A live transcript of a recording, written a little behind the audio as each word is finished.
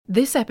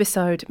This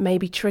episode may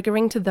be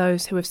triggering to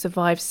those who have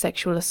survived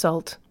sexual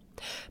assault.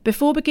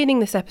 Before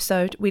beginning this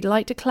episode, we'd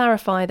like to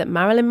clarify that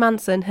Marilyn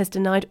Manson has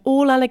denied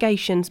all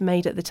allegations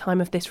made at the time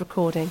of this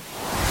recording.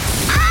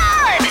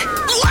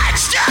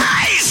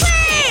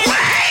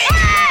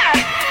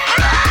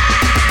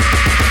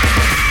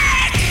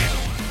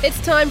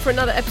 It's time for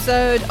another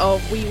episode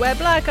of We Wear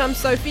Black. I'm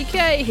Sophie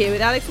K, here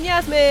with Alex and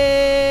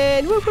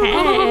Yasmin. Whoop, whoop,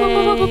 Hey.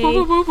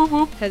 whoop, whoop, whoop,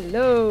 whoop.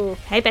 Hello.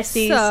 Hey,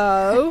 besties.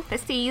 So,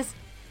 besties.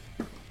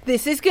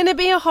 this is going to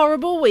be a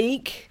horrible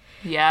week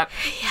Yep.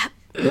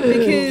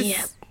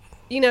 because,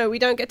 you know, we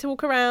don't get to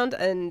walk around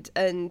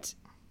and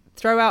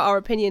throw out our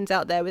opinions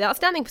out there without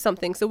standing for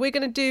something. So we're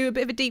going to do a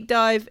bit of a deep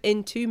dive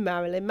into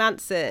Marilyn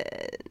Manson.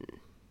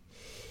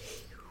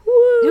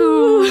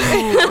 Woo.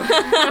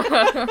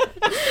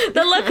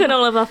 The look on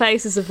all of our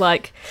faces of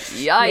like,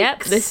 Yikes.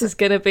 yep, this is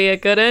going to be a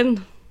good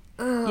one.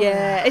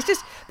 Yeah, it's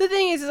just, the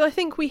thing is I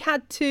think we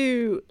had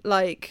to,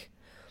 like,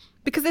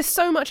 because there's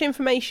so much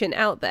information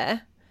out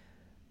there,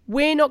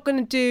 we're not going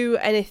to do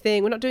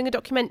anything. We're not doing a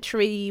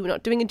documentary. We're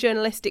not doing a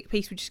journalistic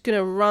piece. We're just going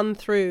to run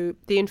through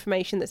the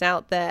information that's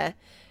out there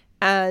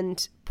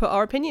and put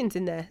our opinions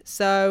in there.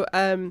 So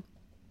I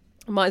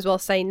might as well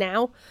say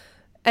now,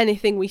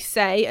 anything we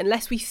say,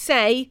 unless we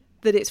say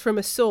that it's from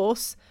a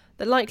source,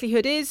 the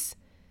likelihood is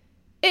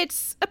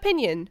it's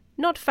opinion,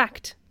 not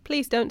fact.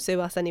 Please don't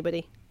sue us,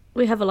 anybody.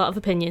 We have a lot of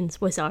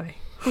opinions. We're sorry.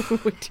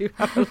 We do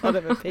have a lot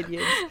of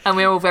opinions. And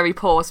we're all very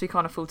poor, so we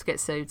can't afford to get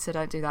sued, so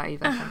don't do that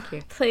either. Thank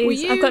you.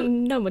 Please, I've got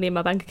no money in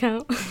my bank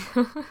account.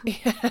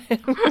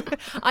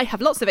 I have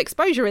lots of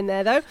exposure in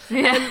there, though.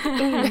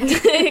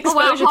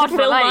 Exposure hard to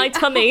fill my relate.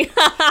 tummy.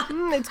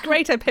 It's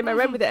great. I pay my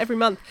rent with it every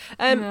month.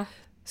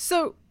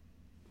 So,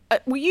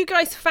 were you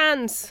guys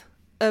fans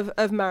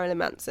of Marilyn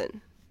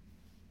Manson?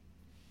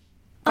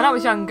 When I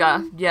was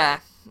younger, yeah.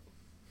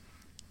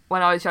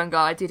 When I was younger,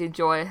 I did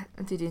enjoy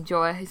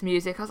his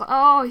music. I was like,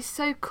 oh, he's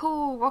so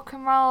cool, rock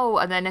and roll.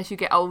 And then as you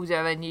get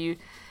older and you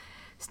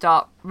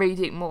start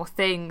reading more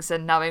things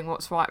and knowing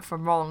what's right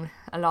from wrong,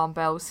 alarm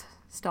bells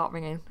start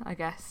ringing, I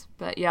guess.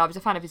 But yeah, I was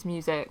a fan of his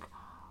music.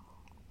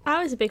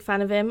 I was a big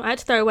fan of him. I had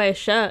to throw away a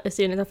shirt as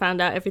soon as I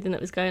found out everything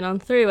that was going on.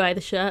 Threw away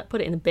the shirt,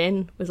 put it in the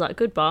bin, was like,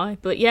 goodbye.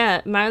 But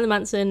yeah, Marilyn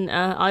Manson,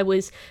 I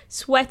was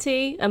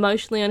sweaty,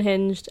 emotionally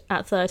unhinged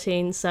at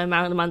 13, so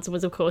Marilyn Manson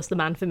was, of course, the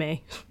man for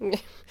me.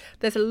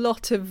 There's a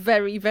lot of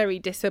very, very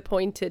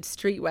disappointed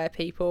streetwear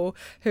people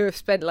who have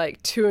spent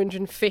like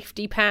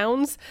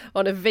 £250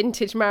 on a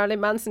vintage Marilyn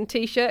Manson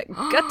t-shirt.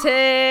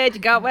 Gutted!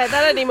 You can't wear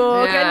that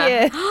anymore,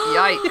 can you?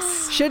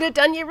 Yikes. Should have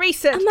done your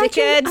research,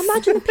 dickheads.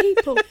 Imagine the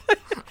people.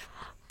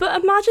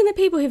 But imagine the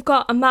people who've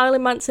got a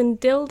Marilyn Manson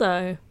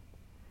dildo.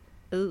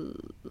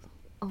 Ooh.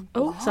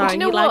 Oh, sorry, Do you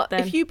know like what?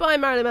 them. If you buy a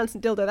Marilyn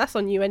Manson dildo, that's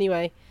on you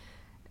anyway.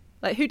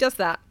 Like, who does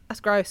that? That's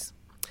gross.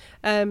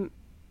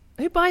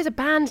 Who buys a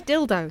banned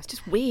dildo? It's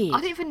just weird.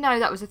 I didn't even know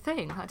that was a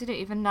thing. I didn't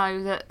even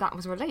know that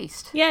was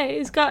released. Yeah,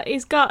 he's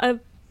got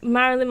a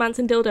Marilyn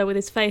Manson dildo with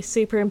his face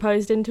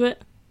superimposed into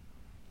it.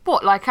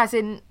 What, like as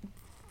in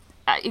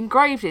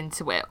engraved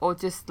into it, or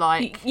just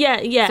like... Yeah.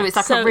 So it's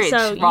like a ridge,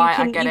 right?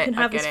 I get it. You can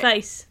have his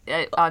face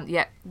Yeah,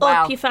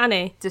 wow. up your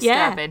fanny.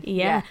 Disturbing.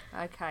 Yeah.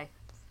 Okay.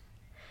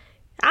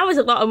 That was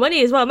a lot of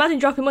money as well. Imagine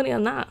dropping money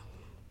on that.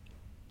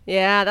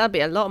 Yeah, that'd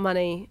be a lot of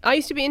money. I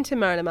used to be into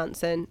Marilyn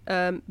Manson,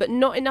 but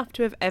not enough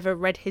to have ever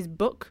read his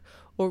book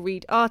or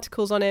read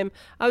articles on him.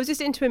 I was just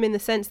into him in the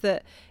sense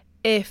that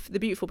if the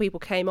beautiful people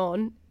came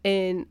on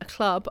in a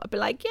club, I'd be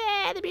like,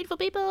 yeah, the beautiful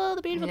people,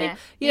 the beautiful people.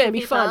 You know, it'd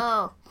be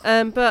fun.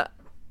 But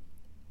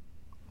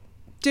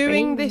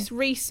doing this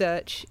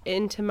research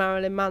into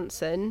Marilyn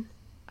Manson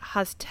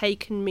has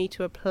taken me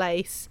to a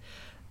place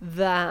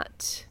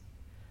that,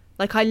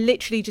 like, I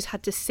literally just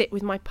had to sit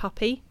with my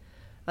puppy.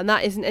 And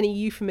that isn't any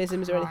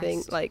euphemisms or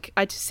anything. Like,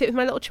 I just sit with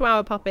my little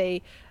Chihuahua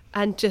puppy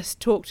and just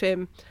talk to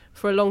him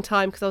for a long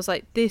time because I was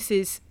like, this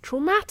is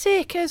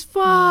traumatic as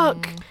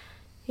fuck.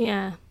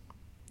 Yeah.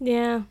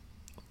 I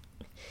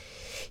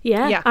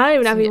don't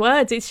even have any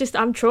words. It's just,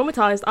 I'm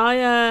traumatised.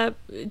 I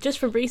just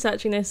from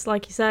researching this,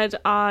 like you said,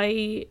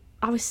 I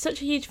was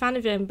such a huge fan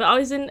of him, but I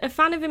was a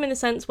fan of him in the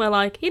sense where,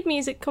 like, he'd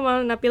music come on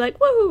and I'd be like,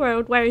 woohoo, I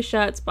would wear his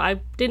shirts, but I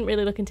didn't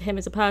really look into him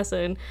as a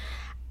person.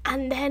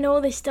 And then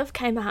all this stuff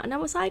came out and I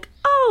was like,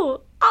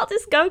 oh, I'll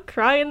just go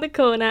cry in the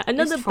corner.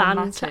 Another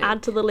band to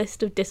add to the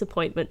list of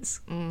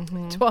disappointments.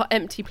 Mm-hmm. To our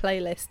empty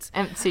playlists.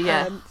 Empty,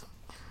 yeah.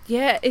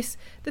 Yeah, it's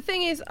the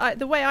thing is,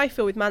 the way I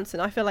feel with Manson,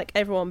 I feel like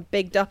everyone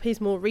bigged up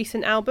his more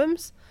recent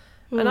albums.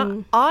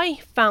 And I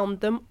found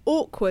them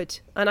awkward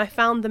and I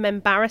found them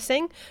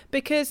embarrassing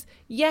because,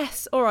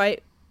 yes, all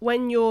right,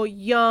 when you're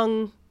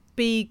young,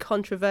 be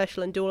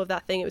controversial and do all of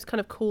that thing, it was kind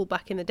of cool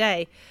back in the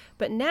day.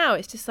 But now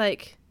it's just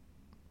like,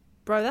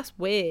 bro, that's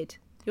weird.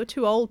 You're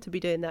too old to be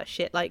doing that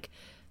shit. Like,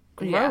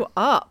 grow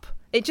up.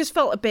 It just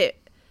felt a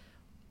bit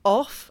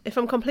off, if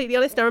I'm completely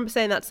honest. I remember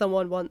saying that to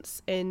someone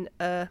once in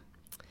a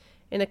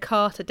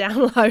car to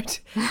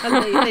download,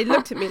 and they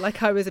looked at me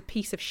like I was a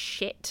piece of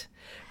shit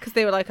because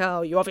they were like,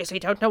 "Oh, you obviously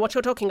don't know what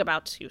you're talking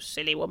about, you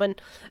silly woman."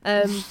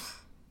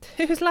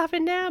 Who's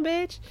laughing now,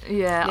 bitch?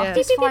 Yeah, Yeah. I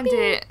just find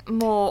it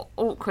more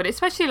awkward,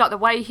 especially like the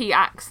way he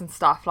acts and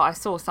stuff. Like I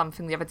saw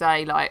something the other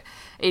day, like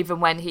even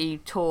when he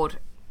toured,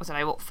 I don't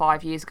know what,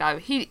 5 years ago,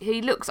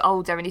 he looks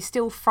older and he's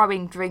still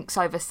throwing drinks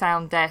over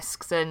sound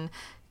desks and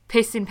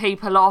pissing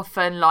people off,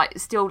 and like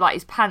still like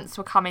his pants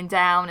were coming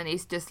down and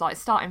he's just like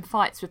starting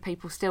fights with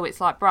people still.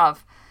 It's like, bruv,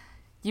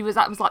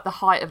 that was like the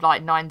height of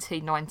like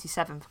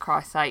 1997, for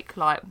Christ's sake.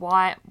 Like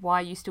why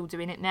are you still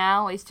doing it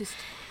now? It's just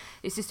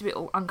a bit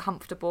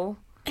uncomfortable.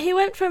 He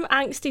went from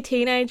angsty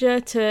teenager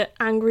to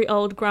angry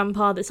old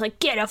grandpa that's like,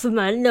 get off of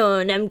my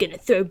lawn, I'm gonna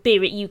throw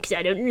beer at you because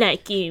I don't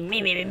like you.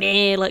 Me, me, me,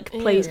 me. Like,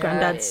 please,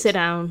 Granddad, sit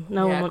down.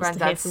 No one wants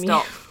to hear from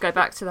stop. you. Go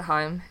back to the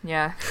home.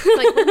 Yeah.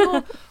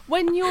 Like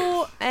when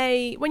you're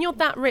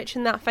that rich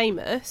and that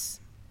famous,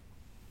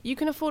 you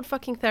can afford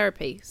fucking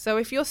therapy. So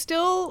if you're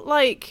still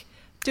like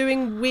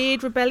doing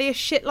weird rebellious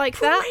shit like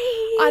that,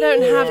 I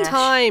don't have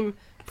time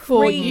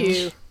for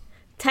you.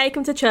 Take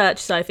him to church,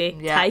 Sophie.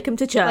 Yeah. Take him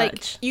to church.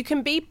 Like, you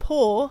can be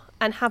poor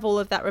and have all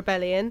of that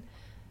rebellion,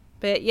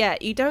 but yeah,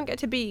 you don't get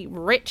to be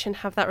rich and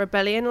have that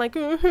rebellion. Like,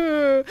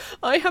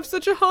 I have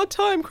such a hard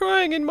time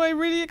crying in my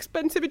really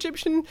expensive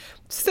Egyptian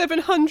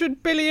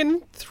 700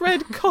 billion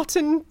thread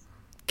cotton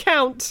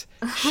count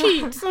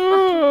sheets.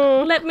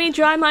 Let me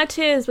dry my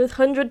tears with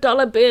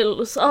 $100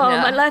 bills. Oh,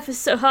 Yeah. my life is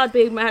so hard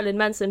being Marilyn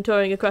Manson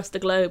touring across the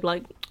globe.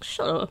 Like,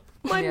 shut up.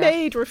 My Yeah.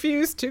 maid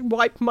refused to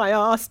wipe my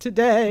ass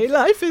today.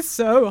 Life is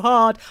so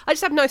hard. I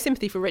just have no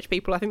sympathy for rich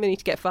people. I think they need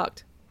to get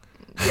fucked.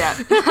 Yeah.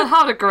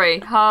 Hard agree.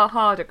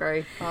 Hard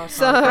agree.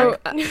 So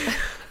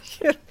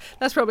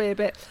that's probably a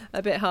bit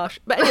harsh.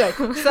 But anyway,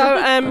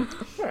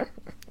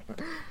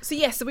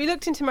 so we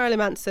looked into Marilyn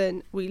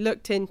Manson. We're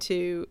just going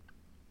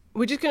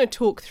to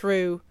talk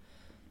through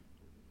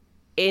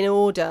in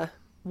order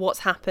what's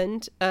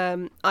happened.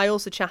 I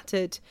also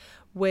chatted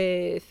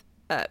with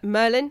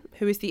Merlin,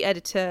 who is the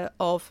editor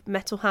of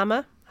Metal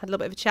Hammer. Had a little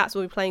bit of a chat, so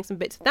we'll be playing some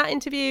bits of that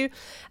interview.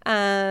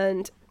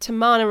 And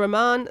Tamana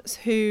Rahman,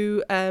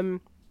 who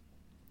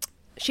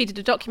she did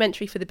a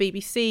documentary for the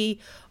BBC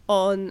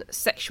on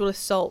sexual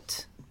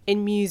assault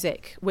in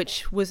music,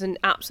 which was an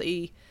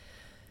absolutely,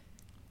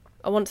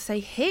 I want to say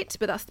hit,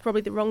 but that's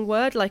probably the wrong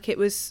word. Like, it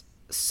was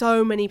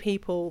so many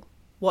people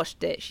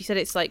watched it. She said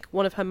it's like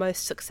one of her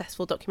most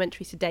successful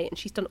documentaries to date, and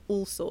she's done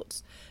all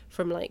sorts,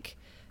 from like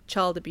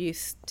child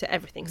abuse to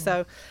everything.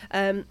 So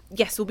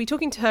yes, we'll be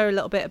talking to her a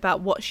little bit about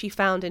what she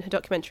found in her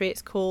documentary.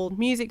 It's called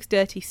Music's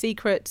Dirty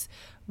Secrets,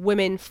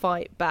 Women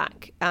Fight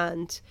Back,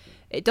 and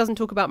it doesn't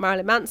talk about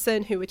Marilyn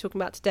Manson, who we're talking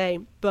about today,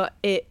 but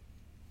it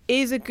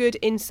is a good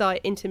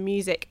insight into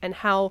music and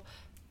how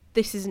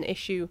this is an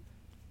issue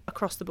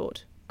across the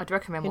board. I'd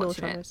recommend In all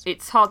watching it. genres.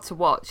 It's hard to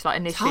watch. Like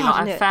initially, hard,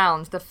 like isn't I it?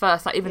 found the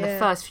first, like even the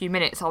first few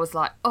minutes, I was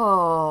like,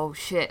 oh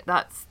shit,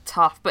 that's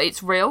tough. But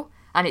it's real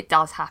and it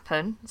does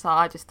happen. So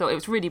I just thought it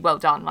was really well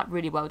done. Like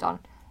really well done.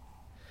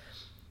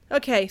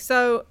 Okay,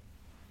 so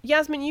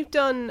Yasmin, you've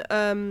done,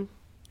 and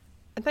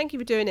thank you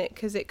for doing it,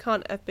 because it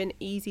can't have been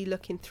easy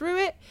looking through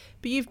it,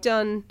 but you've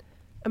done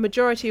a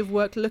majority of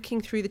work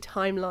looking through the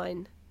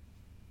timeline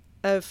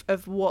of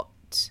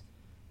what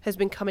has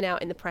been coming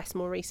out in the press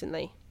more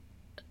recently.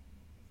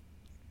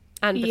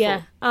 And before.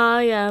 Yeah,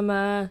 I am,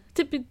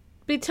 to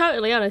be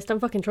totally honest, I'm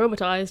fucking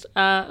traumatised.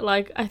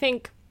 Like, I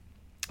think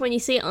when you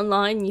see it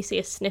online, you see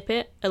a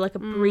snippet, like a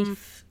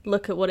brief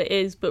look at what it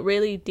is, but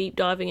really deep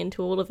diving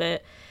into all of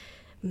it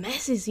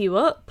messes you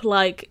up.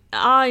 Like,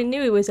 I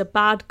knew he was a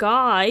bad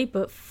guy,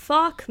 but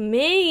fuck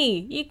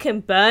me, you can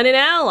burn in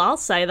hell, I'll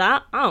say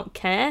that, I don't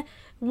care.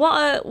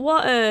 What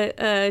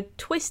a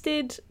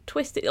twisted,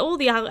 all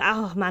the,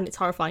 oh man, it's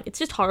horrifying. It's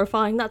just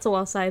horrifying, that's all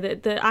I'll say.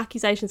 The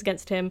accusations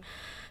against him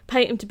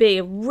paint him to be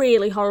a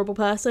really horrible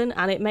person,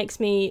 and it makes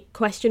me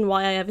question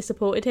why I ever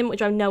supported him,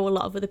 which I know a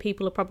lot of other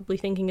people are probably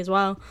thinking as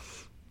well.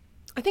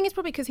 I think it's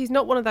probably because he's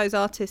not one of those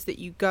artists that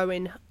you go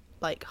in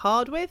like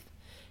hard with.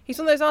 He's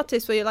one of those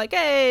artists where you're like,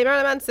 hey,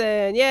 Marilyn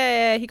Manson,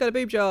 yeah, he got a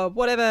boob job,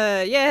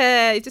 whatever,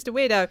 yeah, he's just a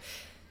weirdo.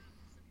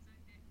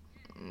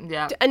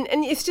 Yeah. And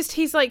it's just,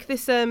 he's like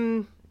this, I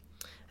don't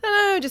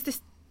know, just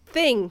this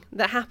thing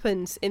that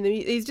happens in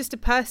the, he's just a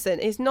person.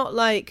 It's not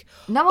like,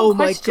 No one oh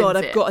my questions god,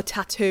 it. I've got a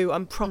tattoo,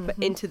 I'm proper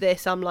into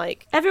this. I'm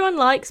like, Everyone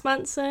likes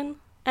Manson.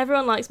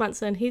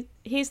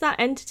 He's that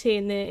entity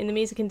in the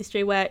music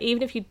industry where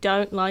even if you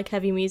don't like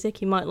heavy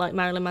music, you might like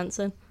Marilyn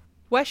Manson.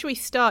 where should we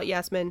start,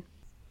 Yasmin?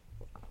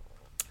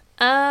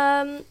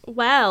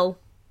 Well,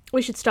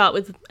 we should start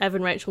with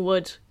Evan Rachel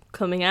Wood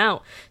coming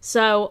out.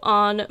 So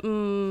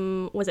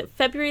on, was it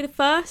February the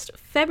 1st?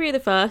 February the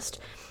 1st,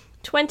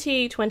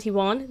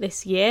 2021,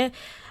 this year,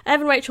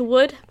 Evan Rachel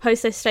Wood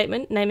posted a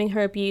statement naming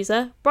her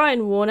abuser,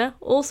 Brian Warner,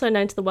 also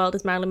known to the world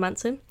as Marilyn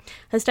Manson.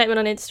 Her statement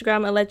on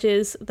Instagram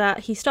alleges that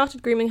he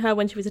started grooming her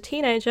when she was a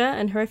teenager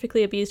and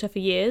horrifically abused her for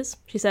years.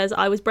 She says,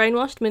 "I was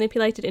brainwashed,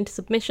 manipulated into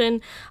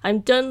submission. I'm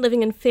done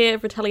living in fear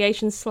of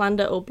retaliation,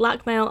 slander or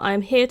blackmail. I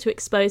am here to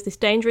expose this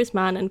dangerous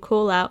man and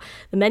call out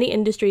the many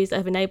industries that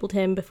have enabled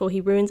him before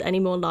he ruins any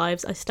more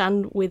lives. I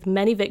stand with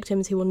many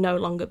victims who will no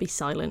longer be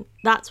silent."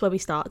 That's where we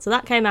start. So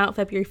that came out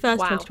February 1st,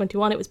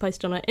 2021. It was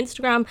posted on her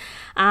Instagram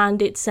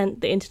and it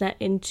sent the internet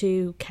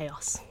into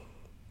chaos.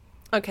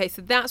 Okay,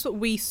 so that's what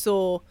we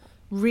saw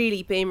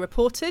really being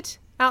reported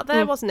out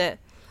there, wasn't it?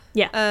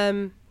 Yeah.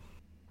 And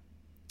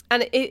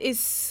it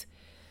is,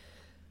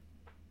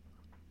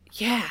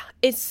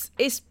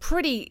 it's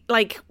pretty,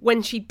 like,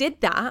 when she did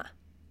that,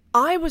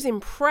 I was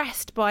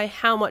impressed by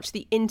how much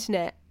the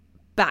internet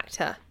backed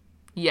her.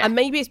 Yeah. And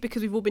maybe it's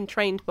because we've all been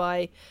trained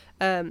by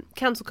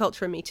cancel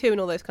culture and Me Too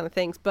and all those kind of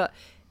things, but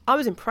I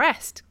was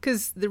impressed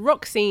because the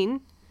rock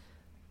scene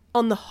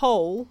on the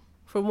whole,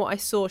 from what I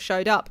saw,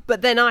 showed up.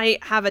 But then I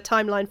have a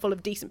timeline full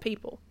of decent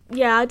people.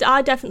 Yeah,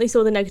 I definitely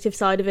saw the negative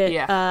side of it.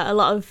 Yeah. A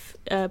lot of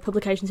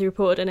publications who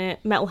reported on it,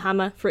 Metal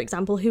Hammer, for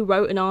example, who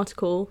wrote an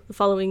article the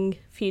following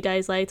few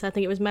days later. I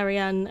think it was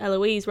Marianne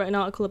Eloise wrote an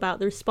article about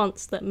the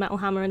response that Metal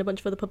Hammer and a bunch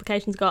of other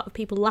publications got of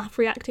people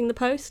reacting the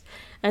post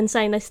and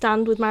saying they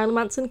stand with Marilyn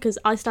Manson, because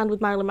I Stand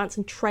With Marilyn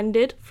Manson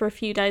trended for a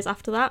few days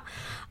after that.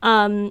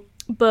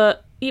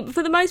 But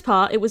for the most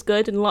part, it was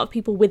good, and a lot of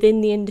people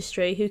within the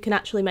industry who can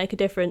actually make a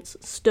difference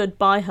stood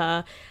by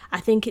her. I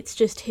think it's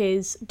just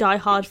his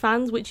die-hard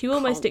fans, which you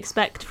almost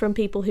expect from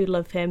people who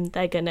love him.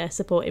 They're going to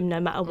support him no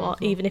matter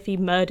what, even if he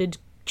murdered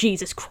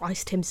Jesus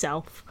Christ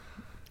himself.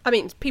 I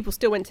mean, people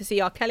still went to see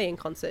R. Kelly in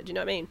concert, do you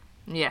know what I mean?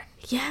 Yeah.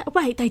 Yeah,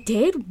 wait, they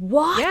did?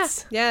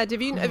 What? Yeah.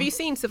 Have you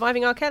seen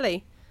Surviving R.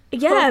 Kelly?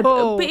 Yeah,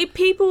 Oh. but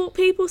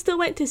people still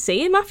went to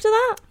see him after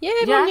that? Yeah,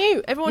 everyone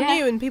knew. Everyone Yeah.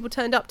 knew, and people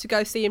turned up to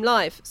go see him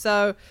live.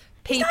 So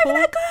people... He's not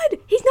even that good.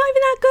 He's not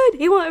even that good.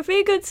 He wanted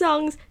really good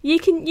songs. He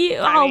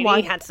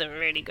had some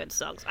really good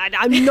songs.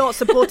 I'm not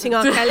supporting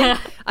R. Kelly,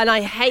 and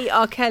I hate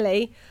R.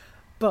 Kelly,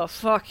 but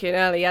fucking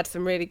hell, he had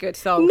some really good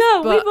songs.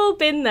 No, but we've all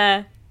been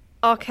there.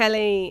 R.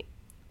 Kelly,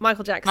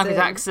 Michael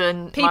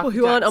Jackson, people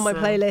who aren't on my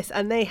playlist,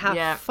 and they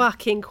have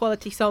fucking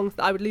quality songs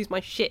that I would lose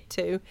my shit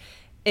to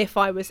if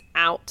I was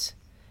out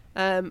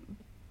and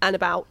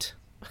about.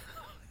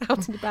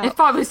 Out and about. If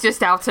I was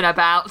just out and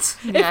about.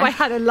 If I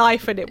had a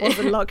life and it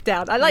wasn't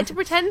lockdown. I like to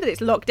pretend that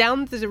it's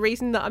lockdown. There's a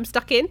reason that I'm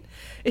stuck in.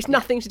 It's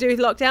nothing to do with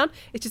lockdown.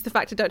 It's just the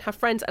fact I don't have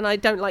friends and I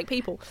don't like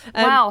people.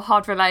 Wow,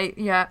 hard relate,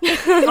 yeah.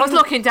 I was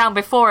looking down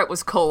before it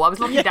was cool. I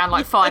was looking down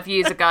like 5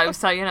 years ago,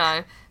 so,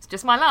 it's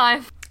just my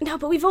life. No,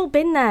 but we've all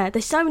been there.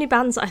 There's so many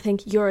bands that I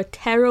think you're a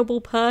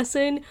terrible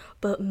person,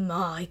 but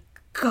my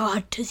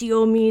God, does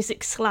your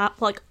music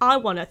slap? Like, I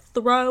want to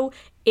throw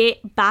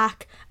it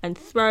back and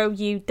throw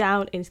you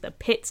down into the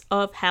pits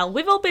of hell.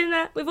 We've all been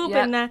there. We've all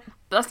been there.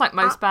 That's like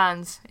most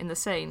bands in the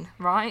scene,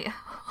 right?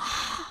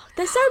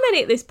 There's so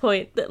many at this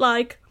point that,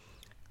 like,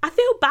 I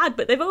feel bad,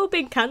 but they've all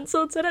been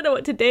cancelled, so I don't know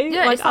what to do.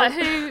 Yeah, it's like,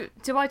 who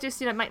do I just,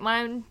 make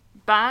my own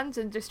band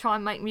and just try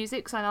and make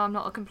music so I know I'm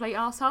not a complete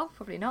arsehole?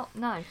 Probably not,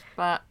 no.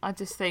 But I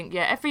just think,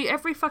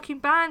 every fucking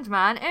band,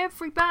 man,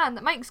 every band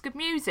that makes good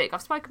music,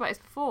 I've spoken about this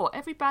before,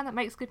 every band that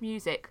makes good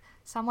music,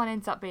 someone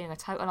ends up being a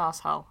total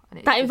arsehole.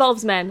 And that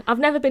involves men. I've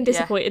never been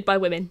disappointed by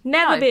women.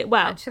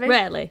 Actually.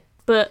 Rarely.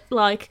 But,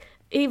 like,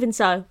 even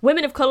so,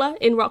 women of colour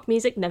in rock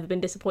music, never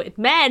been disappointed.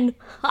 Men!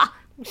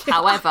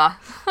 However.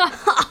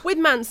 With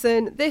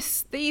Manson,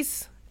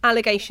 these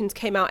allegations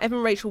came out.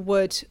 Evan Rachel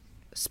Wood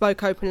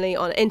spoke openly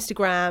on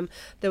Instagram.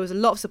 There was a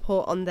lot of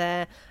support on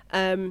there.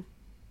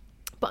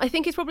 But I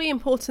think it's probably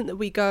important that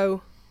we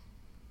go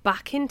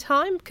back in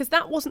time, because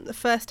that wasn't the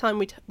first time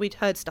we'd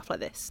heard stuff like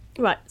this.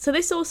 Right, so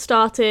this all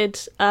started,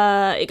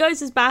 it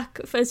goes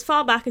as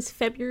far back as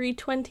February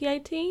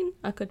 2018.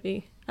 I'm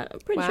pretty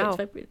sure it's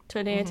February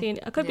 2018.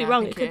 I could be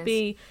wrong, it could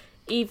be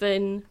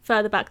even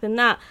further back than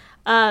that.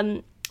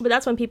 But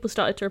that's when people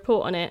started to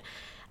report on it.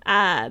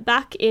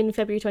 Back in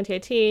February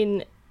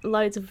 2018,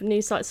 loads of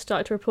news sites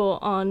started to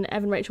report on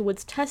Evan Rachel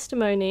Wood's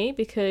testimony,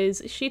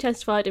 because she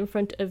testified in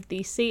front of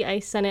the CA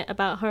Senate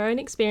about her own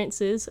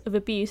experiences of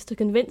abuse to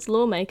convince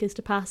lawmakers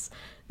to pass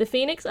the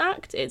Phoenix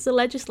Act. It's a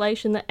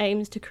legislation that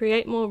aims to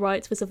create more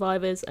rights for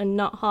survivors and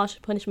not harsher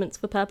punishments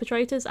for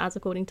perpetrators, as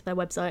according to their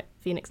website,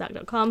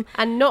 phoenixact.com.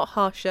 And not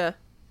harsher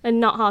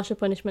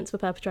punishments for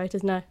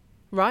perpetrators, no.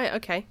 Right,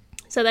 okay.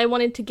 So they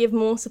wanted to give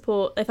more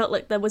support. They felt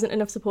like there wasn't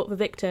enough support for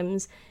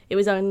victims. It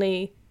was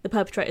only the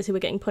perpetrators who were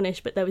getting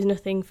punished, but there was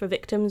nothing for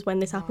victims when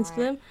this happens to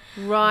them.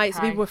 Right, Okay.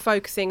 so people were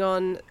focusing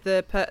on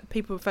the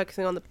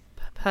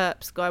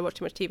perps. Guy, I watch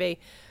too much TV.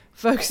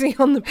 Focusing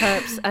on the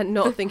perps and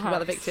not thinking about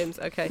the victims.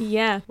 Okay.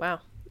 Yeah.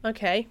 Wow.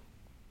 Okay.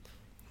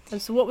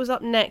 And so what was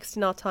up next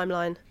in our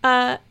timeline?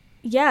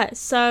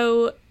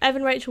 So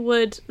Evan Rachel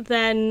Wood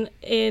then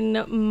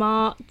in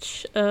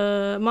March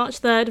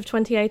 3rd of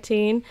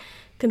 2018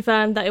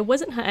 confirmed that it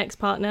wasn't her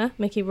ex-partner,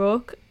 Mickey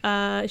Rourke.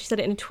 She said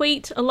it in a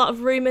tweet. A lot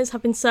of rumours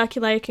have been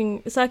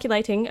circulating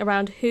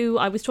around who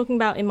I was talking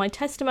about in my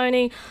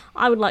testimony.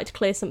 I would like to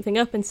clear something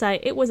up and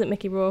say it wasn't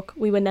Mickey Rourke.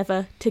 We were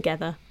never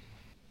together.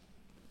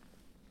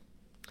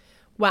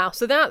 Wow,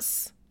 so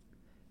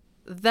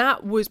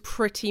that was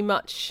pretty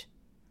much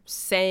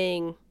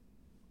saying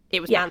it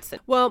was Manson.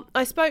 Well,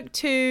 I spoke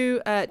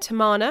to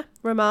Tamana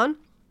Rahman,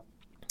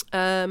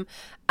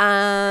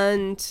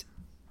 and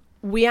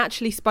we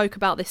actually spoke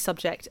about this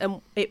subject,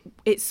 and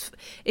it's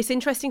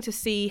interesting to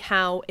see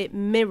how it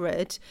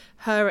mirrored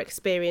her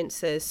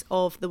experiences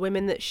of the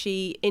women that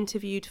she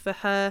interviewed for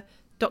her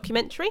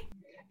documentary.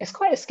 It's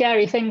quite a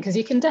scary thing, because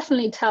you can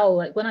definitely tell,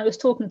 like when I was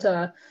talking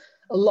to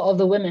a lot of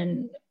the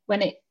women,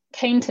 when it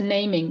came to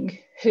naming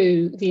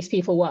who these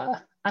people were,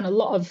 and a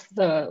lot of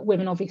the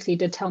women obviously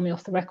did tell me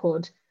off the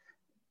record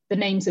the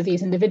names of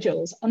these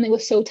individuals, and they were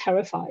so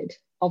terrified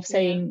of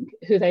saying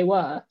who they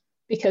were,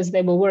 because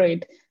they were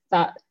worried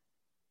that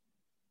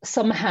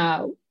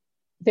somehow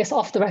this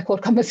off the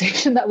record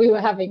conversation that we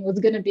were having was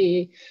going to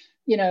be,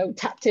 you know,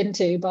 tapped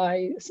into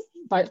by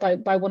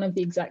one of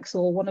the execs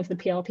or one of the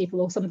PR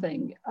people or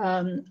something.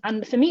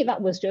 And for me,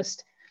 that was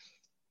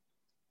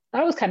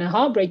kind of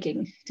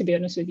heartbreaking, to be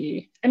honest with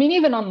you. I mean,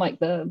 even on like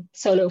the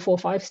Solo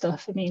 4/5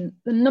 stuff, I mean,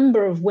 the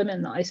number of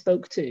women that I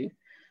spoke to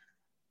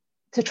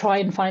try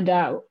and find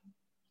out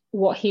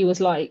what he was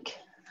like,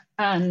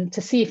 and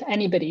to see if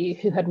anybody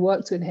who had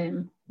worked with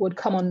him would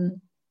come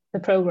on the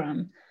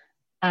program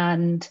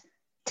and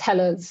tell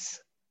us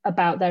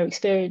about their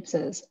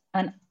experiences.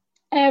 And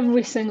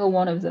every single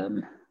one of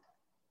them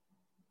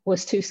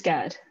was too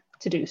scared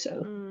to do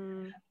so.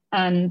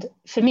 And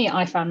for me,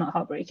 I found that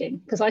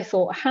heartbreaking, because I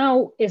thought,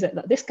 how is it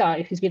that this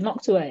guy who's been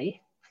locked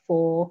away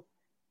for,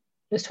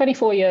 it was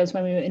 24 years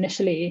when we were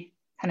initially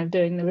kind of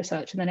doing the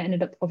research, and then it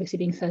ended up obviously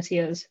being 30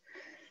 years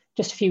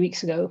just a few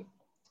weeks ago.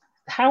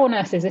 How on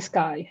earth is this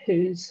guy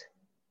who's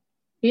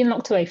been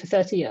locked away for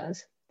 30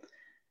 years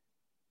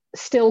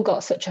still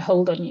got such a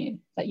hold on you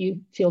that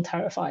you feel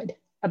terrified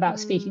about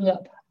speaking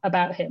up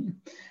about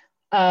him?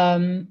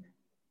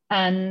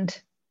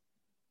 And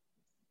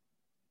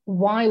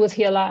why was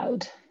he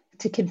allowed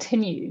to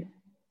continue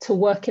to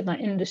work in that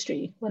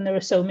industry when there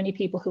are so many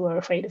people who are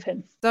afraid of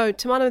him? So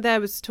Tamana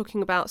there was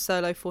talking about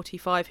Solo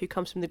 45, who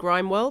comes from the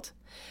grime world.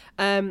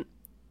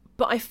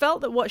 But I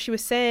felt that what she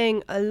was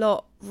saying a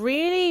lot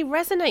really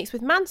resonates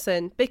with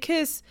Manson,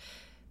 because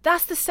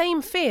that's the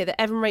same fear that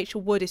Evan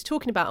Rachel Wood is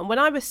talking about. And when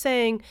I was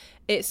saying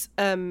it's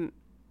that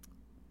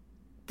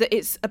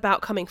it's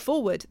about coming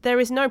forward, there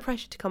is no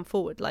pressure to come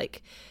forward.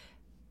 Like,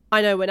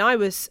 I know when I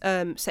was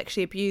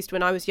sexually abused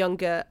when I was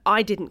younger,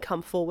 I didn't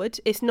come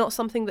forward. It's not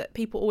something that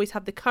people always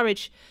have the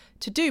courage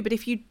to do. But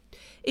if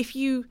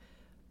you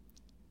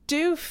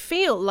do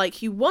feel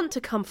like you want to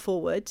come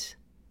forward,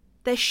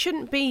 there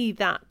shouldn't be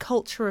that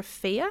culture of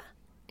fear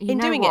in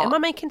doing it. Am I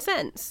making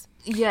sense?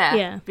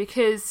 Yeah.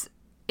 Because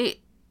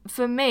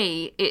for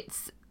me,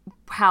 it's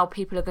how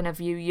people are going to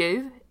view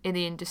you in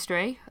the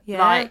industry.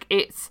 Yeah.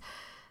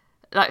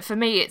 Like, for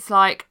me, it's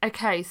like,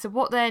 okay, so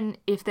what then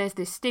if there's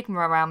this stigma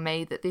around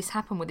me that this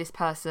happened with this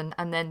person,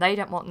 and then they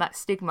don't want that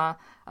stigma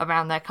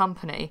around their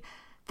company?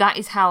 That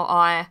is how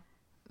I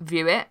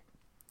view it.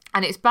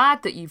 And it's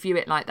bad that you view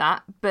it like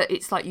that, but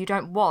it's like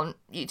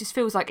it just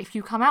feels like if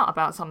you come out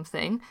about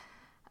something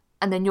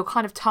and then you're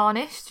kind of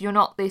tarnished, you're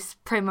not this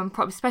prim and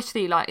proper,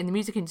 especially like in the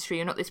music industry,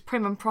 you're not this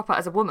prim and proper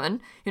as a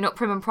woman, you're not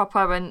prim and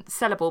proper and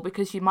sellable,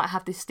 because you might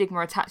have this stigma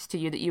attached to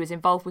you that you was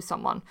involved with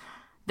someone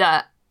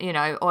that, you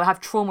know, or have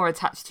trauma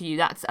attached to you.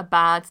 That's a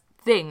bad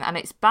thing, and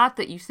it's bad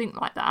that you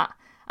think like that,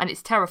 and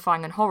it's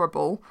terrifying and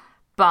horrible,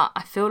 but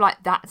I feel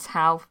like that's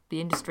how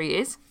the industry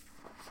is.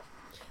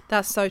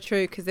 That's so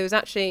true, because there was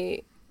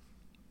actually,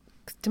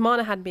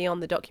 Tamana had me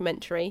on the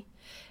documentary,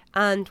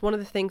 and one of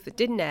the things that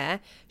didn't air,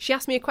 she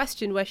asked me a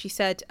question where she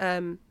said,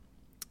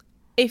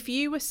 if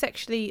you were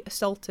sexually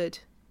assaulted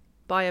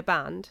by a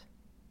band,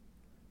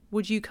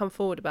 would you come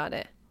forward about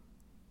it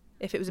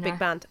if it was a big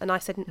band? And I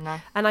said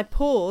no. And I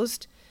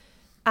paused,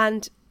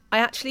 and I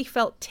actually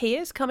felt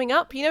tears coming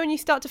up, you know, when you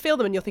start to feel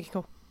them and you're thinking,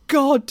 oh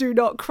God, do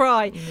not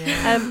cry.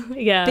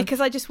 Yeah.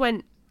 Because I just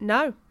went,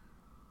 no.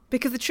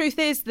 Because the truth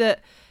is that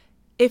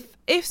if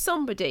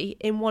somebody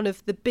in one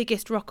of the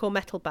biggest rock or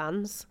metal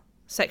bands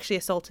sexually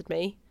assaulted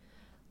me,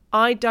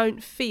 I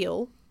don't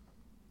feel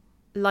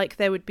like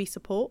there would be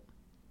support.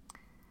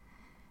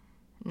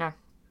 No.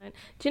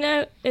 Do you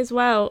know, as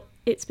well,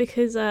 it's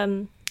because,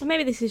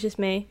 maybe this is just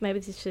me,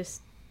 this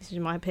is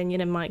my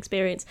opinion and my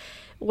experience.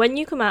 When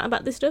you come out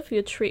about this stuff,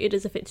 you're treated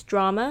as if it's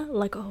drama.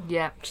 Like, oh,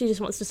 yeah, she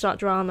just wants to start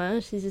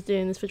drama. She's just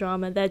doing this for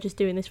drama. They're just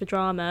doing this for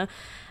drama.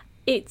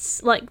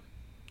 It's like,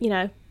 you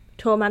know,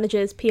 tour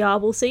managers, PR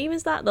will see you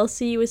as that. They'll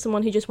see you as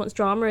someone who just wants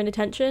drama and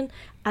attention,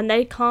 and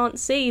they can't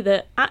see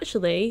that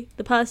actually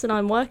the person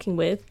I'm working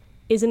with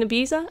is an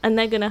abuser, and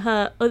they're going to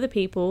hurt other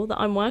people that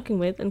I'm working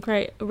with and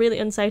create a really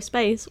unsafe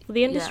space for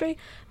the industry.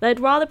 They'd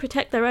rather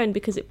protect their own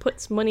because it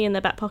puts money in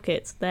their back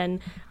pockets than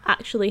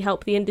actually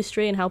help the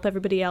industry and help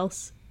everybody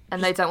else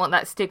And they don't want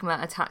that stigma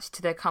attached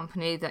to their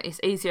company, that it's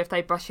easier if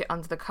they brush it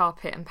under the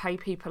carpet and pay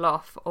people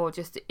off or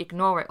just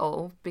ignore it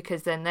all,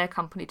 because then their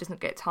company doesn't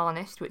get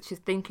tarnished, which I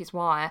think is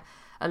why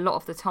a lot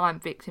of the time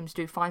victims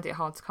do find it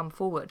hard to come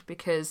forward,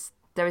 because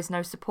there is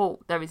no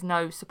support. There is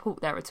no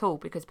support there at all,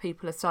 because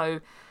people are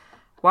so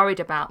worried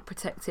about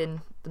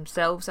protecting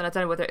themselves. And I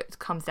don't know whether it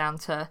comes down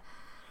to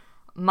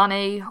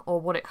money or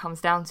what it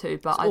comes down to,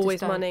 but It's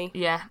always money.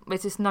 Yeah,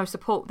 there's just no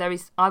support.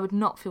 I would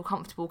not feel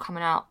comfortable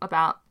coming out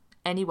about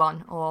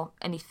anyone or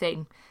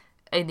anything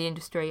in the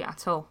industry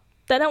at all.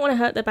 They don't want to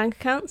hurt their bank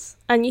accounts,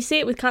 and you see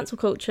it with cancel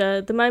culture.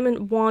 The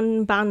moment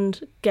one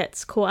band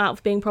gets caught out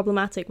for being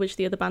problematic, which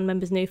the other band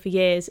members knew for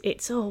years,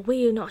 it's, oh,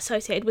 we're not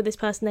associated with this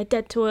person, they're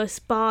dead to us,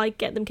 bye,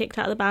 get them kicked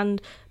out of the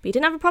band. But you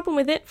didn't have a problem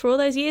with it for all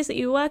those years that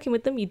you were working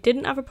with them. You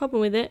didn't have a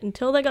problem with it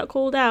until they got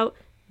called out.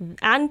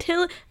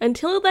 Until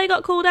they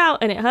got called out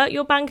and it hurt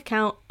your bank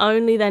account,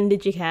 only then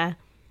did you care.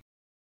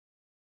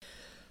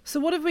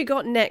 So what have we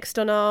got next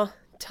on our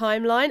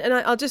timeline? And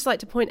I'll just like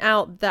to point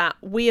out that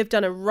we have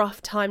done a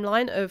rough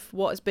timeline of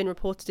what has been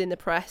reported in the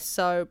press,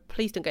 so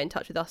please don't get in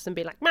touch with us and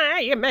be like,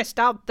 you missed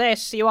out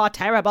this, you are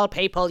terrible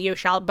people, you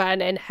shall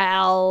burn in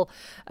hell,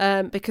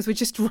 because we're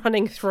just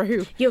running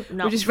through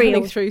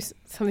running through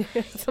some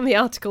of the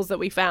articles that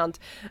we found,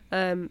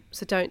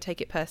 so don't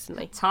take it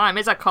personally. Time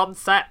is a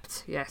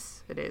concept.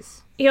 Yes, it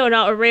is. You're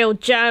not a real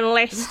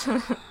journalist.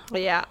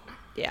 yeah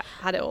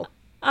had it all.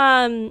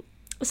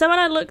 So when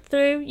I looked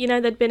through,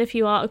 there'd been a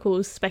few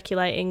articles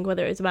speculating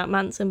whether it was about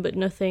Manson, but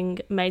nothing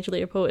majorly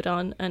reported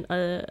on. And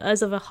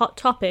as of a hot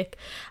topic,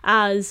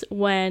 as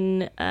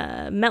when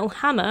Metal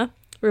Hammer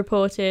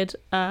reported,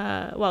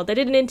 they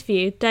did an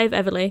interview, Dave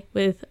Everly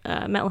with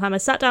Metal Hammer,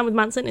 sat down with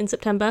Manson in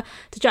September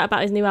to chat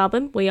about his new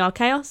album, We Are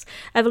Chaos.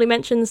 Everly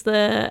mentions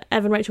the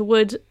Evan Rachel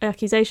Wood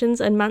accusations,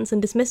 and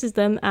Manson dismisses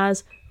them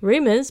as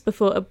rumours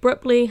before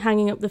abruptly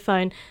hanging up the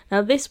phone.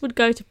 Now, this would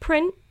go to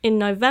print in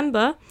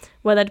November,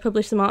 where they'd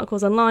publish some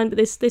articles online, but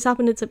this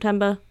happened in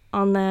September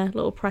on their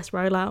little press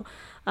rollout.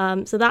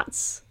 So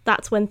that's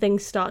when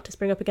things start to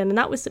spring up again, and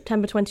that was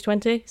September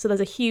 2020. So there's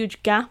a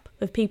huge gap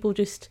of people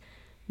just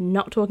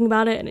not talking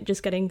about it and it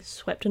just getting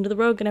swept under the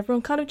rug, and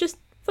everyone kind of just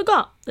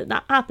forgot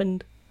that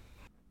happened.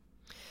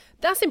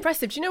 That's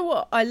impressive. Do you know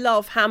what? I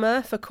love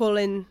Hammer for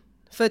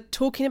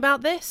talking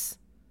about this.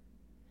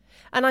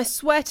 And I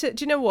swear to,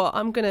 do you know what?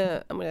 I'm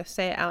gonna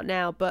say it out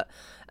now, but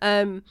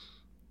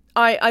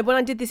I when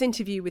I did this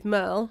interview with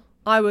Merle,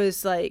 I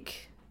was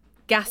like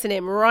gassing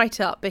him right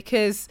up,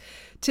 because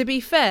to be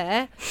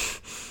fair,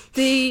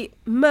 the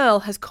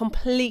Merle has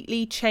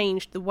completely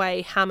changed the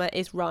way Hammer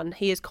is run.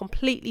 He has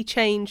completely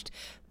changed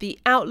the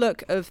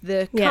outlook of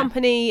the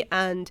company,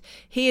 and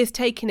he has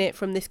taken it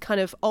from this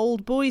kind of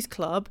old boys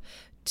club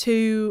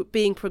to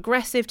being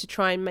progressive, to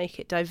try and make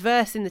it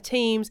diverse in the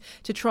teams,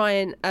 to try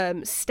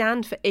and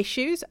stand for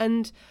issues.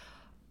 And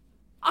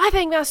I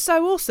think that's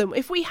so awesome.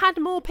 If we had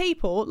more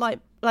people like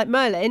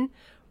Merlin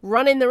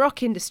running the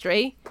rock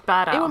industry,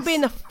 badass, it wouldn't be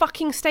in the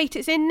fucking state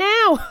it's in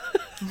now.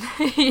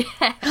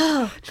 Yeah.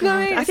 Oh, do you know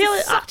what I mean? I feel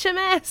it's such a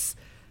mess.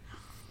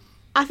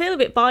 I feel a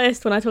bit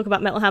biased when I talk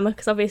about Metal Hammer,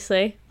 because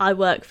obviously I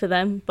work for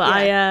them, but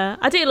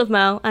I do love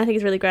Mel. I think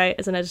he's really great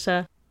as an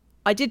editor.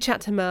 I did chat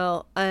to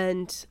Mel,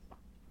 and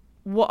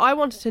what I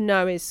wanted to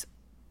know is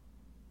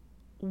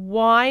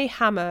why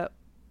Hammer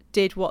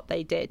did what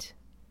they did.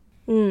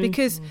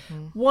 Because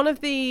one of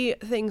the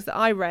things that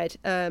I read,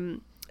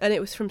 and it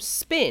was from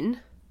Spin,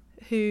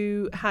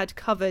 who had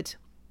covered,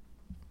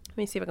 let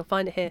me see if I can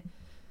find it here.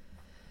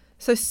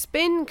 So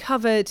Spin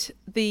covered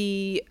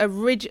the a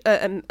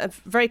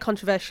very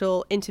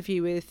controversial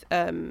interview with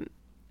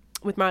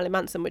Marilyn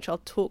Manson, which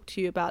I'll talk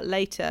to you about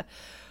later.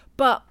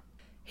 But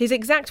his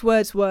exact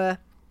words were,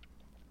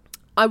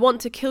 "I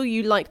want to kill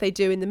you like they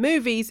do in the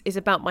movies is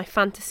about my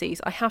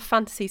fantasies. I have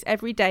fantasies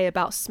every day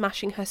about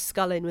smashing her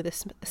skull in with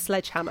a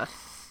sledgehammer."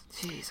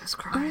 Jesus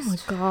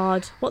Christ. Oh my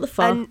God. What the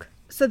fuck? And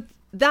so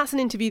that's an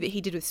interview that he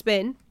did with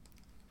Spin.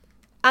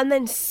 And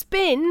then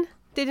Spin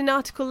did an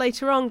article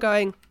later on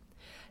going,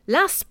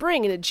 "Last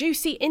spring, in a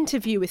juicy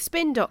interview with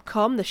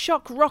Spin.com, the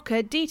shock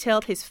rocker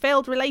detailed his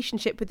failed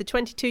relationship with the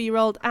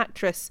 22-year-old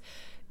actress."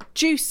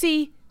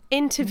 Juicy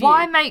interview.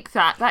 Why make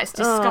that? That's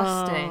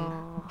disgusting.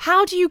 Oh.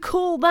 How do you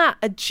call that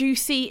a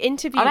juicy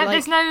interview?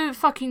 There's no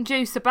fucking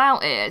juice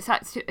about it.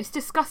 It's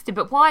disgusting.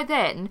 But why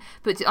then?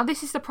 But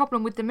this is the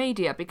problem with the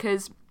media,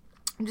 because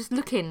I'm just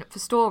looking for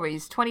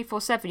stories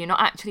 24/7. You're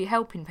not actually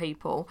helping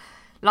people.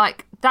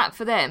 Like, that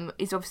for them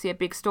is obviously a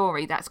big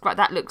story. That's great.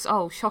 That looks,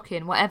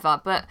 shocking,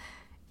 whatever. But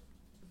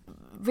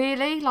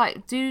really,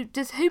 like,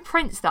 does who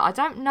prints that? I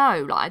don't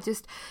know. Like,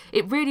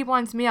 it really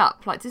winds me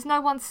up. Like, does no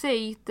one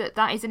see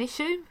that is an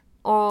issue?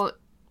 Or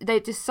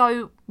they're just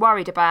so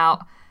worried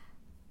about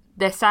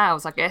their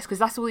sales, I guess, because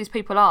that's all these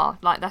people are.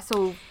 Like, that's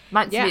all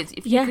Manson is.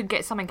 If you could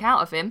get something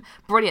out of him,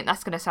 brilliant,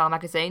 that's going to sell a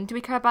magazine. Do we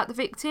care about the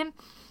victim?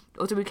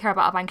 Or do we care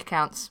about our bank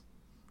accounts?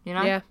 You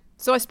know? Yeah.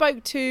 So I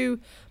spoke to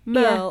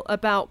Merle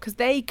about, because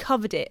they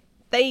covered it.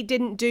 They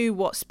didn't do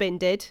what Spin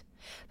did.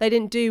 They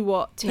didn't do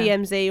what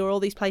TMZ or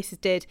all these places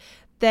did.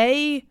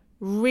 They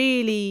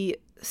really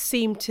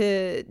seem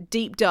to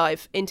deep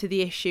dive into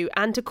the issue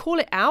and to call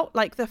it out,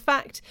 like the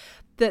fact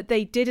that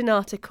they did an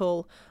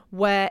article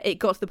where it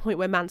got to the point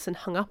where Manson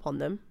hung up on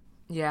them.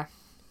 Yeah.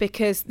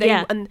 Because they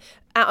and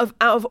out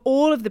of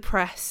all of the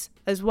press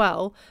as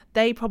well,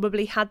 they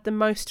probably had the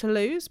most to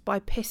lose by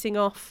pissing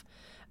off.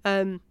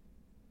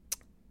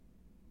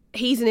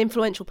 He's an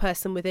influential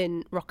person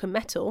within rock and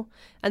metal,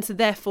 and so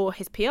therefore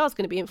his PR is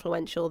going to be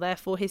influential.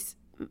 Therefore his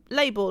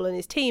label and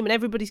his team and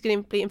everybody's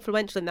going to be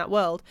influential in that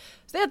world.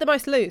 So they had the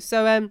most to lose.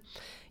 So I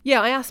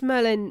asked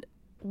Merlin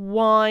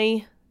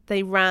why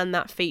they ran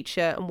that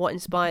feature and what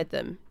inspired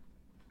them.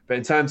 But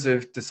in terms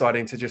of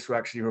deciding to just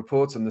actually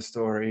report on the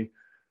story,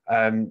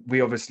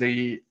 we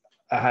obviously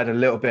had a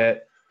little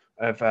bit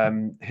of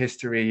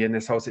history in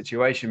this whole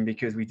situation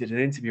because we did an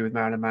interview with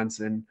Marilyn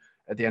Manson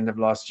at the end of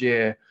last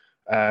year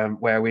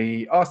where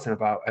we asked him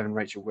about Evan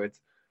Rachel Wood.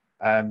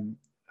 In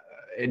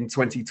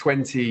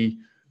 2020,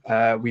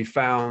 we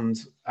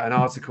found an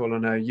article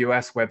on a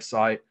US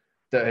website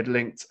that had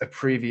linked a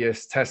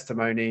previous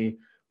testimony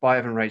by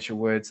Evan Rachel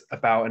Wood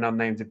about an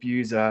unnamed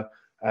abuser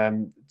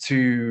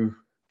to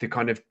the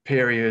kind of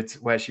period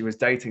where she was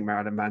dating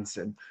Marilyn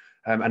Manson.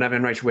 And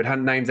Evan Rachel Wood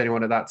hadn't named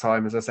anyone at that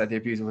time. As I said, the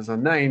abuser was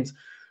unnamed,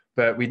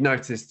 but we'd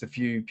noticed a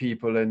few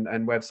people and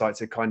websites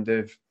had kind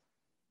of,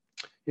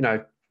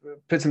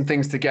 put some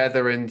things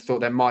together and thought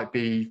there might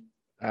be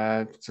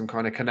some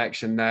kind of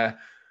connection there.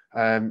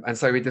 And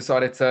so we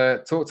decided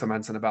to talk to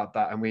Manson about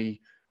that. And we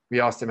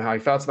asked him how he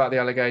felt about the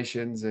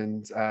allegations,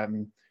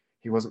 and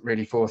he wasn't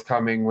really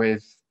forthcoming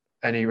with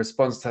any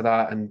response to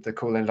that. And the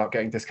call ended up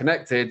getting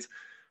disconnected.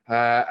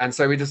 And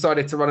so we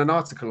decided to run an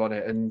article on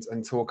it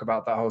and talk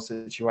about that whole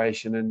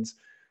situation.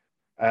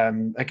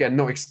 And again,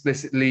 not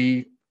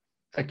explicitly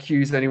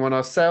accuse anyone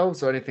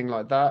ourselves or anything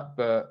like that,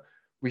 but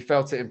we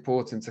felt it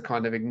important to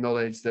kind of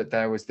acknowledge that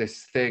there was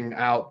this thing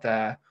out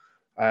there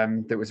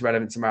that was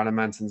relevant to Marilyn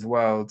Manson's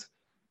world.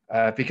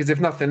 Because if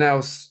nothing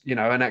else,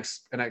 an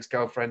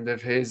ex-girlfriend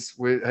of his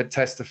had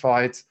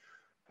testified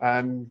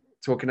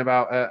talking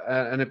about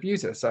an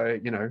abuser. So,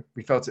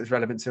 we felt it was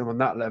relevant to him on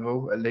that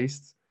level, at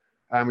least.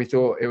 And we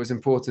thought it was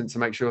important to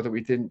make sure that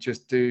we didn't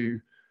just do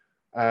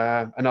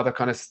another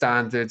kind of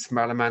standard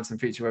Marilyn Manson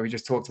feature where we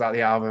just talked about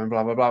the album and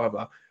blah, blah, blah, blah,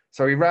 blah.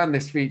 So we ran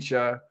this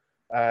feature.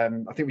 I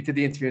think we did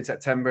the interview in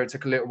September. It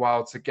took a little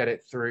while to get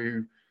it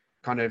through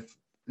kind of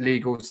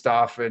legal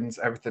stuff and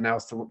everything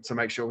else to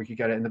make sure we could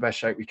get it in the best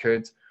shape we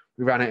could.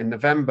 We ran it in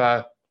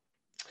November.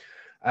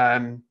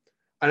 And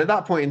at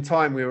that point in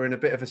time, we were in a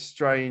bit of a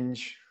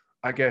strange,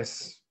 I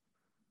guess,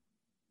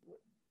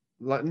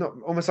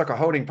 almost like a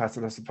holding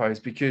pattern, I suppose,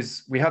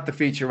 because we had the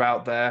feature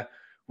out there.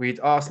 We'd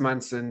asked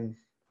Manson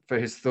for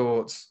his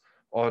thoughts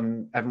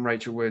on Evan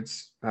Rachel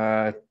Wood's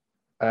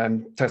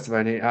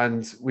testimony,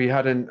 and he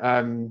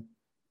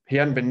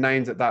hadn't been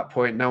named at that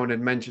point. No one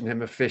had mentioned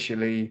him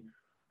officially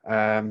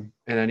in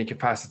any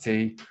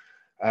capacity.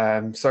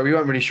 So we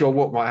weren't really sure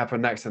what might happen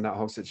next in that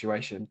whole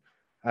situation.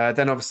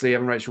 Then obviously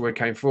Evan Rachel Wood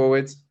came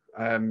forward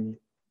and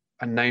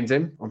named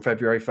him on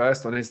February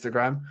 1st on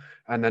Instagram.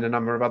 And then a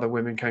number of other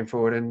women came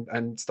forward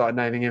and started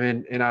naming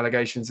him in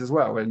allegations as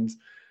well. And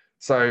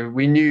so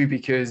we knew,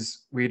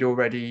 because we'd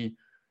already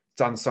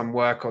done some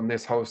work on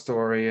this whole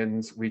story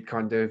and we'd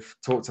kind of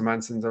talked to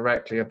Manson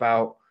directly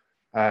about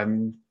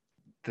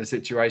the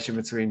situation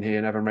between he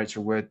and Evan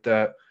Rachel Wood,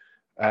 that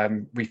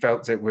we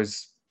felt it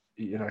was,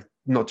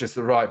 not just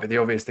the right, but the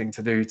obvious thing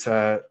to do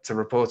to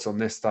report on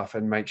this stuff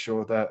and make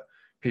sure that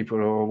people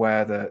are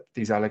aware that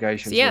these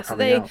allegations were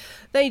coming out.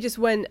 They just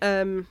went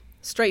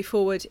straight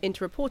forward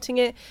into reporting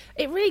it.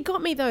 It really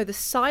got me, though, the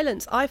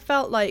silence. I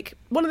felt like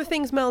one of the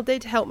things Mel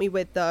did help me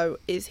with, though,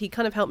 is he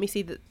kind of helped me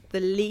see the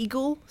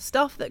legal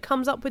stuff that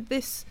comes up with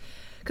this,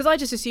 because I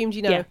just assumed,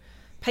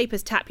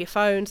 papers tap your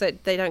phones,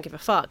 they don't give a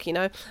fuck,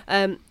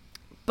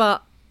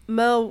 but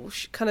Mel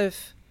kind of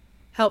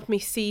helped me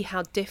see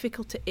how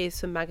difficult it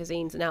is for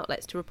magazines and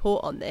outlets to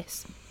report on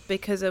this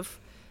because of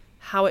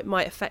how it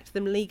might affect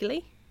them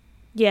legally.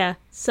 Yeah,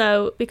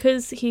 so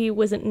because he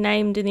wasn't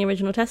named in the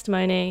original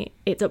testimony,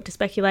 it's up to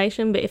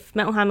speculation. But if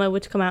Metal Hammer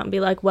were to come out and be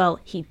like, well,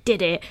 he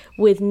did it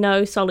with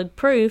no solid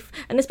proof,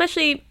 and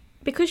especially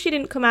because she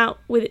didn't come out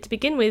with it to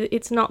begin with,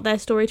 it's not their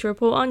story to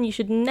report on. You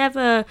should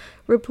never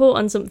report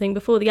on something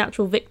before the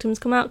actual victims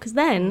come out, because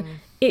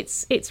then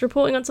it's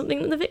reporting on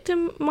something that the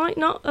victim might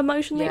not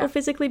emotionally or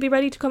physically be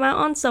ready to come out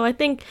on. So I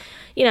think,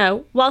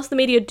 whilst the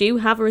media do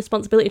have a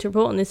responsibility to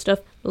report on this stuff,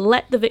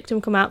 let the victim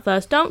come out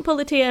first. Don't pull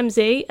the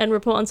TMZ and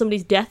report on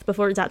somebody's death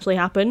before it's actually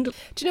happened.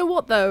 Do you know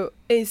what, though,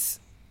 is...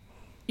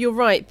 You're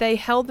right, they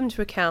held them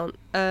to account.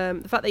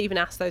 The fact they even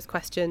asked those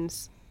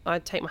questions,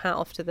 I'd take my hat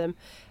off to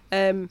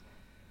them.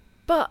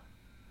 But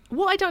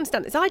what I don't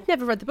understand is I'd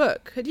never read the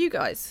book. Had you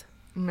guys?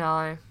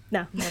 No.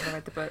 No. Never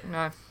read the book,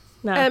 no.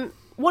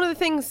 One of the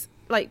things,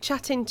 like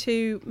chatting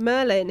to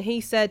Merlin,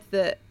 he said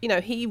that,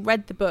 he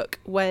read the book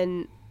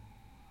when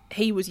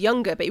he was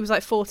younger, but he was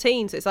like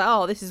 14, so it's like,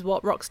 oh, this is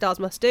what rock stars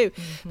must do.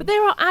 But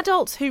there are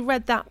adults who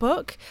read that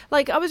book.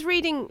 Like, I was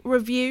reading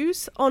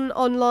reviews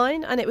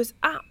online, and it was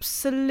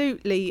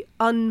absolutely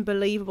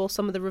unbelievable,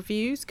 some of the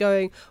reviews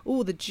going,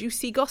 oh, the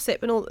juicy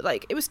gossip and all,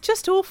 like, it was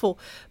just awful.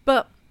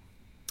 But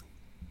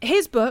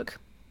his book,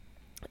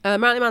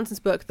 Marilyn Manson's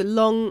book, The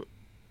Long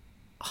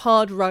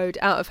Hard Road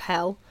Out of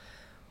Hell,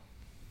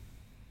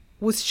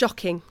 was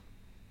shocking.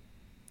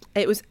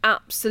 It was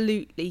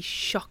absolutely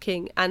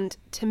shocking. And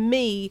to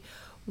me,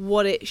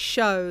 what it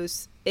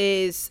shows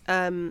is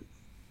a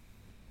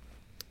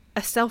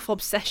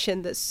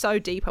self-obsession that's so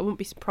deep. I wouldn't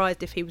be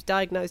surprised if he was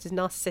diagnosed as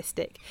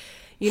narcissistic.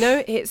 You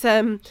know, it's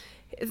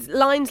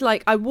lines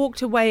like, I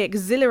walked away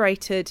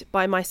exhilarated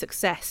by my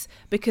success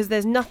because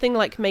there's nothing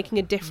like making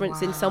a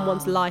difference in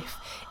someone's life,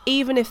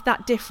 even if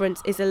that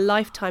difference is a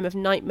lifetime of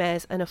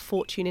nightmares and a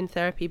fortune in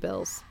therapy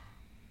bills.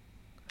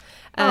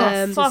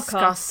 Fuck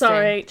off.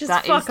 Sorry, just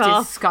that fuck is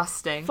off.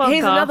 Disgusting. Fuck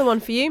Here's off. another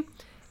one for you.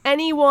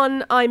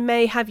 Anyone I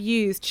may have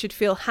used should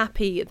feel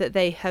happy that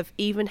they have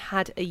even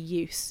had a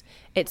use.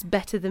 It's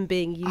better than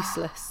being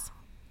useless.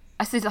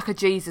 This is like a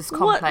Jesus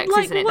complex,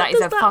 isn't it? That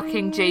is a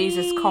fucking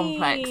Jesus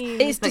complex.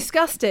 It's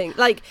disgusting.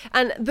 Like,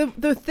 and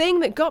the thing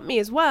that got me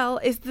as well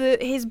is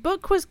that his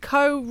book was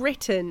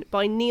co-written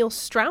by Neil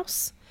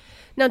Strauss.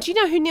 Now, do you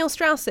know who Neil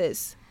Strauss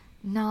is?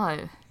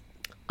 No.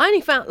 I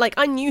only found, like,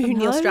 I knew who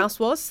Neil Strauss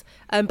was,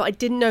 but I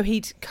didn't know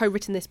he'd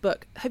co-written this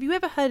book. Have you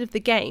ever heard of The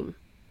Game?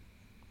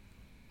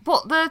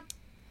 What,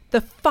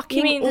 The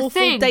fucking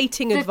awful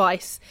dating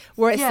advice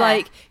where it's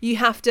like, you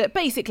have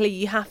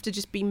to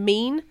just be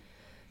mean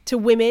to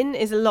women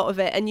is a lot of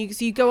it. And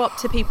you go up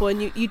to people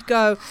and you'd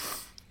go,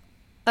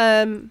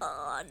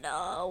 oh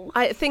no.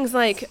 Things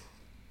like,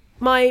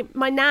 my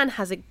nan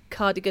has a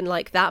cardigan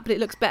like that, but it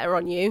looks better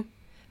on you.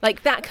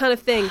 Like that kind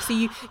of thing. So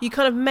you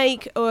kind of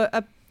make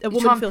a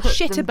woman feel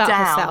shit about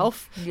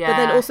herself, but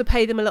then also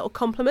pay them a little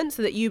compliment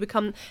so that you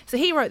become... So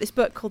he wrote this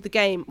book called The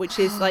Game, which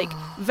is like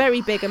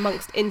very big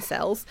amongst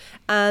incels.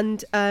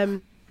 And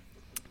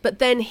but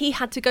then he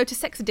had to go to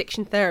sex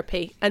addiction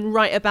therapy and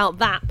write about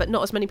that, but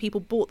not as many people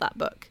bought that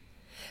book.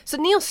 So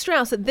Neil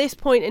Strauss, at this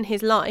point in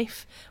his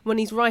life, when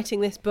he's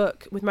writing this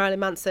book with Marilyn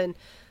Manson,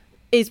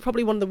 is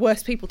probably one of the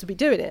worst people to be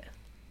doing it.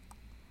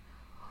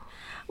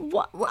 Who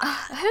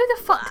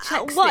the fuck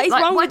checks what it? is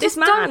wrong with this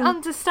man? I just don't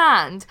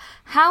understand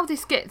how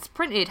this gets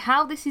printed,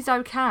 how this is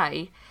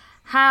okay,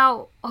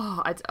 how...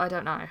 Oh, I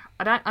don't know.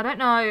 I don't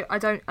know. I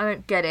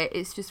don't get it.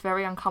 It's just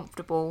very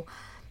uncomfortable.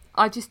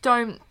 I just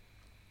don't...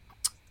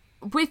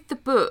 With the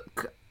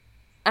book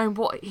and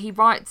what he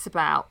writes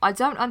about, I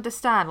don't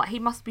understand. Like, he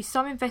must be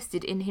so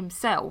invested in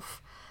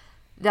himself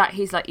that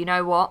he's like, you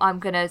know what, I'm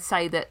going to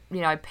say that,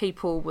 you know,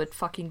 people would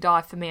fucking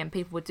die for me and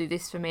people would do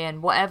this for me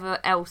and whatever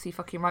else he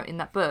fucking wrote in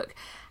that book.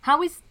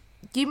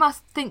 You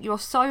must think you're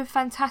so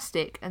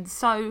fantastic and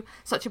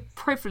such a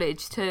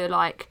privilege to,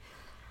 like,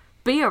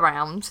 be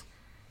around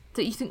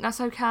that you think that's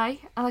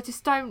okay. And I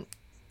just don't...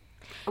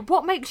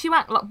 What makes you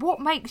act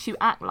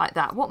like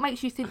that? What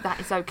makes you think that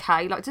is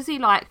okay? Like,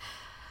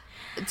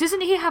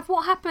 doesn't he have...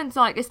 What happens?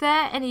 Like, is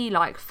there any,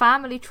 like,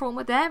 family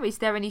trauma there? Is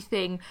there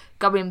anything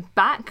going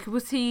back?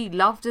 Was he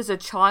loved as a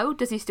child?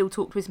 Does he still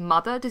talk to his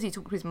mother? Does he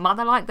talk to his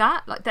mother like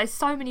that? Like, there's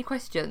so many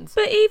questions.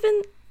 But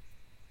even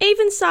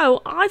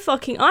so, I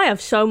have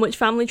so much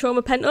family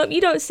trauma pent up.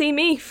 You don't see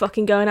me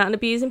fucking going out and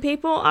abusing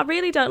people. I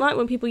really don't like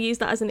when people use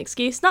that as an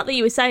excuse. Not that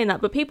you were saying that,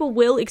 but people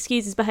will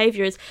excuse his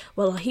behaviour as,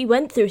 well, he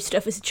went through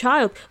stuff as a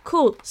child.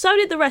 Cool. So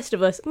did the rest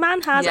of us.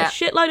 Man has a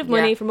shitload of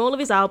money from all of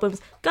his albums.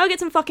 Go get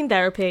some fucking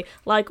therapy.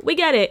 Like, we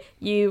get it.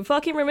 You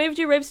fucking removed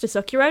your ribs to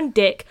suck your own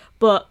dick,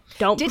 but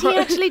don't... Did he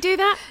actually do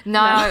that?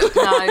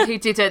 No, he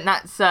didn't.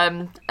 That's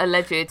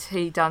alleged.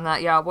 He done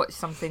that. Yeah, I watched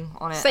something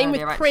on it. Same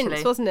earlier, with Prince,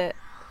 actually. wasn't it?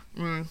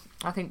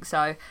 I think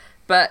so.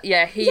 But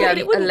yeah, he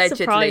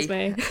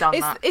allegedly done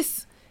that.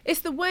 It's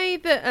the way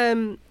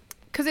that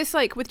because it's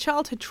like with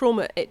childhood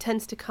trauma, it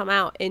tends to come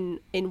out in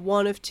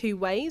one of two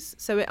ways.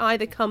 So it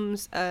either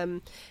comes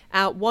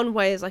out one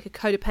way as like a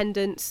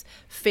codependence,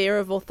 fear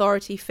of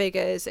authority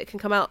figures. It can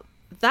come out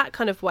that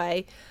kind of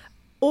way,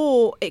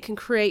 or it can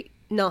create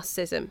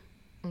narcissism.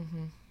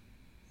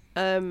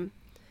 And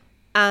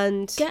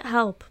get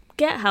help.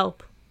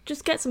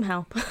 Just get some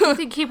help. Do you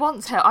think he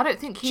wants help? I don't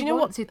think he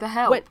wanted the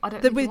help. I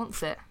don't think he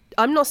wants it.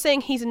 I'm not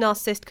saying he's a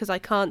narcissist because I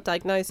can't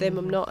diagnose him.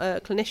 I'm not a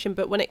clinician.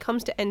 But when it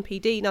comes to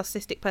NPD,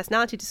 narcissistic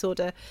personality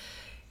disorder,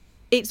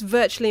 it's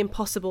virtually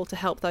impossible to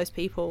help those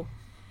people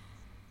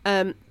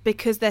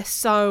because they're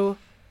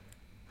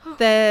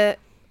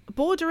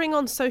bordering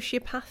on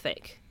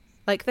sociopathic.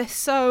 Like, they're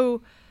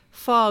so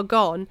far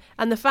gone.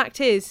 And the fact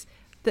is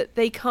that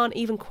they can't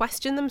even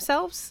question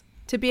themselves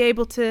to be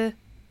able to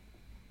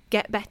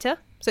get better.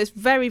 So it's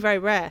very, very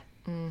rare.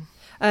 And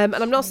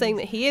I'm not saying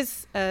that he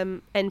is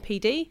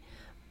NPD,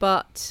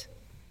 but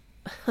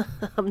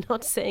I'm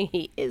not saying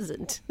he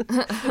isn't. Do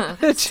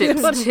you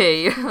know what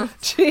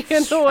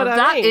I mean?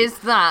 That is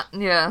that,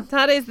 yeah.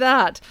 That is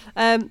that.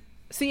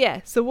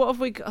 So what have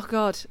we got? Oh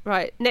God,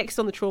 right. Next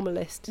on the trauma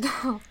list.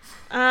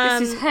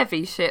 This is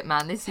heavy shit,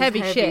 man. This is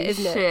heavy shit,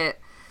 isn't it?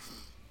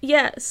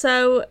 Yeah,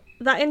 so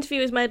that interview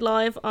was made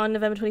live on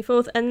November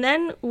 24th, and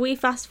then we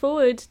fast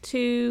forward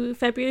to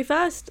February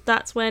 1st.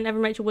 That's when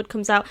Evan Rachel Wood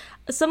comes out.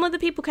 Some other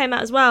people came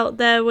out as well.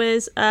 There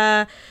was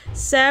Sarah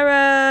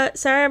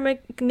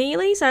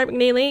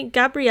McNeely,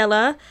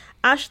 Gabriella,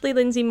 Ashley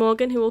Lindsay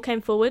Morgan, who all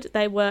came forward.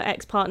 They were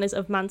ex-partners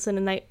of Manson,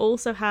 and they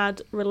also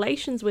had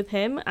relations with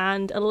him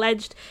and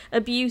alleged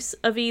abuse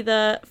of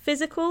either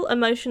physical,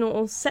 emotional,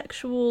 or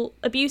sexual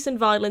abuse and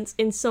violence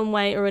in some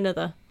way or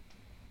another.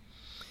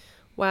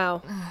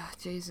 Wow. Oh,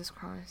 Jesus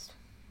Christ.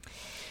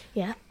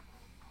 Yeah.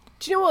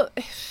 Do you know what?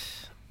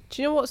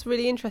 Do you know what's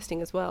really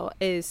interesting as well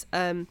is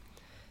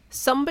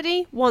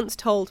somebody once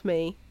told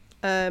me,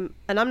 and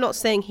I'm not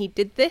saying he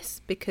did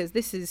this because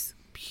this is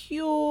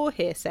pure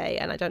hearsay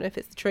and I don't know if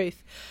it's the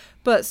truth,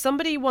 but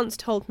somebody once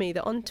told me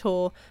that on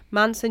tour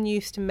Manson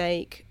used to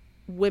make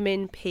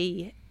women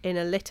pee in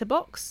a litter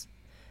box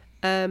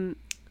as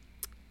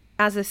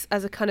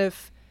a kind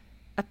of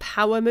a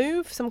power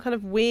move, some kind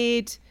of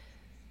weird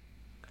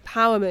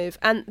power move.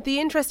 And the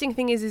interesting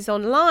thing is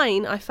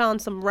online I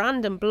found some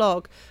random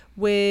blog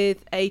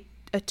with a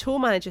tour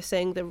manager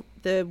saying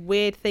the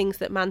weird things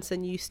that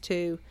Manson used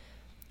to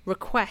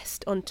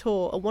request on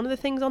tour, and one of the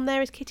things on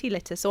there is kitty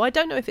litter. So I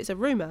don't know if it's a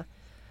rumour,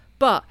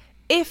 but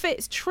if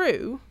it's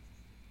true,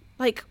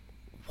 like,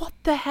 what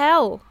the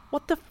hell?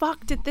 What the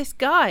fuck did this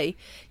guy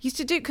used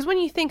to do? Because when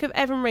you think of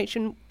Evan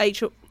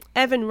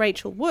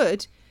Rachel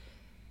Wood,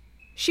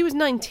 she was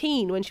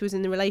 19 when she was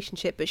in the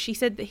relationship, but she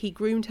said that he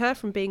groomed her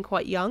from being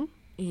quite young.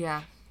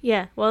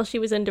 Yeah, well, she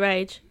was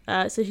underage,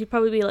 so she'd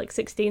probably be like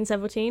 16,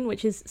 17,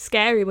 which is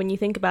scary when you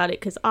think about it,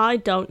 because I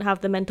don't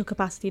have the mental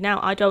capacity now.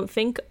 I don't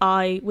think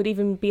I would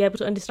even be able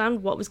to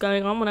understand what was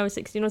going on when I was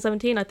 16 or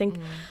 17. I think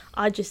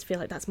I just feel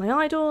like that's my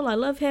idol, I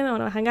love him, I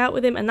want to hang out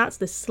with him, and that's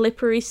the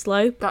slippery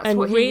slope. That's and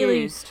what he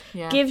really used.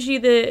 Yeah. gives you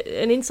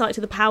an insight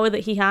to the power that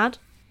he had.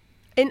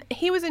 And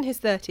he was in his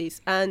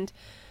 30s, and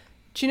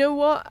do you know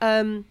what?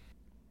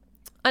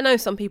 I know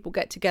some people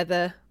get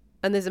together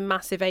and there's a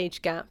massive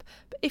age gap.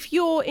 But if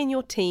you're in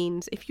your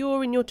teens, if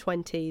you're in your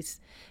 20s,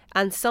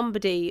 and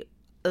somebody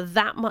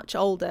that much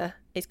older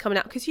is coming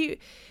out, because you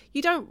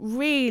don't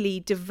really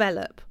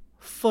develop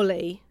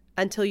fully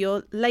until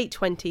your late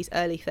 20s,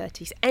 early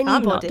 30s. Anybody.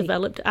 I'm not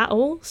developed at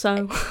all,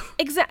 so...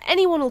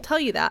 Anyone will tell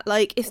you that.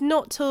 Like, it's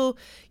not till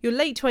your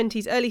late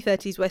 20s, early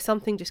 30s where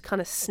something just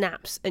kind of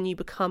snaps and you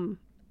become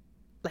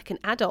like an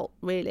adult,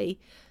 really.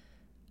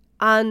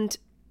 And...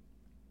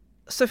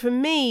 so for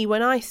me,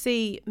 when I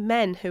see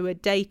men who are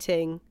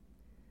dating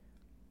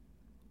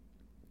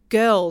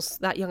girls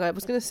that young, I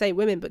was going to say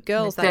women, but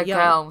girls that young,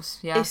 girls,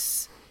 yeah.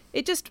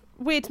 It just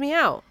weirds me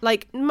out.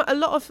 Like a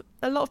lot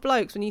of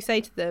blokes, when you say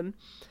to them,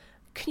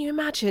 "Can you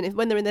imagine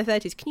when they're in their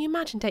 30s? Can you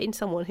imagine dating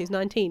someone who's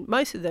 19?"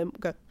 Most of them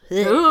go,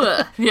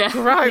 Ugh. Yeah,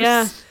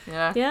 gross,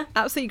 Yeah,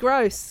 absolutely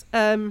gross.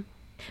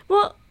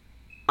 Well,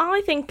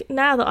 I think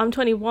now that I'm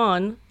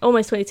 21,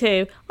 almost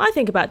 22, I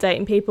think about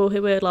dating people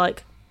who are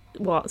like,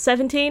 what,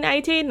 17,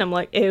 18? And I'm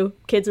like, ew,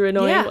 kids are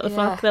annoying. Yeah, what the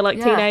fuck? They're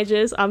like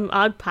teenagers.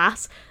 I'd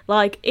pass.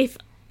 Like, if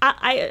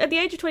I at the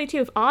age of 22,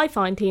 if I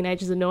find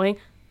teenagers annoying,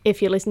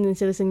 if you're listening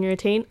to this and you're a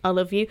teen, I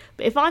love you.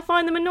 But if I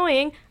find them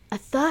annoying, a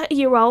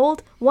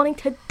 30-year-old wanting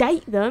to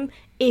date them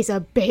is a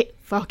bit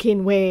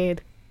fucking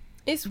weird.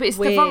 It's weird.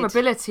 The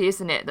vulnerability,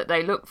 isn't it, that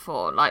they look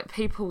for? Like,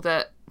 people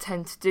that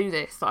tend to do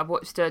this. I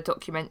watched a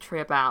documentary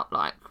about,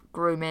 like,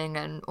 grooming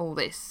and all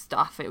this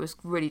stuff. It was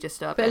really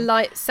disturbing. Bit of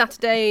light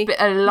Saturday. Bit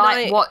of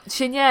light night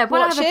watching. Yeah,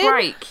 when I have a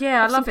break.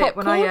 Yeah, I love it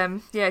when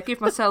popcorn. I give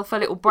myself a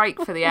little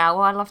break for the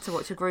hour. I love to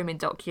watch a grooming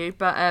docu.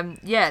 But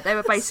yeah, they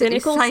were basically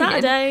Cynical saying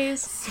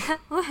Saturdays.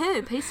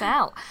 Woohoo, peace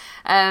out.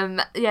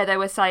 Yeah, they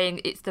were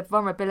saying it's the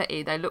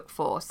vulnerability they look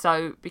for.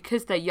 So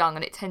because they're young,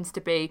 and it tends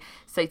to be,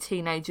 say,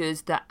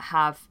 teenagers that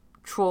have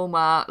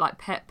trauma, like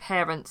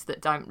parents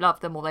that don't love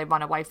them, or they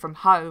run away from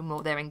home,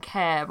 or they're in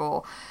care,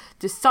 or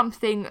just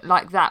something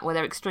like that, where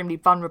they're extremely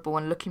vulnerable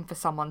and looking for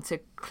someone to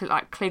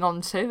cling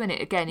on to. And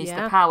it again is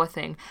the power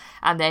thing.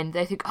 And then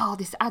they think, oh,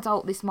 this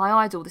adult, this is my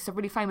idol, this is a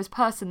really famous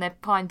person, they're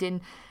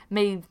finding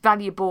me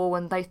valuable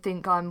and they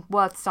think I'm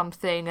worth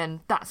something,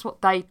 and that's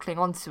what they cling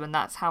on to, and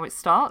that's how it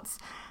starts,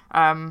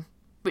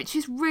 which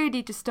is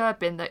really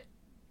disturbing, that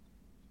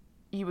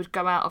you would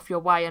go out of your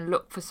way and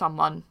look for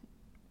someone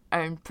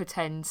and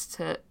pretends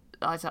to...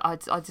 I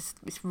just,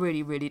 it's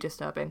really, really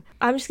disturbing.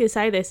 I'm just going to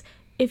say this.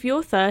 If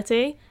you're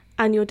 30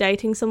 and you're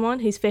dating someone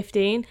who's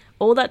 15,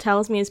 all that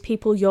tells me is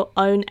people your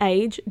own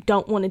age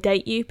don't want to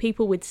date you.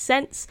 People with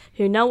sense,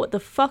 who know what the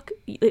fuck,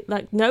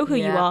 like, know who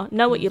you are,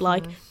 know what you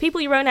like.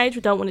 People your own age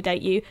who don't want to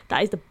date you,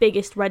 that is the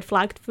biggest red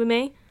flag for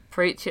me.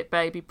 Preach it,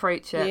 baby,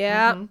 preach it.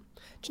 Yeah. Do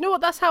you know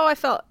what? That's how I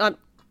felt.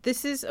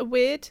 This is a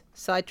weird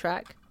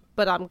sidetrack,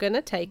 but I'm going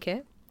to take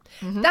it.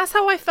 That's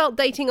how I felt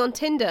dating on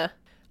Tinder.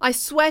 I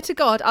swear to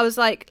God, I was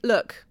like,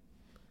 look,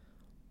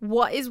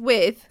 what is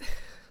with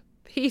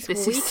these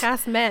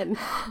weak-ass men?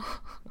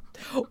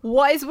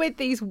 What is with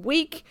these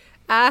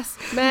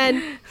weak-ass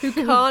men who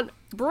can't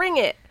bring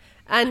it.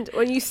 And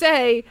when you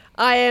say,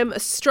 I am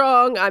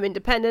strong, I'm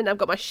independent, I've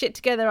got my shit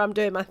together, I'm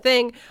doing my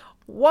thing,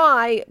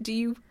 why do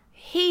you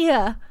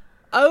hear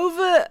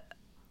over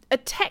a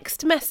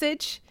text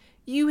message,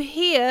 you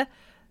hear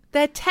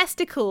their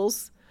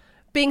testicles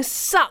being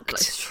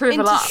sucked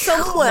shrivel into up.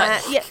 somewhere,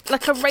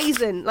 like a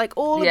raisin, like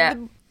all of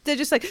them, they're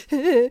just like,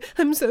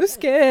 I'm so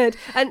scared.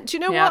 And do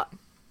you know what?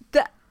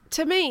 That,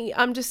 to me,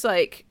 I'm just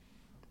like,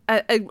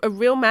 a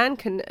real man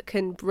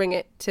can bring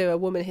it to a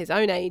woman his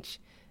own age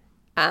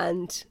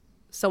and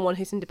someone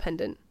who's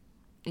independent.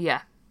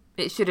 Yeah,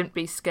 it shouldn't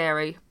be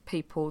scary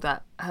people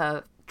that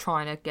are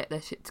trying to get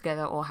their shit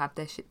together or have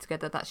their shit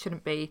together. That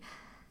shouldn't be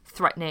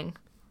threatening.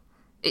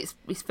 It's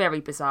very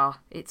bizarre.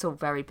 It's all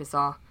very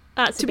bizarre.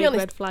 That's a big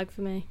red flag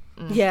for me.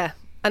 Yeah,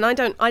 and I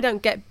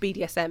don't get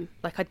BDSM.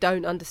 Like, I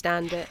don't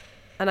understand it,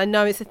 and I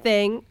know it's a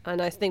thing,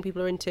 and I think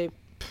people are into.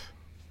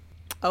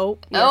 Oh,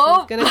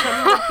 Yasmin's gonna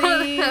come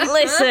with these.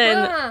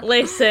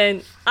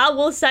 Listen. I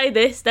will say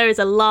this: there is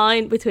a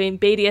line between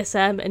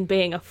BDSM and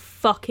being a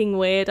fucking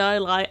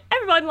weirdo. Like,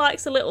 everyone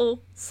likes a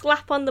little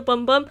slap on the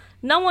bum bum.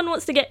 No one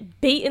wants to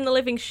get beaten the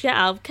living shit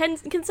out of.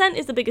 Consent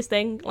is the biggest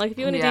thing. Like, if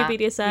you want to do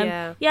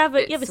BDSM, you have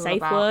a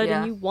safe word,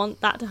 and you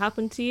want that to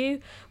happen to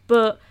you.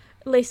 But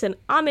listen,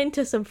 I'm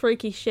into some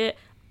freaky shit.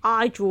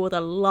 I draw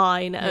the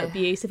line at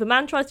abuse. If a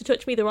man tries to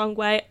touch me the wrong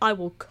way, I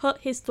will cut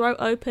his throat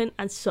open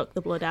and suck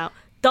the blood out.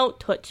 Don't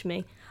touch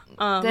me.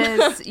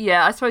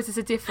 I suppose there's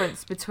a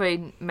difference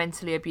between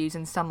mentally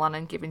abusing someone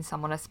and giving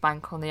someone a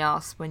spank on the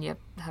arse when you're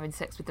having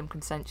sex with them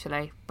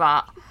consensually.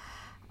 But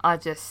I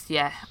don't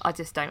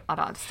understand.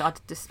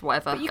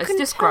 Whatever. But you it's can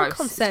just tell gross.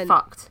 consent. It's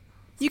fucked.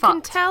 You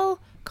can tell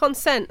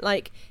consent.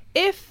 Like,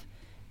 if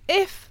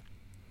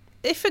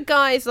a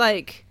guy's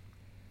like,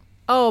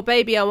 oh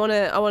baby, I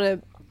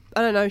wanna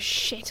I don't know,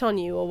 shit on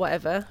you or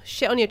whatever,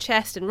 shit on your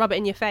chest and rub it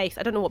in your face.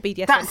 I don't know what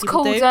BDSM That's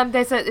people called. do.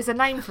 There's a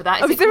name for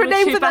that. Is there a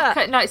name for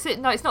that? No,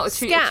 it's not a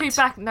Scat.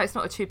 Chewbacca. No, it's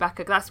not a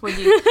Chewbacca. That's when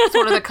you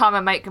swallow the cum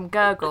and make them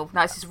gurgle.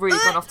 No, it's just really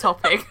gone off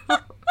topic.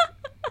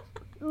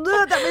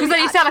 Because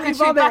then you sound like a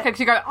Chewbacca because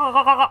you go.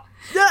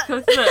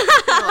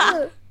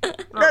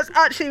 That's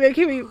actually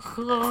making me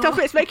stop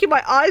it. It's making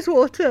my eyes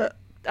water.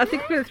 I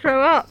think I'm going to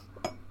throw up.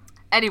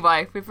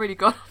 Anyway, we've really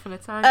gone off on a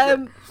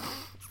tangent.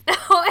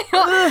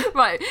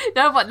 Right,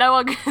 no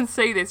one can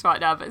see this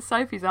right now, but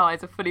Sophie's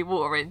eyes are fully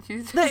watering.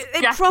 She's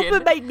it proper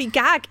made me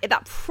gag.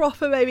 That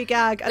proper made me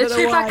gag. I the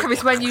don't know why. Chewbacca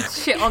is when you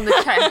shit on the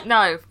chest.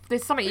 No,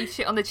 there's something you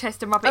shit on the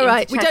chest and rub it into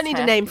Alright, the we chest don't need a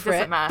hair. name for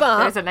it, Matter.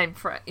 but There's a name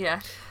for it,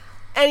 yeah.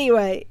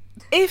 Anyway,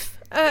 if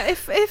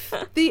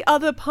the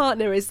other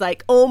partner is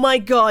like, oh my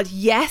god,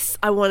 yes,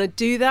 I want to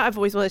do that, I've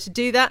always wanted to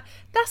do that,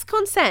 that's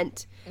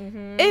consent.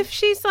 Mm-hmm. If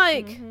she's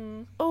like,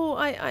 oh,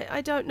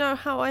 I don't know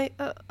how and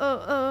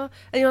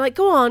you're like,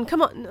 go on,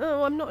 come on,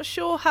 no, I'm not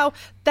sure how,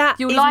 that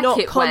is like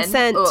not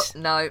consent.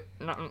 No.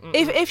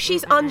 If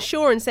she's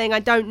unsure and saying I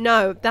don't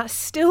know, that's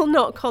still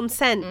not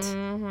consent.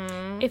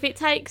 Mm-hmm. If it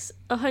takes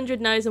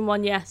 100 no's and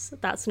 1 yes,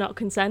 that's not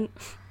consent.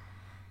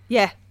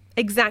 Yeah,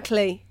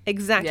 exactly.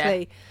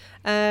 Yeah.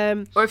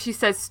 Or if she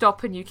says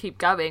stop and you keep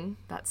going,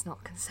 that's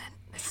not consent.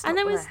 And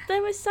there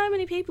was so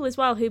many people as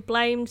well who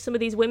blamed some of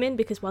these women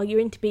because, well, you're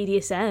into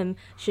BDSM,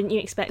 shouldn't you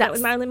expect that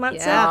with Marilyn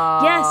Manson?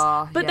 Yeah.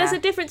 Yes, but there's a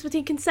difference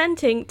between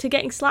consenting to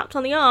getting slapped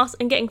on the arse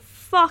and getting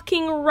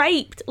fucking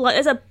raped. Like,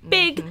 there's a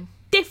big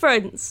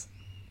difference.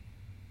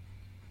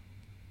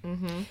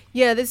 Mm-hmm.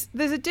 Yeah, there's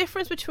a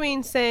difference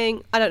between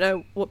saying, I don't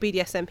know what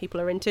BDSM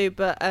people are into,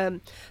 but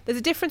there's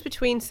a difference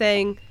between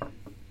saying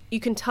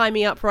you can tie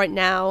me up right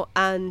now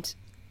and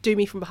do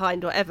me from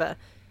behind or whatever,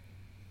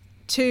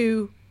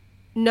 to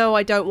no,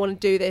 I don't want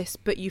to do this,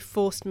 but you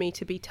forced me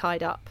to be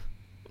tied up.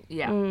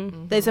 Yeah.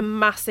 Mm-hmm. There's a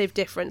massive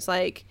difference.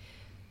 Like,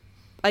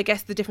 I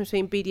guess the difference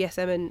between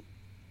BDSM and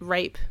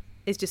rape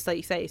is just, like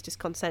you say, it's just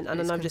consent. And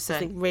I'm just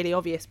saying really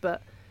obvious,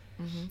 but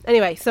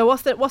anyway, so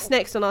what's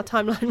next on our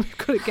timeline? We've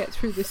got to get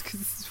through this because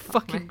this is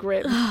fucking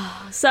grim.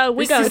 So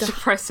we this is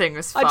depressing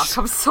as fuck.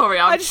 I'm sorry,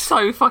 I'm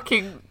so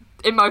fucking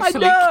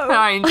emotionally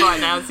crying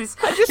right now. This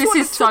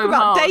is so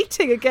about hard.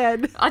 Dating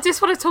again. I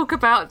just want to talk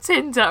about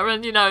Tinder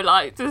and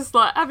just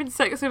having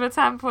sex with a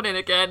tampon in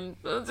again.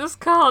 I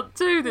just can't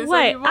do this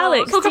anymore.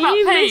 Alex, talk do about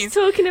you peas. miss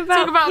talking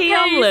about pea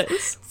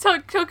omelets?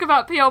 Talk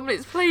about pea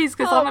omelets, please,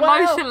 because I'm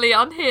emotionally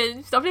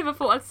unhinged. I've never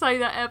thought I'd say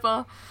that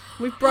ever.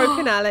 We've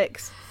broken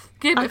Alex.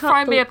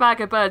 Throw me a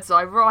bag of bird's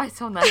eye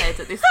right on the head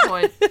at this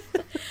point.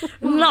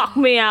 Knock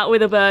me out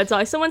with a bird's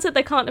eye. Someone said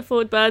they can't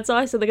afford bird's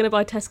eye, so they're going to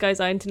buy Tesco's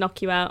own to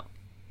knock you out.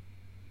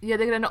 Yeah,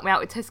 they're gonna knock me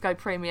out with Tesco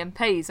premium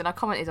peas, and I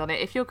commented on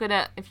it. If you're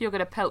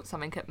gonna pelt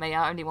something at me,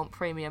 I only want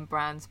premium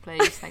brands,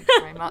 please. Thank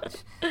you very much.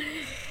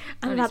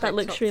 I've had that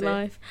luxury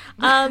life.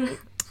 Right,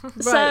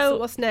 so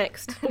what's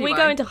next? We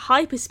go into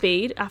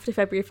hyperspeed after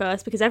February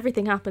 1st because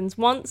everything happens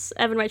once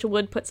Evan Rachel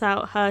Wood puts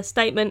out her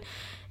statement.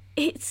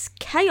 it's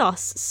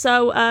chaos.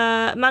 So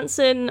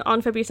Manson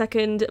on February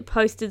 2nd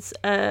posted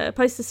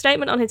a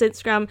statement on his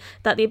Instagram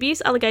that the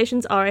abuse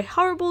allegations are a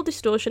horrible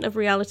distortion of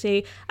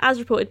reality, as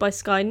reported by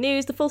Sky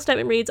News. The full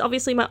statement reads,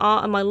 "Obviously my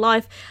art and my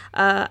life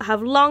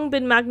have long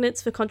been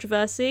magnets for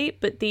controversy,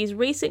 but these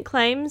recent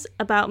claims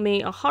about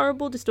me are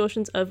horrible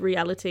distortions of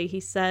reality," he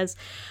says.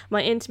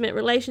 "My intimate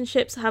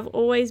relationships have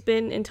always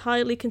been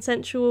entirely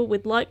consensual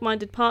with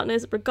like-minded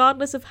partners,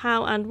 regardless of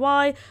how and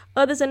why.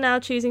 Others are now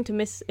choosing to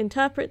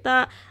misinterpret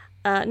that.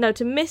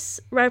 To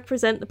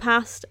misrepresent the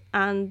past,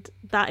 and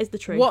that is the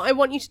truth." What I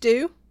want you to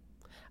do,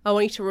 I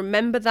want you to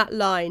remember that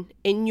line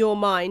in your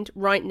mind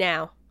right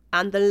now.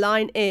 And the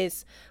line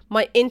is,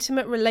 "My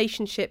intimate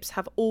relationships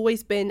have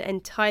always been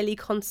entirely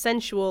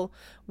consensual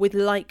with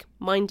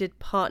like-minded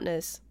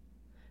partners."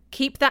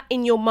 Keep that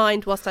in your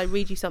mind whilst I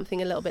read you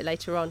something a little bit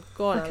later on.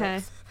 Go on, Okay.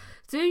 Alex.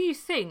 Do you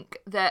think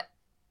that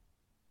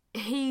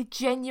he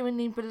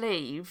genuinely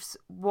believes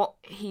what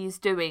he's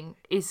doing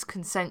is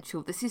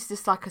consensual? This is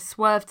just like a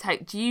swerve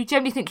take. Do you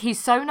genuinely think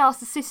he's so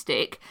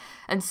narcissistic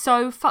and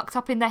so fucked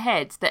up in the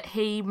head that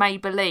he may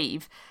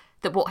believe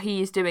that what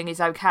he is doing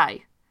is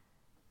okay?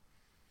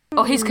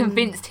 Or he's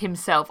convinced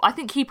himself. I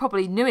think he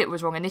probably knew it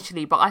was wrong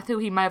initially, but I feel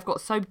he may have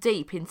got so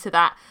deep into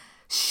that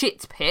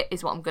shit pit,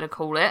 is what I'm going to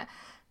call it,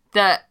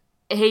 that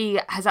he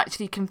has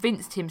actually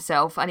convinced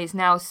himself and is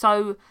now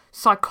so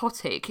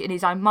psychotic in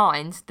his own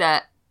mind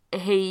that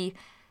he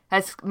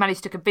has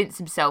managed to convince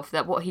himself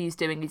that what he's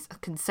doing is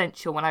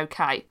consensual and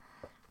okay.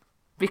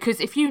 Because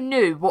if you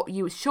knew what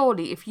you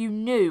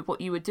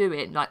were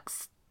doing, like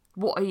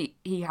what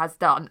he has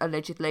done,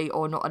 allegedly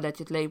or not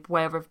allegedly,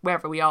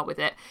 wherever we are with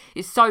it,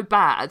 is so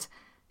bad,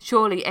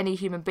 surely any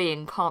human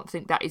being can't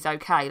think that is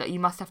okay. Like, you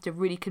must have to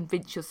really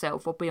convince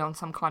yourself or be on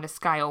some kind of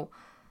scale.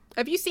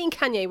 Have you seen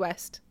Kanye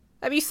West?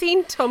 Have you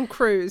seen Tom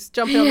Cruise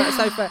jumping on that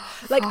sofa?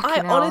 Like,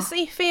 I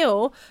honestly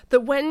feel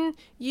that when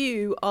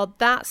you are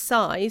that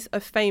size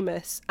of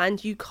famous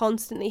and you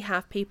constantly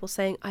have people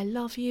saying, "I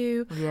love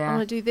you, I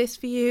want to do this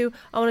for you,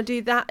 I want to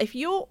do that," if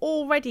you're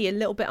already a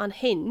little bit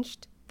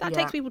unhinged, that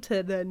takes people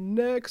to the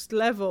next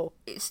level.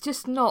 It's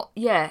just not,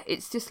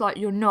 it's just like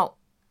you're not.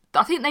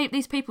 I think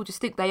these people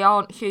just think they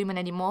aren't human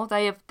anymore.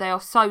 They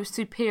are so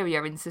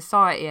superior in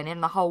society and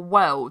in the whole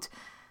world.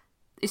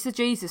 It's the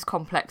Jesus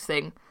complex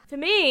thing. For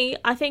me,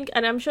 I think,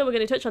 and I'm sure we're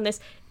going to touch on this,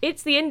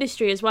 it's the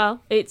industry as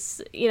well. It's,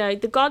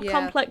 the God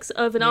complex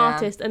of an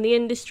artist and the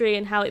industry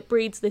and how it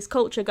breeds this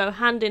culture go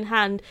hand in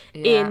hand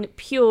in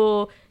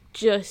pure,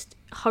 just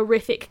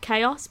horrific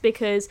chaos,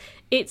 because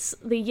it's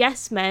the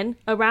yes men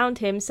around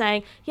him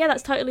saying, yeah,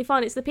 that's totally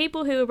fine. It's the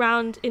people who were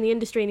around in the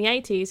industry in the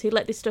 80s who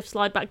let this stuff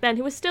slide back then,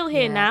 who are still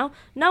here now.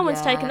 No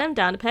one's taken them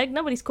down a peg.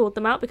 Nobody's called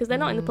them out because they're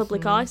not in the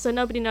public eye, so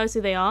nobody knows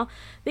who they are.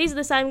 These are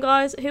the same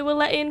guys who were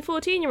letting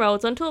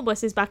 14-year-olds on tour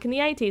buses back in the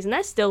 80s, and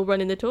they're still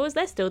running the tours.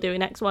 They're still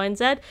doing X, Y, and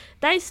Z.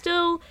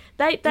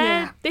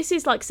 This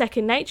is like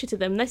second nature to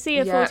them. They see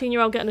a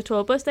 14-year-old get on a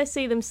tour bus, they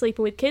see them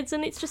sleeping with kids,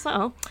 and it's just like,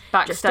 oh,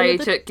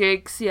 backstage at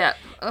gigs,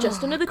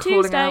 just another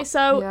Tuesday.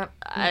 So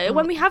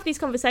when we have these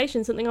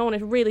conversations, something I want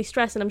to really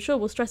stress, and I'm sure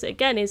we'll stress it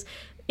again, is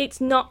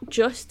it's not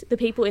just the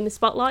people in the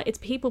spotlight, it's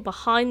people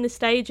behind the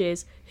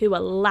stages who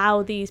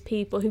allow these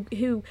people,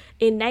 who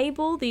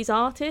enable these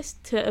artists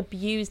to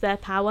abuse their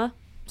power.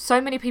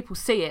 So many people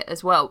see it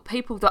as well.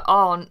 People that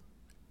aren't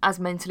as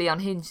mentally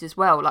unhinged as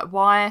well. Like,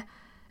 why?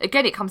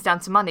 Again, it comes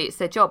down to money. It's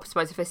their job. I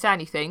suppose if they say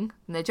anything,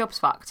 then their job's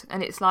fucked.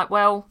 And it's like,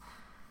 well,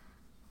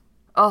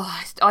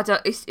 it's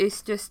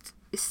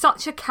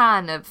such a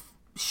can of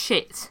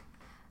shit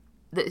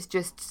that's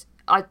just,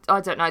 I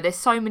don't know. There's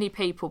so many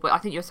people, but I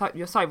think you're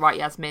so right,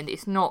 Yasmin.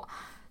 It's not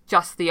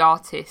just the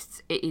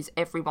artists. It is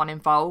everyone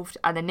involved.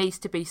 And there needs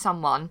to be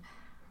someone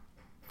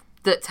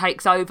that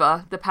takes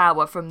over the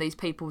power from these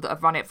people that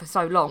have run it for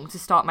so long to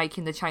start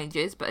making the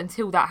changes. But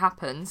until that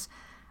happens,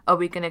 are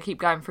we going to keep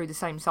going through the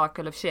same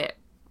cycle of shit?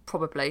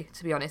 Probably,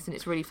 to be honest, and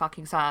it's really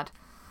fucking sad.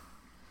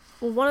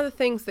 Well, one of the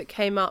things that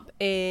came up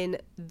in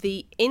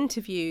the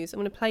interviews, I'm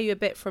going to play you a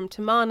bit from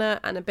Tamana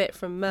and a bit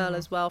from Merle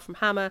as well, from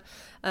Hammer.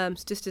 So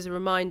just as a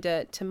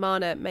reminder,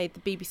 Tamana made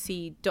the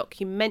BBC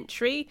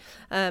documentary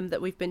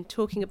that we've been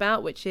talking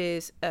about, which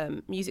is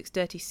Music's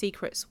Dirty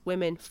Secrets,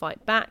 Women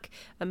Fight Back.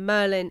 And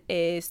Merlin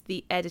is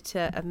the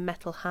editor of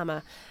Metal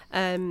Hammer.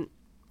 Now,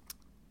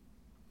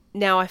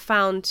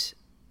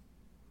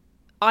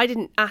 I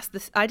didn't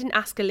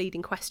ask a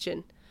leading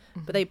question,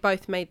 but they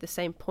both made the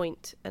same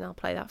point, and I'll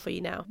play that for you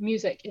now.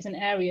 Music is an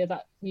area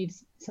that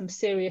needs some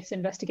serious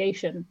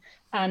investigation,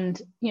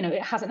 and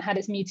it hasn't had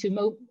its Me Too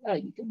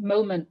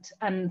moment,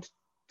 and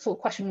sort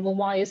of question, well,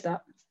 why is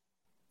that?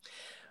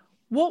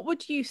 What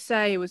would you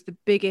say was the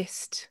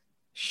biggest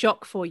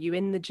shock for you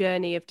in the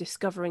journey of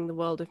discovering the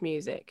world of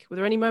music? Were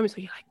there any moments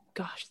where you're like,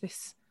 gosh,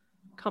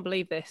 can't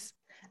believe this?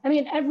 I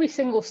mean, every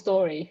single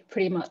story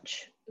pretty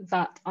much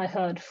that I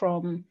heard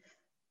from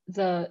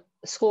the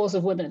scores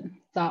of women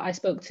that I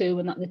spoke to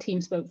and that the team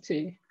spoke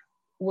to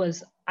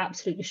was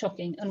absolutely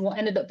shocking. And what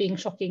ended up being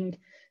shocking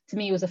to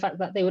me was the fact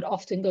that they would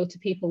often go to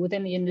people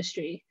within the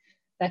industry,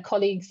 their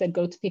colleagues, they'd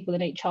go to people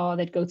in HR,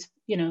 they'd go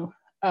to,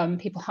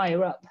 people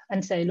higher up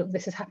and say, look,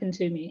 this has happened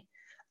to me.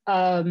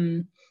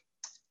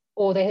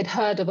 Or they had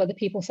heard of other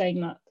people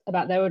saying that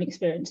about their own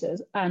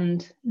experiences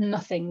and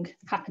nothing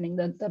happening.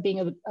 There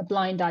being a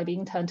blind eye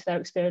being turned to their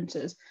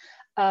experiences.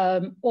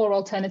 Or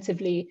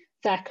alternatively,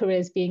 their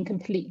careers being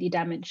completely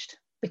damaged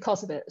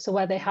because of it. So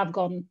where they have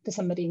gone to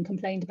somebody and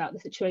complained about the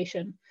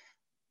situation,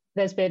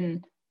 there's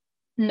been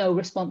no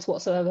response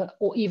whatsoever,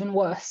 or even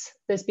worse,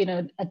 there's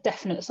been a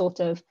definite sort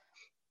of,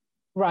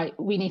 right,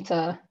 we need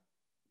to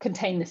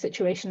contain the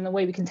situation. The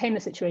way we contain the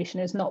situation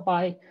is not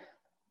by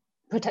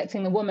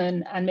protecting the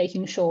woman and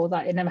making sure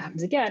that it never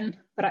happens again,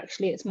 but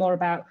actually it's more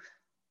about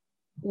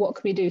what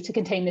can we do to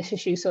contain this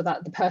issue so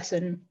that the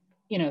person,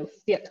 you know,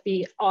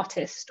 the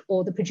artist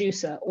or the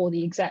producer or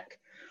the exec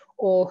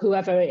or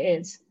whoever it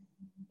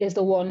is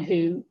the one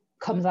who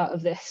comes out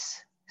of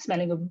this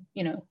smelling of,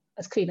 you know,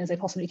 as clean as they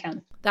possibly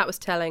can. That was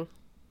telling.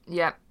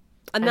 Yeah.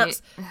 And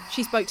that's,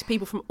 she spoke to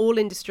people from all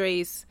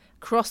industries,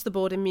 across the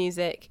board in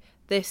music.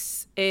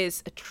 This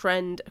is a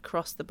trend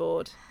across the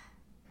board.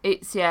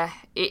 It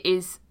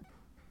is.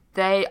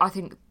 I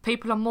think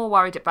people are more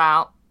worried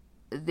about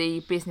the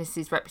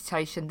business's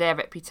reputation, their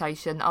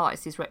reputation, the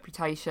artist's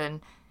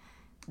reputation,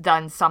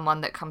 than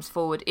someone that comes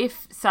forward.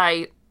 If,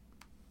 say,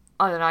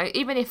 I don't know,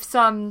 even if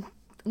a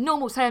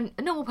normal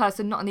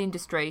person not in the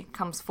industry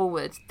comes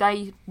forward,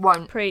 they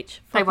won't be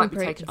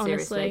taken honestly.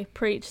 seriously.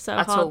 Preach so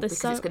at hard. all,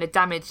 because it's going to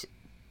damage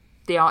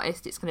the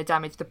artist, it's going to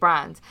damage the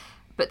brand.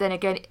 But then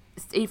again,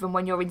 even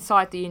when you're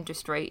inside the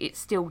industry, it's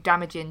still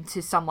damaging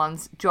to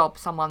someone's job,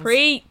 someone's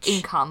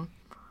income.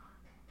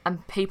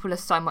 And people are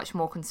so much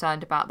more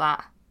concerned about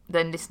that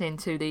than listening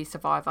to the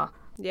survivor.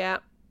 Yeah.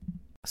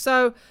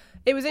 So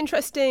it was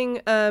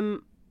interesting.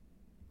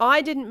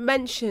 I didn't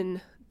mention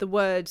the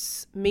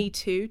words Me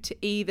Too to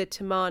either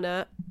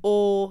Tamana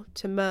or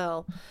to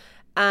Merle.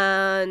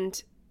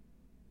 And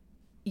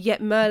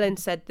yet Merlin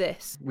said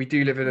this. We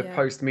do live in a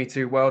post-Me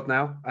Too world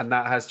now, and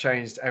that has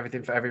changed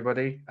everything for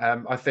everybody.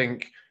 I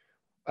think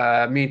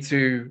Me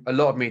Too, a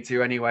lot of Me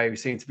Too anyway,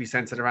 seem to be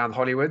centered around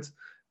Hollywood.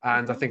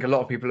 And I think a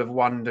lot of people have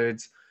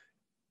wondered,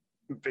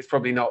 it's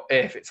probably not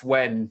if, it's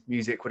when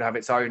music would have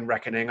its own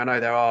reckoning. I know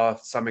there are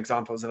some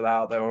examples of that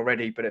out there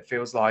already, but it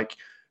feels like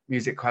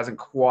music hasn't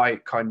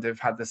quite kind of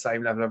had the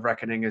same level of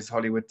reckoning as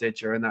Hollywood did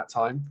during that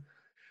time.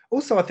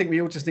 Also, I think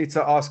we all just need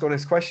to ask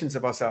honest questions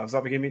of ourselves. I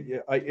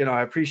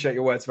appreciate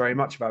your words very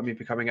much about me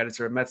becoming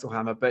editor of Metal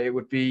Hammer, but it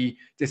would be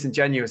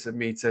disingenuous of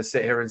me to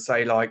sit here and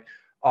say, like,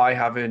 I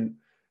haven't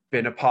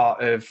been a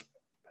part of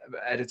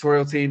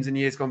editorial teams in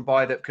years gone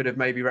by that could have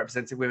maybe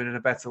represented women in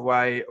a better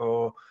way.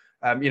 Or,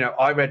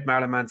 I read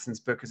Marilyn Manson's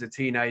book as a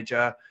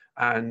teenager,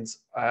 and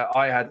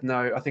I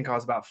think I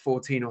was about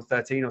 14 or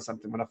 13 or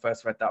something when I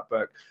first read that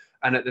book.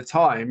 And at the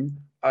time,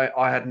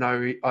 I had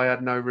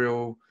no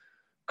real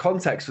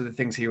context for the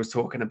things he was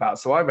talking about.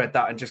 So I read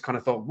that and just kind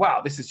of thought,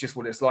 wow, this is just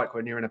what it's like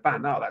when you're in a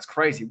band. Oh, that's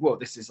crazy. Whoa,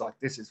 this is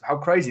how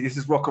crazy. This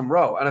is rock and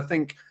roll. And I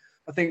think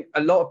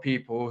a lot of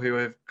people who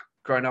have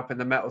grown up in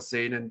the metal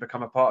scene and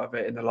become a part of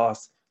it in the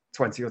last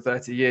 20 or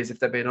 30 years, if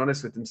they're being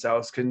honest with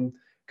themselves, can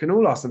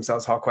all ask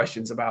themselves hard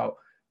questions about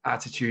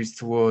attitudes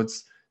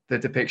towards the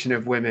depiction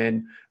of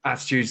women,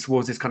 attitudes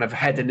towards this kind of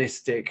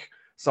hedonistic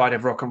side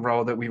of rock and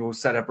roll that we've all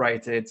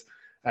celebrated.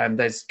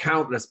 There's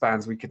countless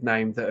bands we could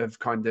name that have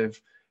kind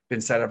of been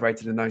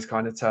celebrated in those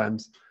kind of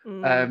terms.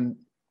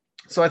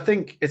 So I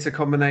think it's a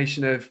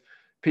combination of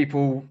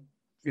people,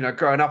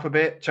 growing up a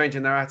bit,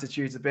 changing their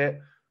attitudes a bit,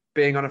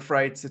 being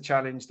unafraid to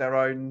challenge their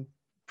own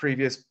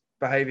previous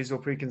behaviors or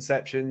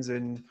preconceptions,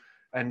 and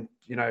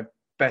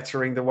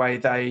bettering the way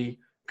they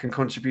can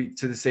contribute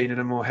to the scene in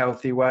a more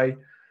healthy way.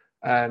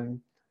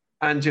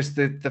 And just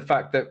the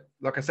fact that,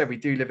 like I said, we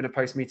do live in a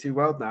post-Me Too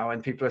world now,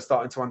 and people are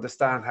starting to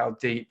understand how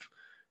deep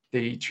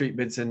the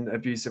treatment and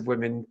abuse of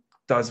women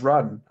does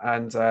run.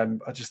 And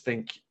I just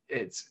think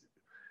it's,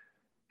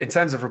 in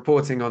terms of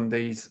reporting on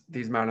these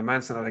Marilyn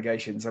Manson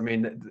allegations, I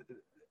mean,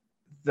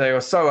 they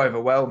are so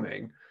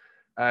overwhelming,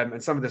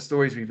 and some of the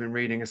stories we've been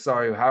reading are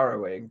so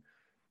harrowing.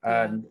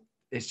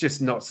 It's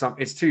just not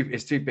it's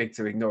too big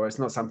to ignore. It's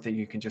not something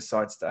you can just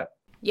sidestep.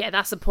 Yeah,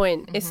 that's the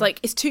point. Mm-hmm. It's like,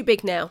 it's too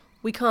big now.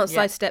 We can't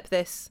sidestep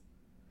this.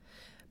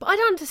 But I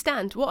don't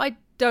understand. What I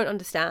don't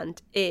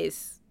understand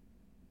is,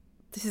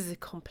 this is a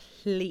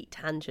complete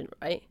tangent,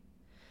 right?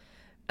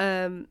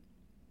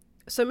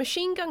 So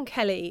Machine Gun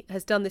Kelly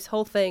has done this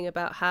whole thing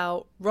about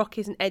how rock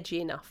isn't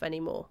edgy enough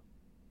anymore.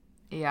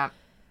 Yeah.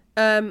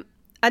 And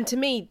to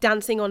me,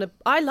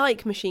 I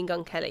like Machine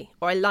Gun Kelly,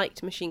 or I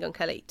liked Machine Gun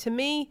Kelly. To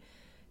me,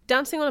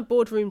 dancing on a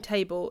boardroom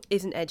table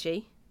isn't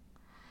edgy.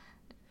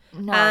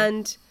 No.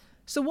 And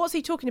so what's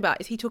he talking about?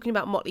 Is he talking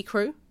about Motley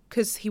Crue?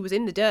 Because he was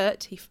in the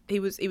dirt. He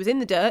was in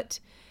the dirt.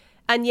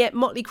 And yet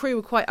Motley Crue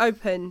were quite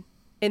open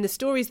in the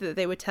stories that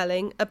they were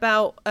telling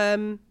about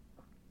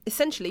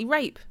essentially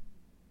rape.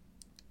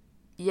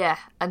 Yeah,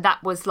 and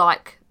that was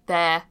like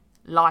their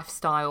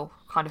lifestyle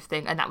kind of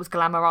thing, and that was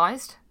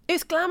glamorized.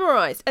 It's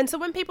glamorized. And so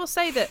when people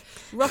say that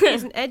rock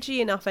isn't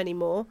edgy enough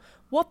anymore,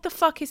 what the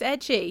fuck is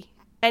edgy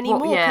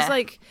anymore? Because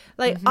like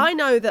mm-hmm. I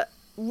know that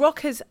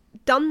rock has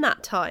done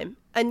that time,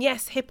 and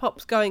yes, hip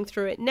hop's going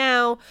through it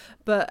now,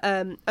 but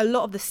a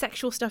lot of the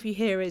sexual stuff you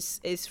hear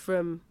is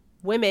from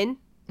women.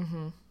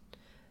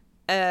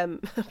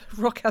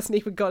 Rock hasn't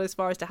even gone as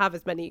far as to have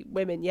as many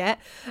women yet,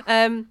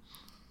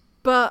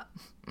 but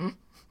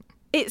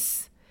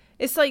it's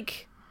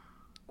like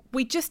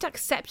we just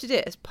accepted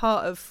it as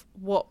part of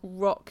what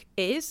rock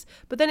is,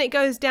 but then it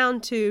goes down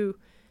to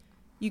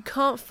you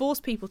can't force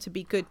people to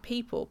be good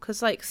people,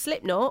 because like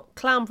Slipknot,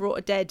 Clown brought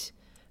a dead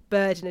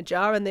bird in a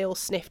jar and they all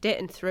sniffed it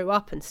and threw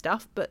up and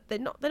stuff, but they're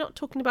not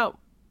talking about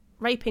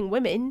raping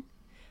women.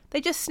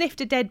 They just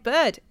sniffed a dead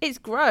bird. It's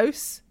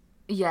gross.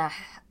 Yeah.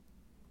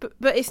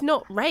 But it's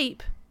not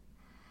rape.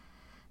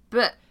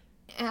 But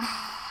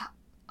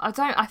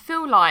I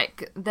feel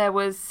like there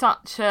was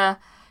such a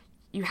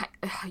you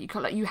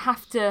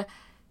have to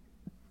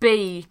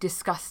be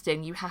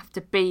disgusting, you have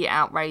to be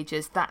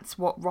outrageous. That's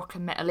what rock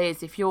and metal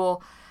is. If you're,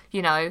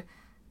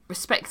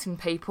 respecting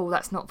people,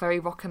 that's not very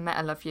rock and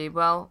metal of you.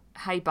 Well,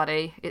 hey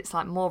buddy, it's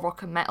like more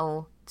rock and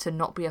metal to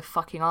not be a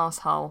fucking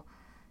asshole,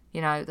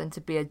 than to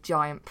be a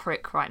giant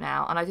prick right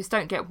now. And I just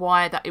don't get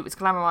why that it was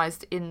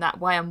glamorized in that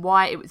way and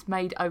why it was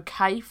made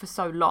okay for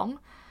so long.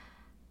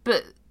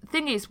 But the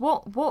thing is,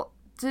 what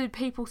do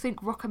people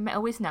think rock and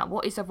metal is now?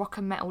 What is a rock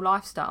and metal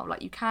lifestyle?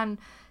 Like, you can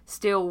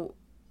still...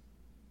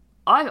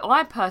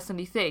 I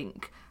personally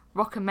think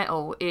rock and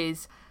metal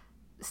is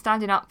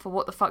standing up for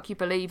what the fuck you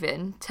believe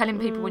in, telling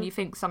people when you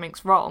think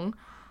something's wrong,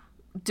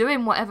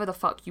 doing whatever the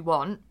fuck you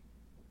want,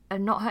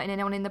 and not hurting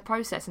anyone in the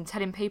process, and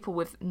telling people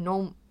with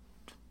normal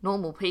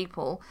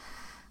people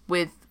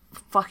with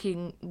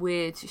fucking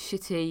weird,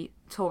 shitty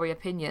Tory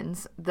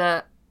opinions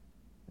that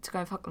to go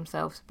and fuck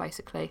themselves,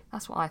 basically.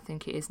 That's what I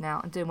think it is now,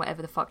 and doing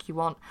whatever the fuck you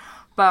want.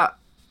 But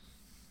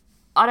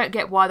I don't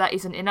get why that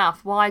isn't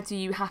enough. Why do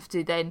you have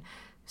to then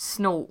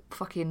snort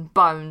fucking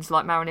bones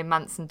like Marilyn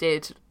Manson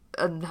did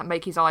and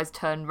make his eyes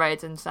turn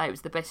red and say it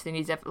was the best thing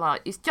he's ever...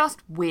 Like, it's just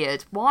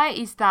weird. Why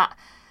is that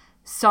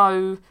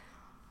so...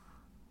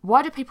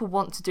 Why do people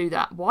want to do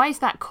that? Why is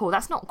that cool?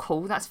 That's not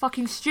cool. That's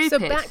fucking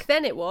stupid. So back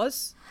then it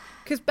was.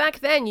 Because back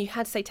then you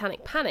had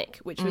Satanic Panic,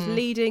 which was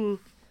leading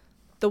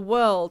the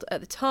world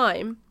at the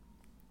time.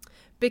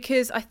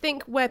 Because I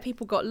think where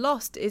people got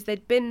lost is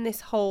there'd been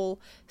this whole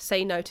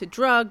say no to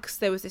drugs.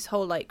 There was this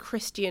whole like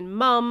Christian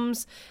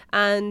mums.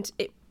 And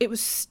it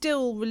was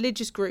still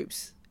religious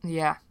groups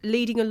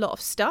leading a lot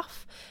of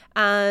stuff.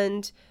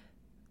 And...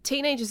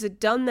 teenagers had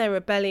done their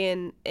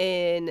rebellion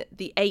in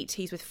the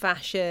 80s with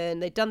fashion.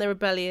 They'd done their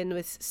rebellion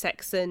with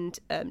sex and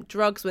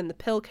drugs when the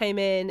pill came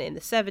in the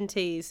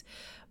 70s.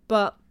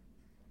 But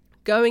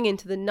going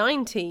into the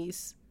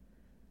 90s,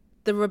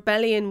 the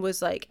rebellion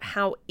was like,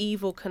 how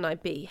evil can I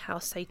be? How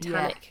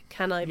satanic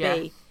can I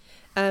be?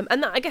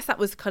 And I guess that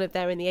was kind of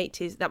there in the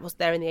 80s. That was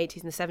there in the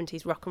 80s and the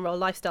 70s, rock and roll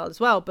lifestyle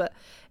as well. But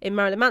in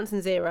Marilyn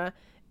Manson's era,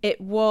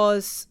 it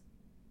was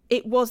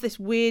this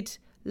weird...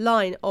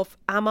 line of,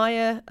 am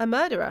I a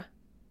murderer?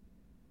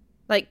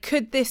 Like,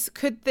 could this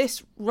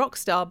rock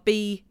star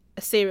be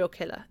a serial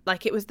killer?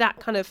 Like, it was that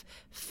kind of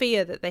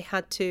fear that they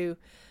had to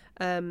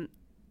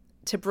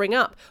bring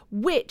up,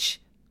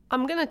 which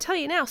I'm gonna tell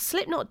you now,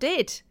 Slipknot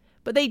did,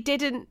 but they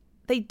did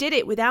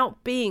it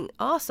without being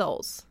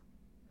arseholes.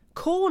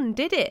 Korn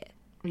did it.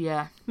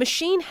 Yeah.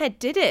 Machine Head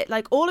did it.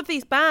 Like, all of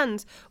these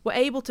bands were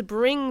able to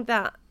bring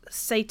that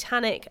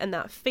satanic and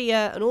that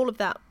fear and all of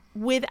that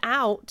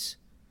without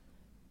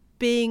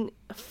being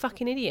a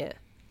fucking idiot.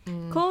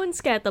 Korn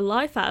scared the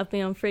life out of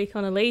me on Freak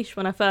on a Leash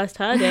when I first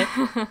heard it,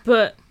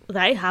 but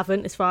they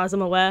haven't, as far as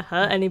I'm aware,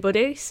 hurt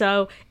anybody,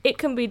 so it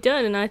can be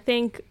done. And I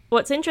think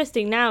what's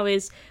interesting now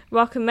is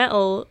rock and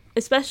metal,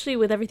 especially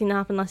with everything that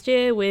happened last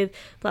year with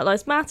Black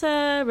Lives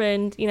Matter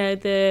and,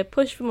 the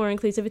push for more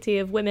inclusivity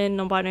of women,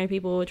 non-binary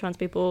people, trans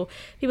people,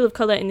 people of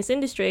colour in this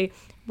industry.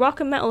 Rock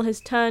and metal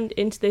has turned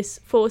into this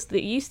force that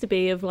it used to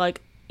be of,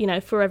 like,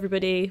 for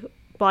everybody,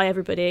 by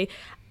everybody.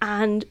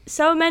 And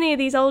so many of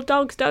these old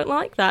dogs don't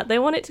like that. They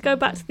want it to go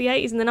back to the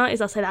 80s and the 90s.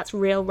 I'll say that's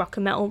real rock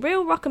and metal.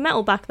 Real rock and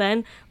metal back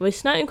then was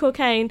snorting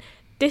cocaine,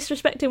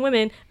 disrespecting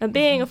women, and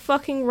being a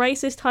fucking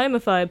racist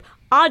homophobe.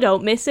 I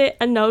don't miss it,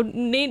 and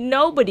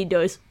nobody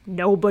does.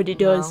 Nobody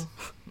does. No.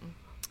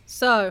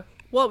 So,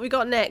 what we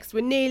got next?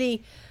 We're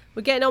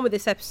getting on with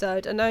this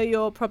episode. I know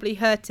you're probably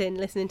hurting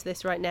listening to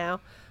this right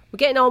now. We're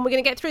getting on. We're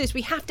going to get through this.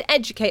 We have to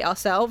educate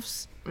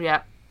ourselves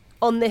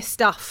on this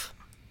stuff.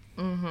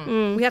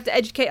 We have to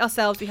educate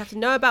ourselves. We have to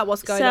know about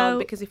what's going on,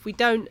 because if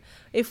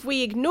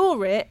we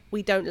ignore it,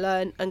 we don't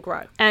learn and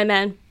grow.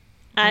 Amen.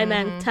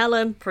 Tell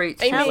him. Preach.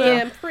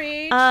 Amen.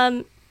 Preach.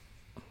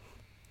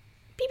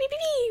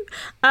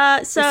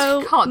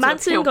 So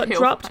Manson got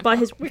dropped by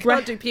his... We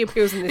can't do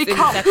pew-pews in this.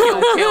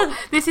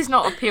 This is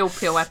not a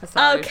pew-pew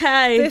episode.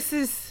 Okay. This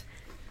is...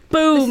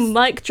 Boom,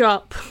 mic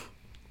drop.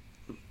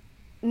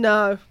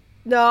 No,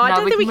 I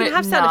don't think we can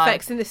have sound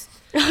effects in this.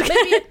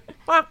 Maybe...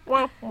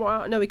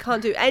 No, we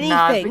can't do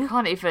anything. No, we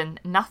can't even...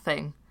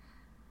 Nothing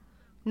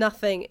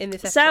in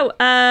this episode.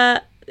 So,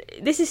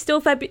 this is still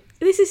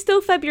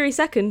February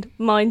 2nd,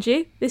 mind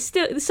you. There's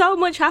so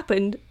much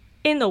happened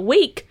in the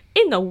week.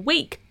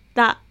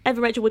 that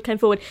Evan Rachel Wood came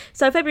forward.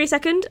 So February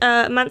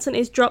 2nd, Manson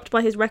is dropped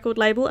by his record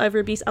label over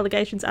abuse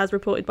allegations as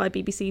reported by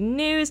BBC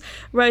News.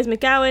 Rose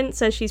McGowan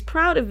says she's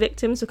proud of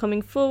victims for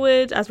coming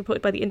forward as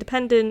reported by The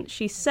Independent.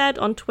 She said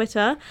on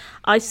Twitter,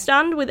 "I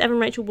stand with Evan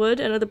Rachel Wood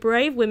and other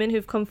brave women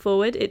who've come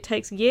forward. It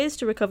takes years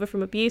to recover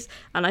from abuse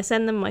and I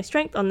send them my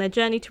strength on their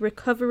journey to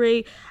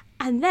recovery."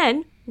 And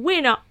then,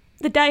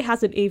 the day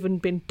hasn't even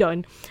been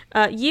done.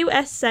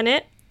 US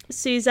Senate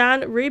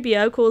Suzanne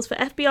Rubio calls for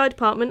FBI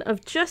Department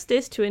of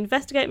Justice to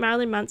investigate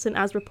Marilyn Manson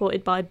as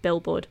reported by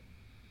Billboard.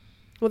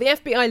 Well, the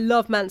FBI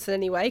love Manson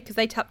anyway because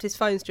they tapped his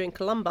phones during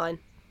Columbine.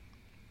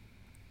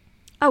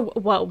 Oh,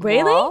 well,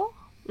 really? What?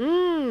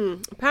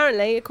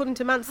 Apparently, according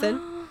to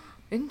Manson.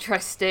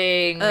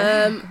 Interesting.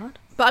 But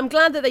I'm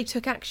glad that they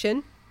took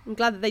action. I'm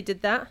glad that they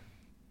did that.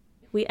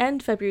 We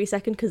end February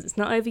 2nd, because it's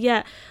not over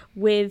yet,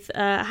 with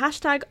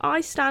hashtag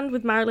I stand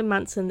with Marilyn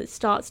Manson that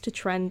starts to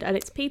trend, and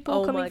it's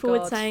people coming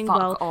forward saying,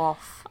 Fuck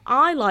off.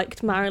 I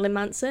liked Marilyn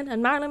Manson,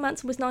 and Marilyn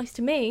Manson was nice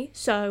to me,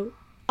 so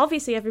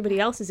obviously everybody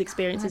else's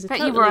experiences are bet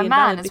totally you were a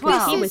man invalid as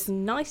because well. he was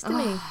nice to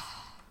me.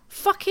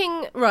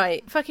 Fucking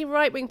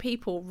right-wing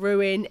people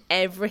ruin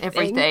everything.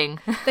 Everything.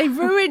 They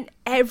ruin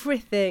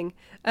everything.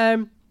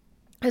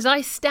 As I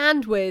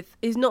stand with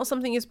is not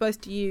something you're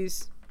supposed to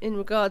use in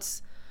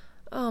regards...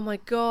 Oh my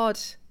God.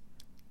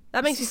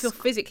 That makes me feel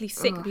physically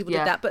sick when people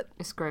did that. But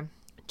it's grim.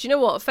 do you know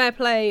what? Fair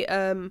play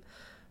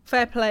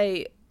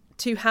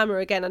to Hammer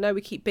again. I know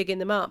we keep bigging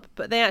them up,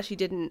 but they actually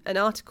did an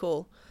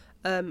article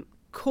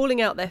calling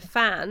out their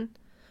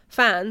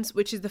fans,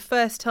 which is the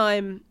first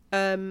time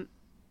I'd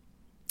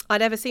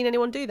ever seen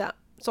anyone do that.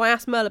 So I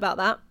asked Merle about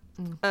that,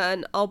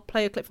 and I'll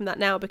play a clip from that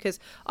now because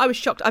I was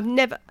shocked.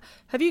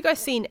 Have you guys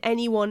seen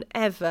anyone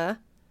ever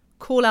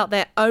call out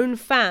their own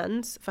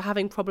fans for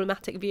having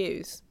problematic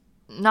views?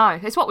 No,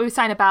 it's what we were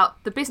saying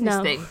about the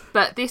business thing,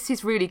 but this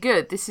is really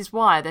good. This is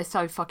why they're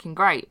so fucking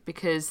great,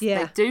 because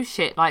they do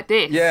shit like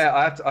this.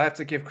 Yeah, I have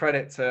to give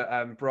credit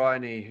to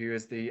Bryony, who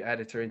is the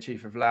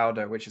editor-in-chief of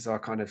Louder, which is our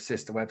kind of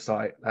sister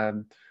website.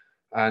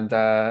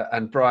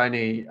 And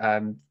Bryony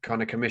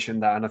kind of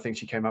commissioned that, and I think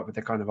she came up with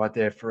the kind of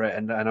idea for it,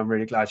 and I'm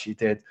really glad she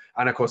did.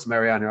 And of course,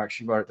 Marianne, who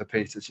actually wrote the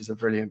piece, which is a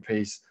brilliant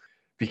piece,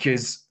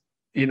 because,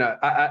 you know,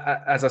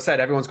 as I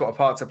said, everyone's got a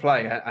part to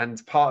play,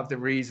 and part of the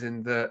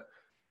reason that,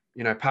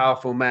 you know,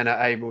 powerful men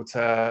are able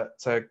to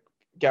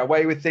get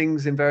away with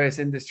things in various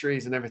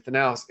industries and everything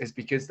else is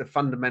because the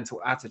fundamental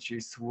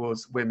attitudes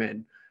towards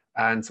women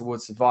and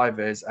towards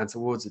survivors and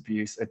towards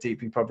abuse are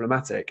deeply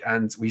problematic.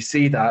 And we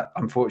see that,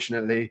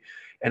 unfortunately,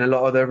 in a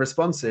lot of the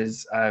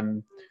responses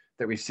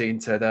that we've seen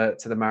to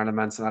the Marilyn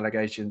Manson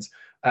allegations.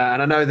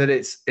 And I know that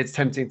it's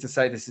tempting to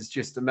say this is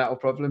just a metal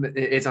problem. It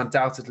is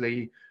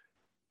undoubtedly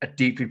a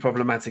deeply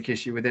problematic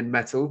issue within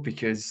metal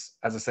because,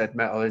 as I said,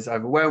 metal is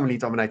overwhelmingly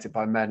dominated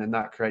by men, and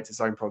that creates its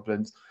own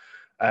problems.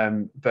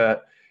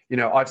 But, you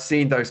know, I've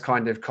seen those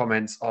kind of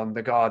comments on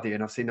The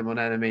Guardian. I've seen them on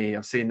NME.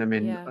 I've seen them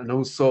in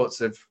all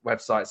sorts of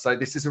websites. So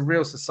this is a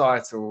real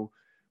societal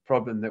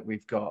problem that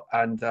we've got.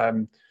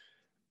 And,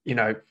 you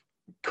know,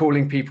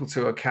 calling people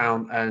to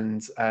account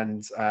and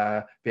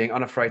being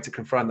unafraid to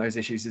confront those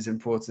issues is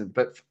important.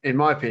 But in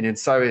my opinion,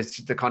 so is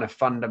the kind of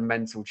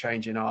fundamental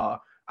change in our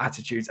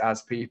attitudes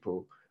as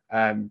people.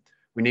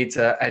 We need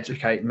to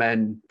educate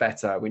men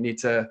better. We need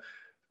to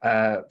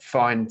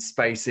find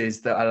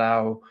spaces that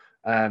allow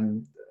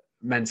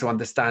men to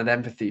understand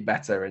empathy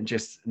better and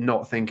just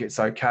not think it's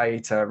okay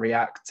to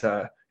react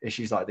to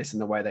issues like this in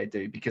the way they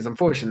do. Because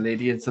unfortunately,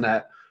 the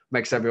internet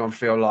makes everyone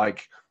feel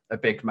like a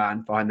big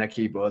man behind their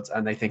keyboards,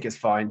 and they think it's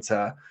fine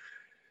to,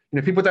 you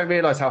know, people don't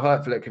realize how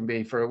hurtful it can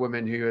be for a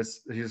woman who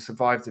has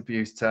survived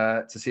abuse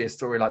to see a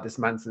story like this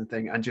Manson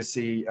thing and just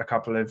see a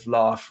couple of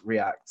laugh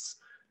reacts.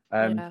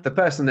 The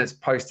person that's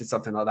posted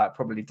something like that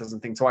probably doesn't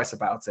think twice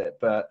about it,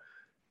 but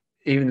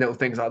even little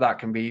things like that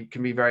can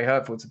be very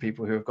hurtful to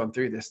people who have gone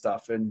through this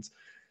stuff. And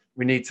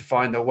we need to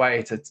find a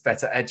way to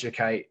better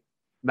educate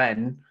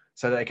men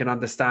so they can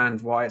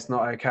understand why it's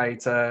not okay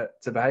to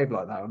behave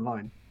like that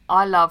online.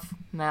 I love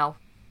Mel.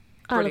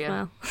 Brilliant.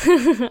 I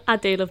love Mel. I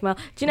do love Mel.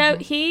 Do you know,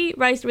 he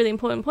raised a really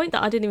important point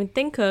that I didn't even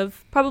think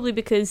of, probably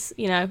because,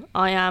 you know,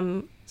 I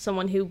am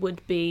someone who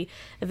would be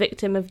a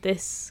victim of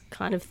this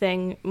kind of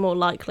thing, more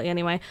likely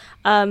anyway.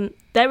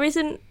 There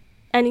isn't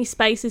any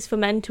spaces for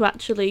men to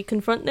actually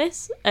confront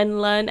this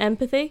and learn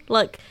empathy.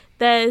 Like,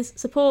 there's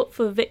support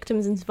for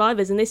victims and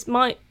survivors, and this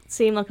might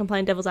seem like I'm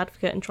playing devil's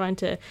advocate and trying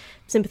to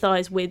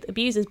sympathise with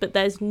abusers, but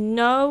there's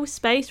no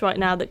space right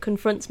now that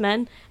confronts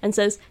men and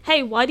says,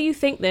 hey, why do you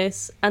think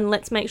this? And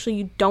let's make sure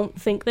you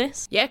don't think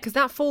this. Yeah, because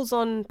that falls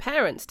on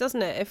parents,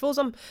 doesn't it? It falls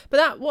on... But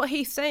that what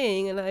he's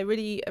saying, and I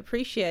really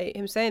appreciate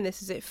him saying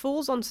this, is it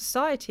falls on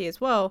society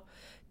as well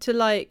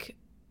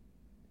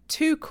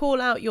to call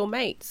out your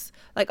mates.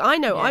 Like, I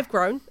know I've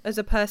grown as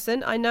a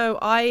person. I know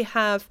I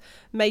have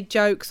made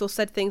jokes or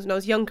said things when I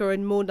was younger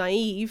and more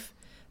naive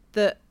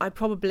that I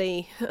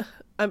probably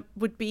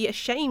would be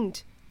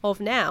ashamed of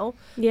now.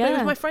 Yeah. But it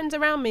was my friends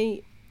around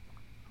me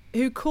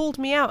who called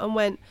me out and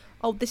went,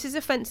 oh, this is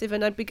offensive.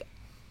 And I'd be...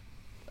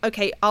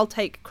 Okay, I'll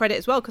take credit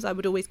as well, because I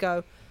would always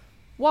go,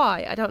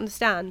 Why? I don't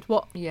understand.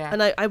 What? Yeah.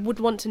 And I would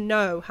want to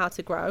know how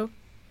to grow.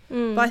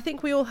 But I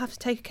think we all have to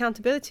take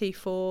accountability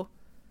for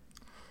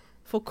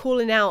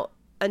calling out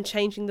and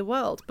changing the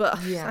world. But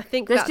I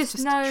think There's that's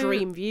just a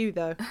dream view,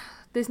 though.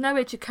 There's no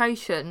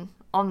education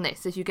on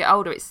this as you get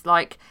older. It's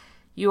like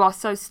you are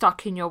so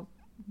stuck in your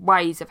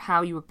ways of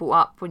how you were brought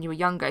up when you were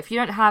younger. If you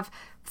don't have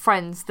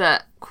friends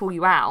that call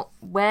you out,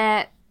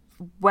 where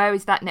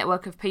is that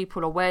network of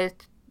people, or where,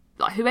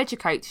 like, who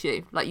educates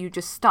you? Like, you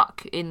just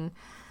stuck in.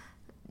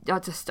 I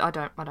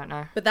don't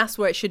know. But that's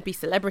where it should be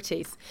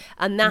celebrities,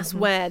 and that's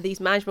where these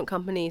management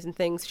companies and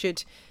things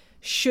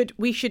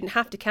we shouldn't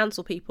have to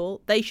cancel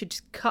people. They should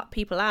just cut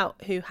people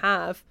out who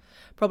have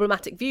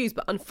problematic views.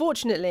 But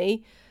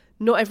unfortunately,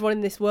 not everyone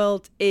in this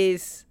world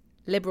is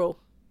liberal.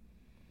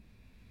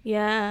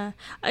 Yeah,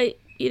 I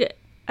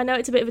know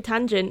it's a bit of a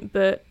tangent,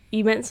 but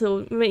you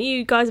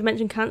guys have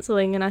mentioned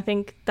cancelling, and I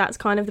think that's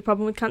kind of the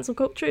problem with cancel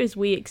culture is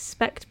we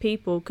expect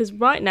people, because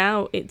right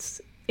now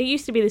it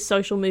used to be this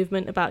social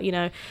movement about, you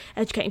know,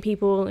 educating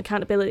people and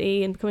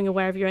accountability and becoming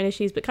aware of your own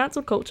issues, but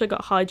cancel culture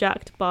got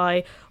hijacked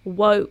by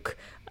woke,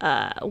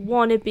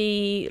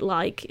 wannabe,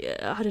 like,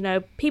 I don't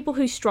know, people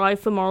who strive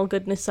for moral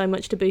goodness so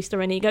much to boost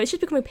their own ego. It's just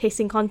become a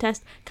pissing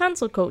contest.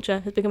 Cancel culture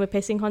has become a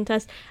pissing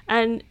contest,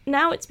 and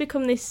now it's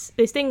become this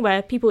thing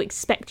where people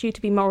expect you to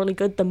be morally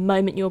good the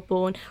moment you're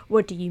born.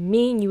 What do you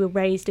mean you were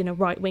raised in a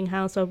right-wing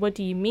household? What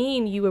do you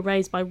mean you were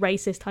raised by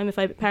racist,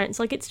 homophobic parents?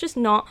 Like, it's just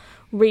not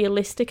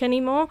realistic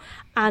anymore,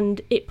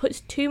 and it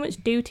puts too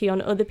much duty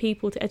on other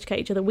people to educate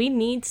each other. We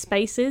need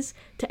spaces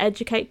to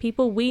educate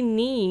people. We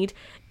need,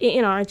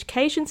 in our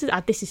education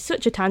system, this is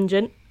such a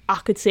tangent, I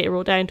could sit here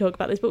all day and talk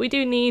about this, but we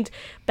do need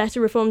better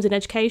reforms in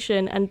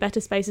education and better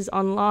spaces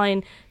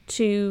online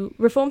to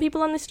reform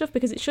people on this stuff,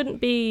 because it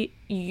shouldn't be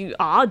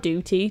our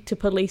duty to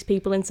police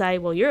people and say,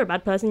 well, you're a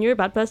bad person, you're a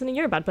bad person, and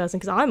you're a bad person,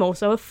 because I'm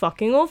also a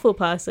fucking awful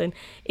person.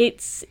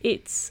 It's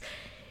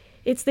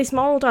this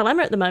moral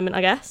dilemma at the moment, I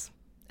guess.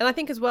 And I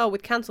think as well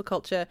with cancel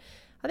culture,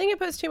 I think it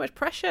puts too much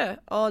pressure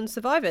on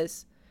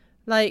survivors.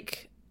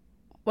 Like,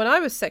 when I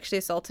was sexually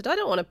assaulted, I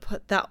don't want to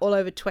put that all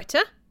over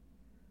Twitter.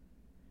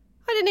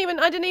 I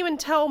didn't even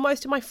tell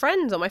most of my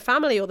friends or my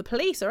family or the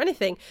police or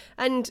anything.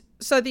 And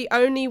so the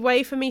only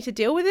way for me to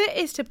deal with it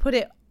is to put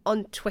it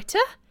on Twitter?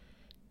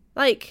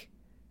 Like,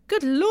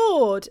 good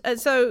Lord. And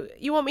so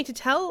you want me to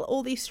tell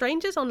all these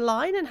strangers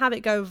online and have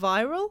it go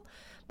viral?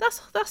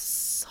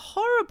 That's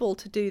horrible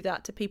to do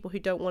that to people who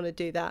don't want to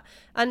do that.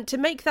 And to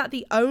make that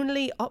the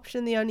only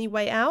option, the only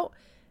way out,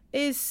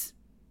 is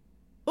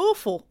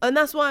awful. And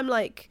that's why I'm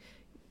like,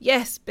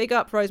 yes, big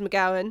up Rose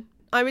McGowan.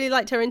 I really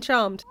liked her in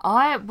Charmed.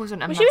 I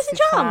wasn't a massive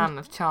fan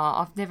of Charmed.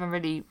 I've never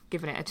really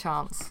given it a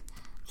chance.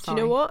 Sorry.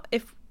 Do you know what?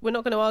 If we're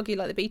not going to argue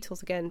like the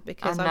Beatles again,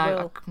 because I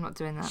will. I'm not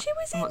doing that. She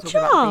was I'm in not talking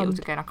about Charmed. the Beatles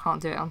again. I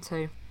can't do it on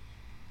 2.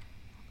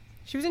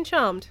 She was in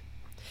Charmed.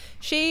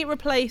 She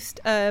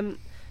replaced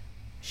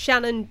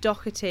Shannon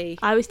Doherty.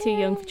 I was too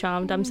young for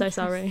Charmed, I'm so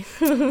sorry.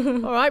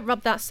 All right,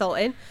 rub that salt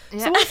in.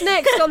 Yeah. So what's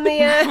next on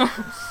the...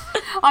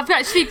 I've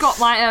actually got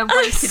my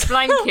weighted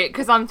blanket,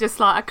 because I'm just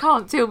like, I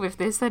can't deal with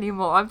this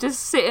anymore. I'm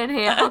just sitting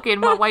here hugging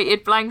my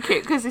weighted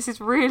blanket because this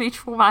is really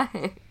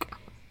traumatic.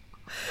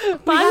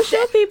 But I'm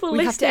sure people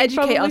we have to listening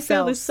educate probably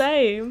feel the ourselves.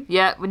 same.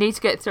 Yeah, we need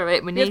to get through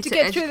it. We need to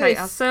educate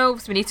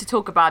ourselves. We need to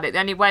talk about it. The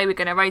only way we're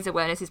going to raise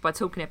awareness is by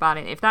talking about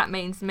it. If that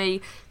means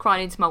me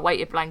crying into my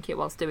weighted blanket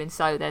whilst doing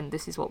so, then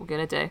this is what we're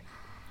going to do.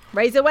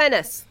 Raise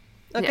awareness.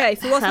 Okay,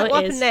 so what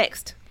happened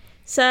next?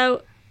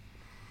 So,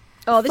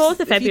 this 4th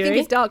of February, if you think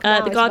it's dark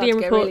now, the Guardian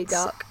it's reports... really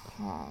dark.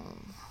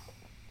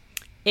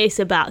 It's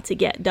about to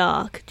get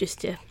dark,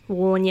 just to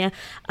warn you.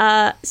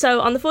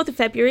 So on the 4th of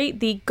February,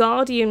 The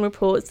Guardian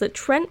reports that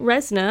Trent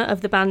Reznor of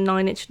the band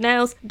Nine Inch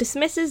Nails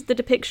dismisses the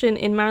depiction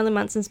in Marilyn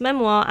Manson's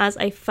memoir as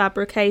a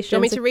fabrication. Do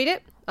you want me to read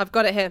it? I've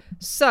got it here.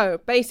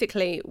 So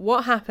basically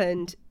what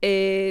happened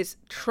is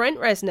Trent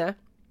Reznor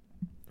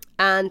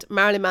and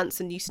Marilyn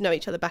Manson used to know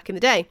each other back in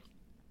the day.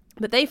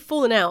 But they've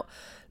fallen out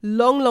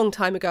long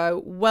time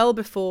ago, well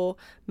before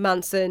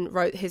Manson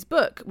wrote his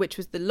book, which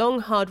was The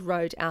Long Hard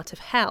Road Out of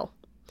Hell.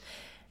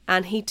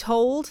 And he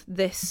told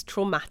this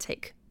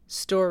traumatic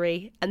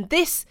story. And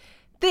this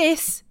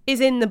is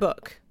in the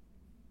book,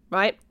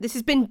 right? This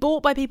has been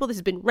bought by people. This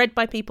has been read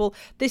by people.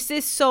 This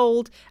is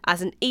sold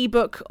as an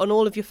ebook on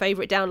all of your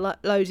favourite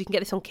downloads. You can get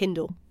this on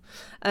Kindle.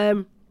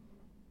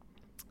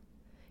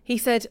 He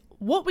said,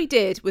 what we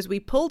did was we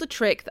pulled a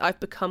trick that I've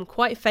become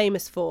quite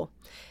famous for.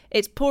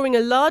 It's pouring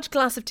a large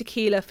glass of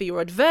tequila for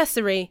your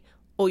adversary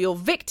or your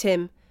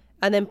victim,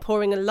 and then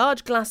pouring a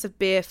large glass of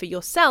beer for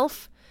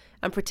yourself,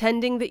 and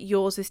pretending that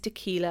yours is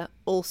tequila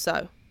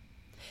also.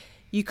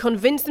 You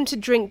convince them to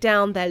drink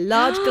down their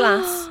large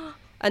glass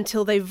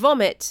until they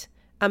vomit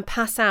and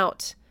pass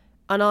out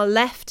and are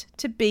left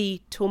to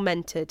be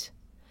tormented.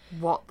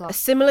 What the A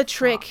similar fuck?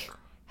 trick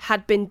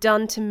had been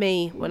done to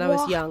me when I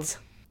was young.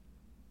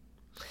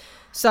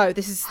 So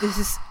this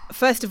is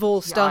first of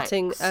all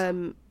starting.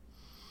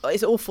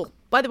 It's awful.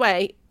 By the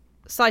way,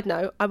 side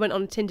note, I went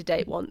on a Tinder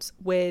date once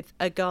with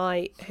a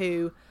guy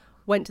who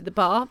went to the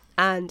bar,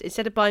 and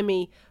instead of buying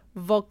me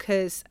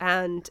vodkas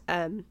and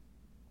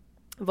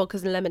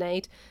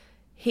lemonade.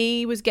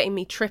 He was getting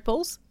me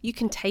triples. You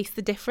can taste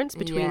the difference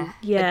between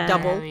Yeah. a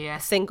double, Yeah. a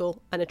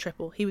single, and a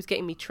triple. He was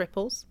getting me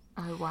triples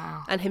Oh,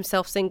 wow. and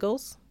himself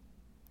singles.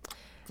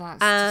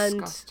 That's And-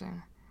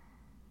 disgusting.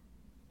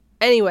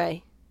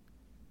 Anyway,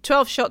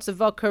 12 shots of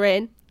vodka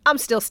in. I'm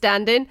still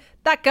standing.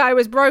 That guy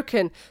was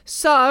broken.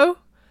 So,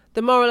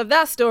 the moral of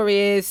that story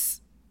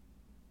is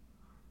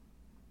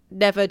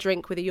never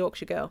drink with a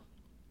Yorkshire girl.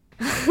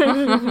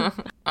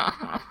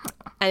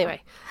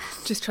 Anyway,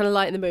 just trying to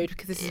lighten the mood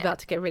because this is about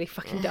to get really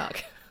fucking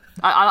dark.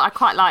 I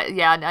quite like,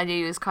 I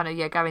knew it was kind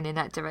of, going in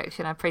that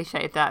direction. I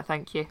appreciated that.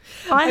 Thank you.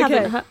 I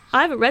Okay.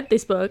 haven't read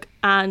this book,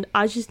 and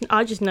I just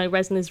know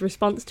Resner's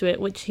response to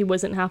it, which he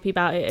wasn't happy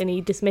about it and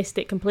he dismissed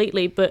it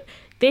completely. But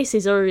this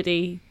is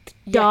already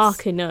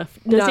dark enough.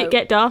 Does No. it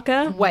get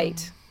darker?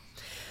 Wait.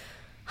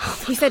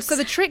 He said, so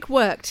the trick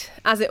worked,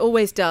 as it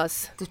always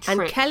does. The And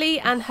trick. Kelly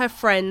and her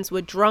friends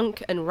were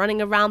drunk and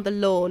running around the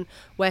lawn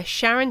where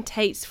Sharon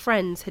Tate's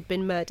friends had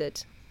been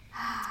murdered.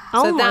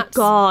 Oh So my that's-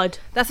 god.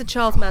 That's a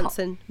Charles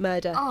Manson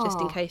murder, just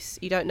in Oh. case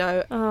you don't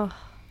know. Oh.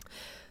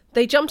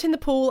 They jumped in the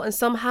pool and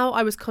somehow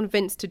I was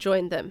convinced to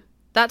join them.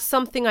 That's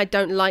something I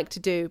don't like to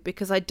do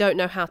because I don't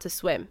know how to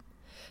swim.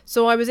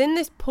 So I was in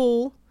this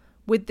pool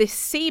with this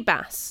sea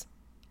bass,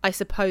 I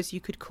suppose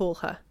you could call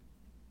her.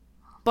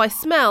 By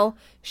smell,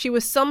 she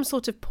was some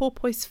sort of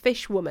porpoise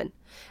fish woman,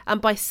 and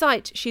by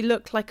sight, she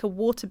looked like a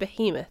water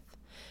behemoth.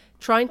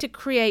 Trying to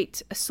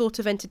create a sort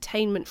of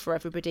entertainment for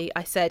everybody,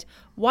 I said,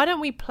 why don't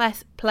we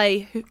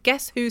play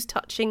Guess Who's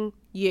Touching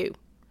You?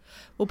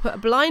 We'll put a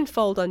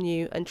blindfold on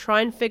you and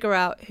try and figure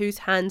out whose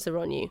hands are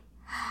on you.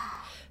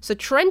 So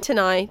Trent and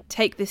I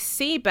take this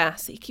sea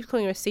bass, he keeps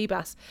calling her a sea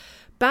bass,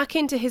 back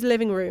into his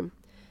living room.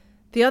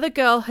 The other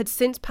girl had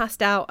since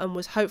passed out and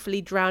was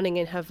hopefully drowning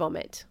in her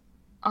vomit.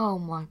 Oh,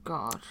 my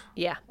God.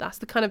 Yeah, that's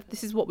the kind of,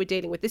 this is what we're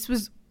dealing with. This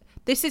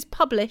is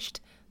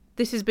published,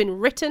 this has been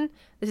written,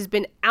 this has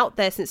been out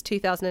there since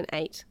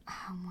 2008. Oh,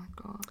 my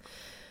God.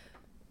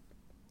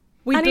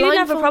 And he didn't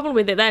have a problem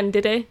with it then,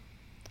 did he?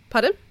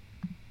 Pardon?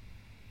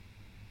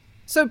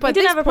 So by He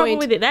didn't this have a problem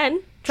point, with it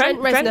then. Trent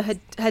Reznor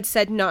had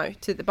said no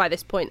by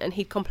this point, and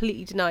he'd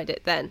completely denied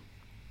it then.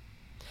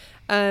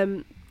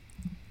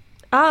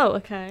 Oh,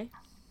 okay.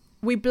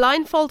 We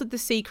blindfolded the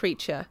sea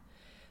creature.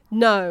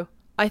 No,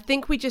 I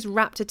think we just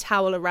wrapped a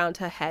towel around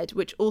her head,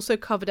 which also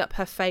covered up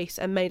her face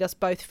and made us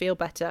both feel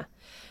better.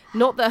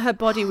 Not that her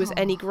body was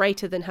any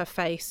greater than her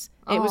face.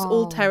 It was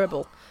all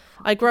terrible.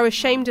 I grow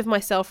ashamed of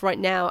myself right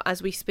now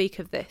as we speak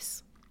of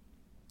this.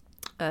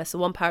 So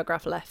one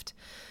paragraph left.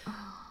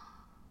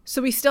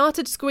 So we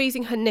started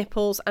squeezing her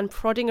nipples and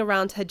prodding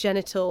around her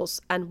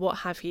genitals and what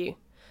have you.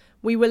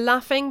 We were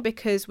laughing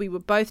because we were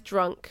both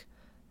drunk,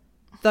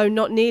 though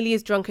not nearly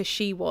as drunk as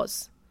she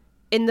was.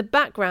 In the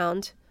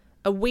background,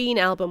 a Ween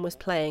album was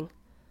playing.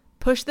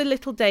 Push the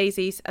little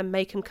daisies and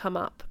make 'em come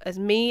up, as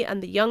me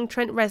and the young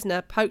Trent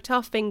Reznor poked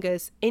our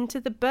fingers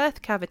into the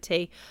birth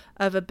cavity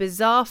of a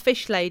bizarre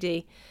fish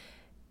lady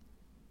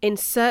in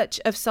search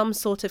of some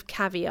sort of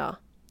caviar.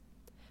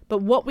 But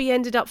what we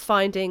ended up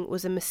finding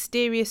was a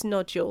mysterious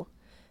nodule.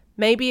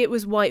 Maybe it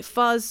was white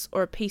fuzz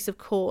or a piece of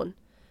corn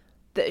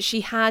that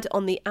she had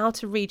on the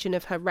outer region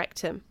of her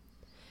rectum.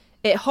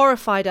 It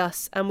horrified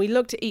us, and we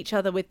looked at each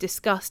other with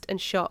disgust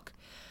and shock.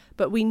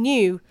 But we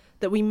knew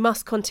that we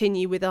must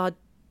continue with our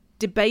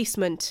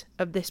debasement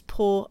of this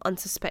poor,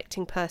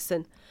 unsuspecting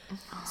person.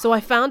 So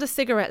I found a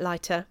cigarette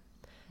lighter,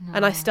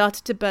 and I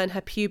started to burn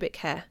her pubic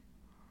hair.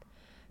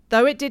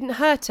 Though it didn't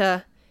hurt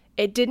her,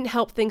 it didn't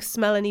help things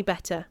smell any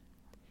better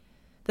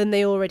than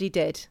they already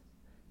did.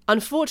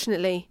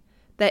 Unfortunately,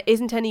 there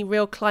isn't any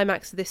real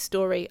climax to this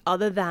story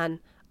other than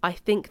I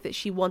think that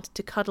she wanted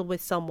to cuddle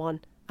with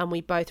someone, and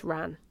we both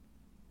ran.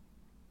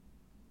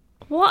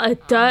 What a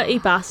dirty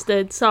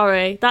bastard.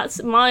 Sorry,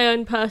 that's my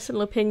own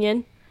personal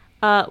opinion.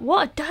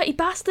 What a dirty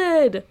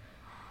bastard.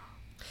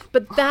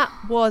 But that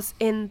was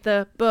in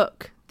the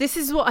book. This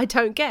is what I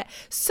don't get.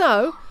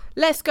 So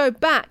let's go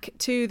back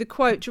to the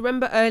quote. Do you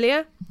remember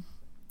earlier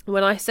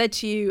when I said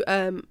to you,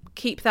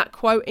 keep that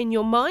quote in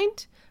your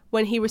mind,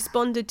 when he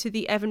responded to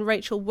the Evan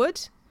Rachel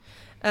Wood?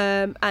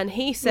 And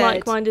he said,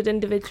 Like-minded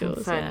individuals,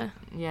 Consent.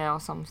 Yeah, or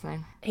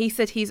something. he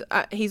said he's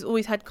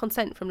always had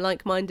consent from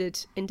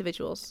like-minded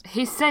individuals.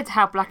 He said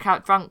how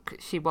blackout drunk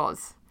she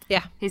was.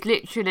 Yeah. He's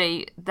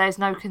literally, there's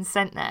no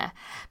consent there.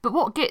 But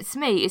what gets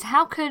me is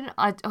how can,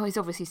 he's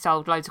obviously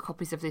sold loads of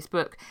copies of this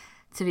book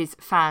to his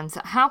fans.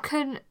 How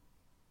can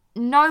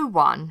no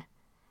one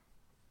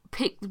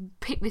pick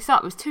this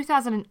up? It was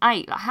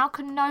 2008. Like, how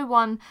can no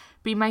one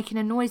be making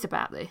a noise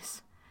about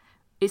this?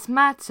 It's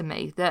mad to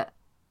me that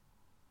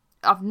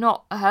I've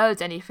not heard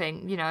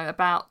anything,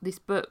 about this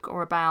book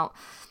or about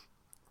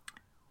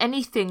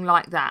anything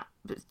like that.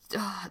 But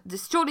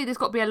surely there's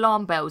got to be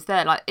alarm bells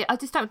there. Like, I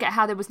just don't get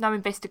how there was no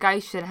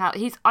investigation. How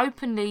he's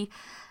openly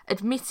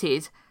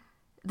admitted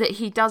that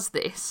he does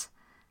this,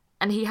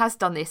 and he has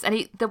done this, and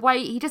he's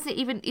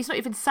not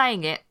even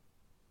saying it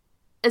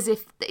as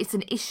if it's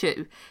an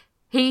issue.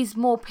 He's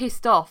more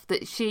pissed off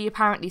that she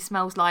apparently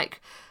smells like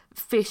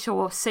fish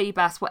or sea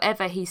bass,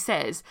 whatever he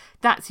says,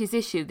 that's his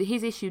issue.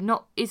 His issue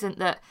isn't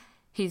that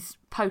he's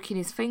poking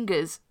his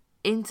fingers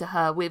into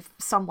her with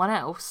someone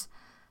else.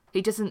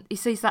 He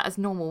sees that as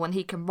normal when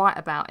he can write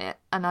about it,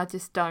 and I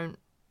just don't.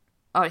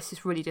 Oh, it's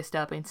just really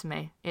disturbing to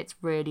me. It's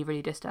really,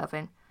 really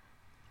disturbing.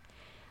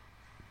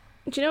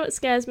 Do you know what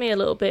scares me a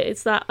little bit?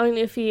 It's that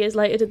only a few years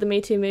later did the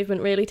Me Too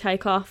movement really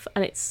take off,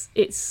 and it's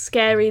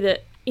scary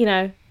that, you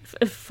know,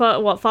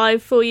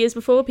 4 years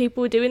before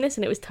people were doing this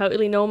and it was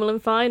totally normal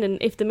and fine, and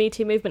if the Me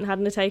Too movement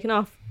hadn't have taken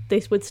off,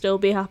 this would still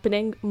be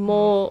happening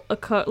more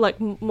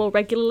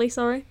regularly.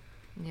 Sorry.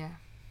 Yeah.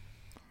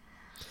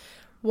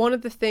 One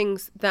of the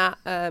things that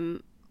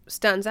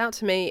stands out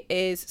to me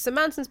is, so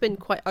Manson's been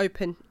quite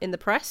open in the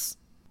press.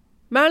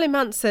 Marilyn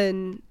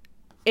Manson,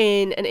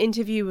 in an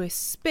interview with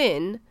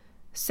Spin,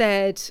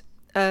 said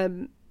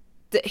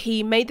that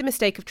he made the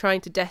mistake of trying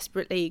to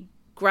desperately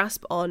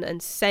grasp on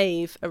and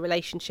save a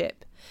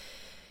relationship.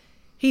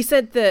 He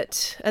said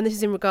that, and this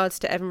is in regards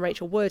to Evan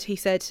Rachel Wood, he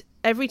said,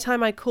 "Every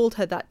time I called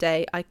her that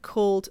day, I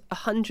called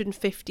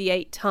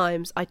 158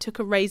 times. I took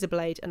a razor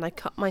blade and I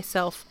cut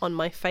myself on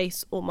my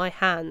face or my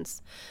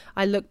hands.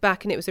 I look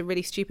back and it was a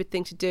really stupid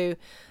thing to do.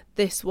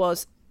 This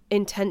was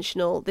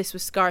intentional. This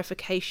was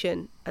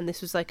scarification, and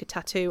this was like a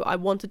tattoo. I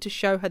wanted to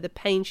show her the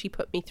pain she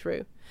put me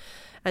through."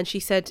 And he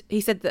said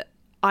that,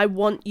 "I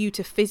want you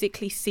to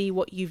physically see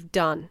what you've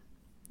done."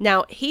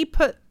 Now, he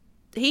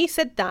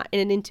said that in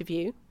an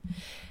interview,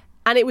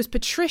 and it was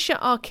Patricia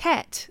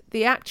Arquette,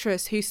 the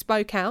actress, who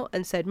spoke out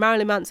and said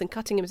Marilyn Manson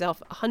cutting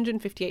himself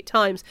 158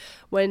 times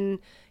when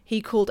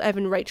he called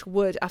Evan Rachel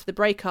Wood after the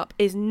breakup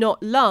is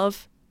not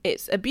love,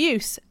 it's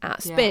abuse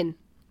at Spin.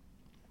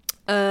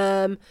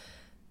 Yeah.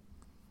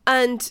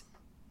 And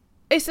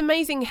it's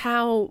amazing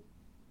how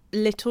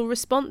little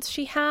response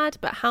she had,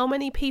 but how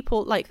many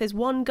people, like there's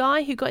one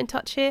guy who got in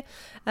touch here,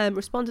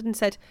 responded and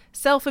said,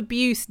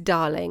 "Self-abuse,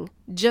 darling,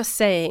 just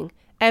saying,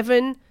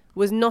 Evan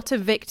was not a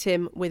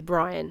victim with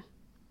Brian."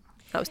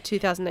 That was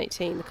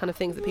 2018, the kind of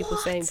things that people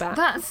are saying back.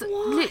 That's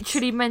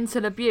literally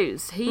mental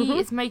abuse. He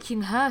is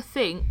making her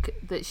think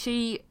that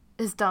she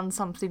has done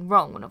something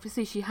wrong, and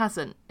obviously she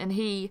hasn't, and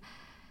he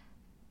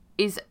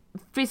is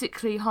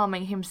physically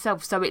harming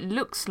himself, so it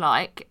looks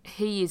like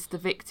he is the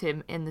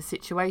victim in the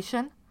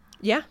situation.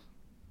 Yeah.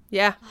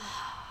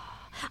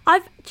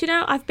 I've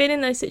been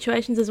in those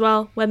situations as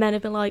well where men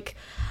have been like,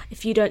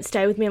 "If you don't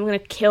stay with me, I'm going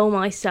to kill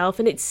myself,"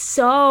 and it's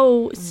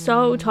so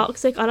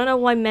toxic. I don't know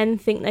why men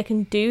think they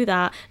can do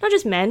that. Not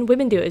just men,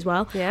 women do it as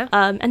well. Yeah.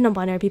 And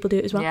non-binary people do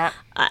it as well. Yeah.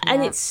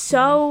 And it's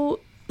so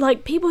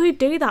like, people who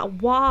do that,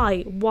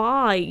 why?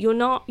 You're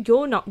not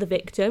the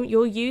victim.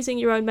 You're using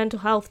your own mental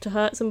health to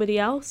hurt somebody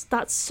else.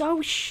 That's so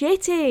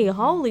shitty.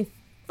 Holy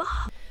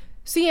fuck.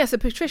 So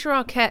Patricia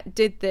Arquette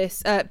did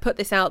this, put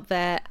this out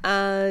there,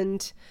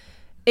 and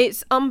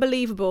it's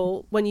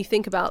unbelievable when you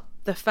think about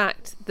the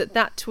fact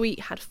that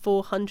tweet had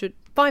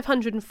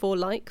 504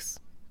 likes,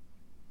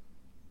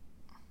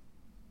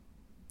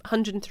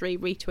 103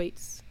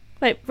 retweets.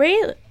 Wait,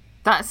 really?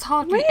 That's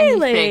hardly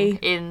anything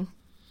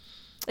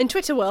in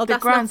Twitter world. The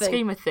that's grand nothing.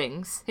 scheme of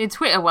things. In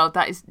Twitter world,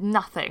 that is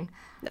nothing.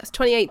 That's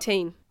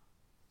 2018.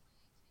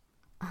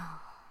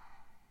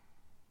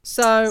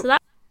 So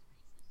that.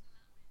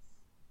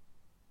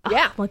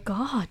 Yeah. Oh my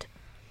god.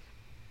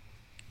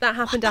 That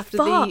happened after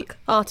the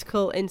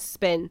article in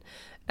Spin.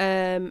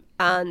 And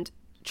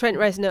Trent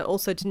Reznor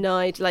also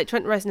denied,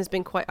 Trent Reznor's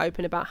been quite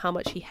open about how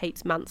much he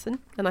hates Manson.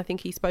 And I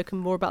think he's spoken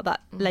more about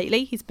that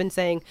lately. He's been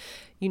saying,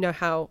 "You know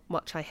how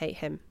much I hate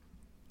him."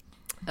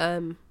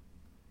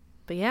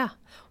 But yeah,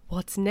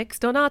 what's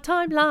next on our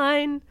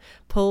timeline?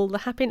 Pull the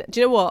happy... Do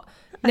you know what?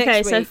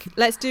 Next week,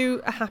 let's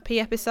do a happy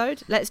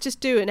episode. Let's just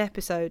do an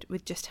episode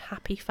with just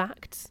happy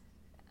facts.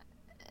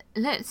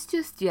 Let's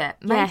just,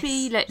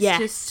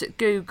 just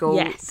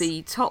Google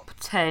the top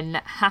 10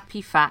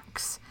 happy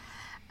facts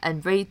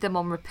and read them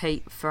on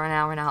repeat for an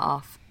hour and a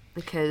half,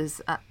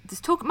 because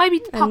just talk, maybe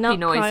puppy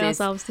noises.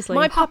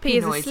 My puppy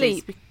is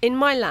asleep in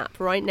my lap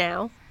right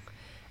now,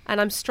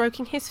 and I'm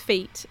stroking his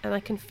feet, and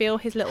I can feel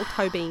his little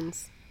toe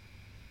beans,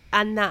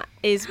 and that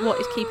is what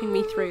is keeping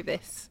me through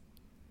this.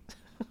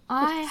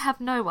 I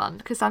have no one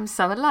because I'm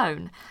so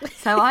alone,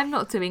 so I'm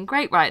not doing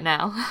great right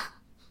now.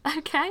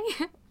 Okay.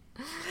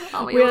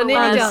 We are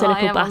nearly done.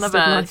 Cynical bastard,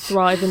 and I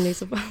thrive in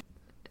these.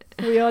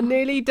 We are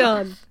nearly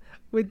done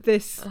with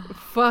this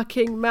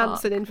fucking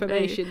Manson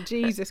information.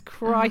 Jesus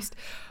Christ.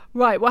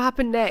 Right, what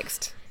happened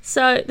next?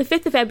 So, the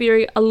 5th of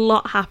February, a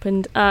lot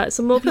happened.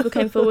 Some more people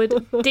came forward.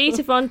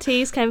 Dita Von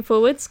Teese came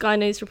forward. Sky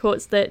News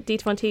reports that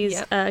Dita Von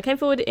Teese came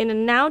forward in a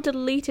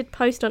now-deleted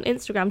post on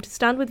Instagram to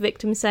stand with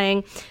victims,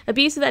 saying,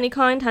 "Abuse of any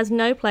kind has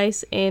no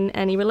place in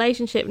any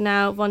relationship."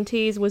 Now, Von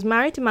Teese was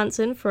married to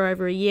Manson for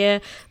over a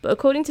year, but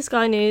according to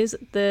Sky News,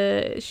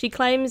 she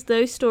claims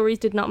those stories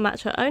did not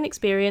match her own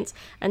experience,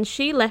 and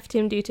she left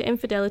him due to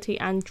infidelity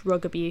and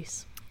drug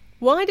abuse.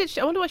 I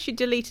wonder why she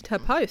deleted her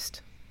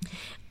post.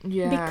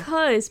 Yeah.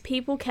 Because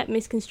people kept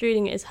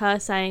misconstruing it as her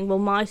saying, "Well,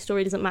 my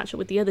story doesn't match up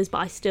with the others, but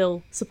I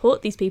still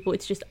support these people.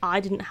 It's just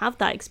I didn't have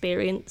that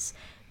experience.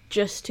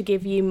 just to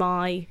give you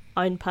my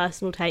own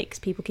personal takes.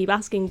 People keep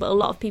asking, but a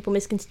lot of people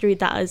misconstrued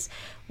that as,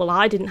 well,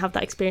 I didn't have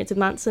that experience with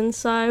Manson,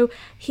 so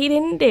he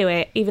didn't do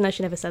it, even though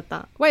she never said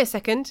that. Wait a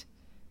second.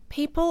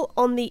 People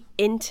on the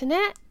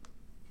internet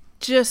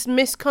just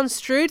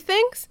misconstrued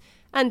things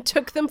and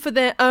took them for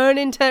their own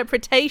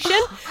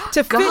interpretation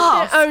to fit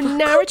their own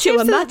narrative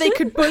so that they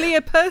could bully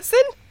a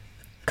person?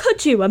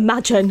 Could you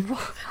imagine?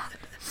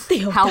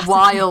 How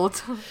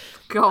wild.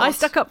 God. I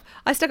stuck up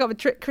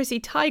with Chrissy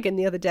Teigen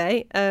the other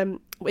day,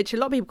 which a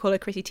lot of people call her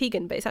Chrissy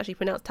Teigen, but it's actually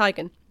pronounced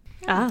Teigen.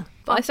 Ah.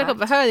 But I stuck up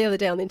for her the other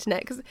day on the internet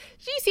because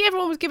you see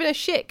everyone was giving her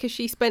shit because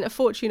she spent a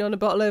fortune on a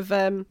bottle of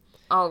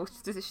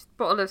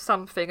bottle of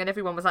something, and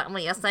everyone was like, "Oh,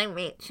 you're so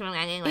rich."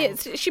 Yeah,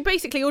 she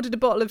basically ordered a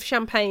bottle of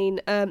champagne,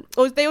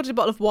 or they ordered a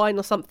bottle of wine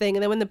or something,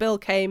 and then when the bill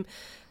came,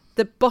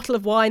 the bottle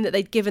of wine that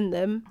they'd given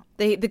them,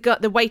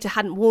 the waiter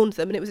hadn't warned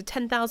them, and it was a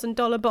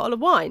 $10,000 bottle of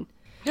wine.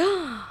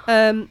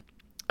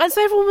 And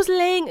so everyone was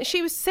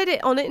said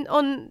it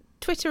on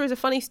Twitter as a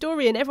funny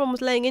story, and everyone was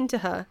laying into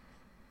her.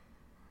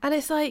 And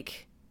it's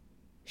like,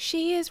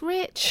 she is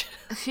rich.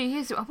 She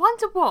is. I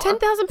wonder what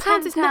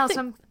 £10,000 is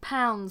nothing.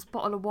 £10,000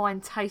 bottle of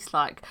wine tastes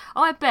like.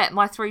 I bet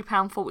my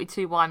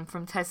 £3.42 wine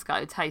from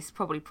Tesco tastes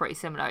probably pretty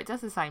similar. It does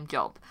the same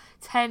job.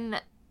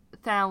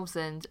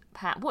 £10,000.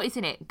 What is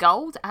in it?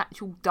 Gold?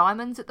 Actual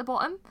diamonds at the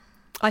bottom?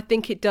 I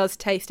think it does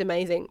taste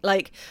amazing.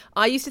 Like,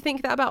 I used to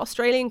think that about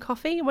Australian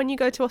coffee. When you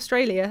go to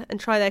Australia and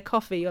try their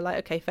coffee, you're like,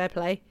 okay, fair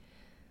play.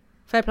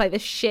 Fair play.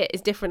 This shit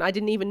is different. I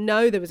didn't even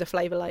know there was a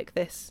flavour like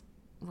this.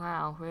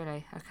 Wow,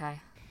 really?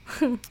 Okay.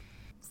 So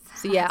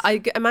yeah,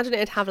 I imagine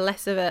it'd have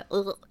less of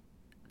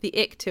the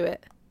ick to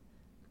it.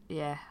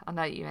 Yeah, I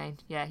know what you mean.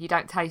 Yeah, you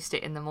don't taste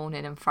it in the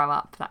morning and throw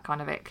up, that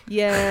kind of ick.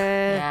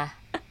 Yeah.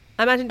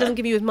 I imagine it doesn't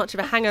give you as much of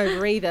a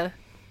hangover either.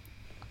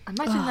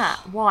 Imagine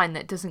that wine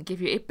that doesn't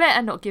give you... It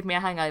better not give me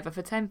a hangover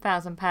for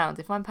 £10,000.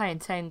 If I'm paying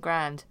 10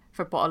 grand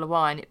for a bottle of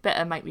wine, it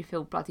better make me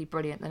feel bloody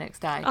brilliant the next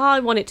day. I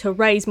want it to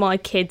raise my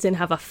kids and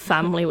have a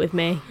family with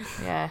me.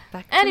 Yeah.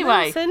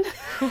 Anyway.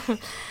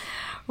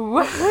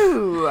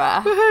 Woohoo!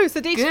 Woohoo! So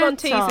Dita Von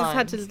Teese has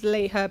had to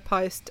delete her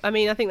post. I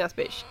mean, I think it's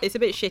a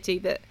bit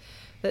shitty that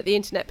the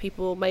internet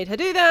people made her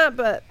do that,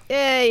 but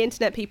yay,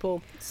 internet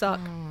people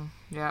suck.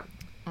 Yeah.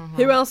 Mm-hmm.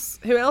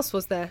 Who else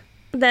was there?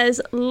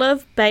 There's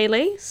Love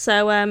Bailey.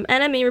 So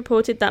NME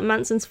reported that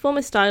Manson's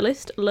former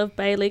stylist, Love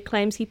Bailey,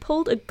 claims he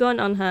pulled a gun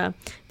on her.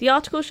 The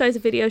article shows a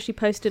video she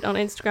posted on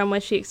Instagram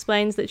where she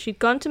explains that she'd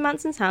gone to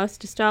Manson's house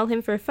to style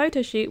him for a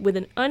photo shoot with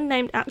an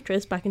unnamed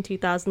actress back in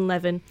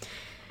 2011.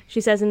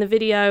 She says in the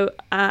video,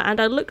 and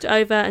I looked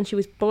over and she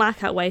was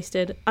blackout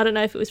wasted. I don't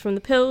know if it was from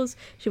the pills.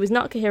 She was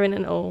not coherent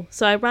at all.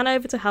 So I ran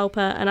over to help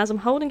her, and as I'm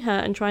holding her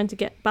and trying to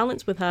get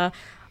balance with her,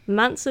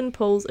 Manson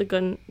pulls a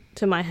gun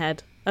to my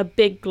head. A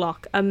big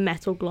Glock, a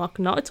metal Glock,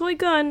 not a toy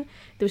gun.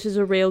 This is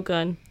a real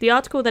gun. The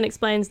article then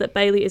explains that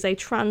Bailey is a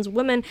trans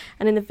woman,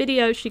 and in the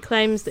video she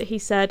claims that he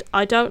said,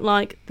 "I don't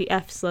like the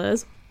F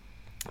slurs,"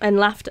 and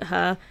laughed at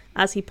her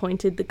as he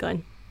pointed the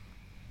gun.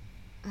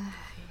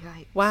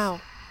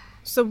 Wow.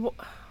 So,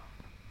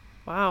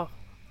 wow.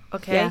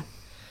 Okay.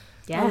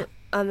 Yeah.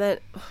 And then...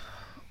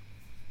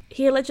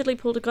 He allegedly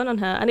pulled a gun on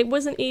her, and it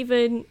wasn't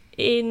even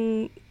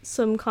in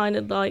some kind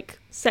of, like,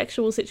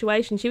 sexual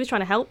situation. She was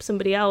trying to help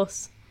somebody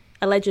else.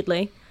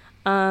 Allegedly.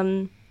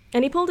 And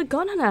he pulled a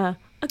gun on her.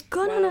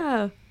 On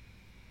her.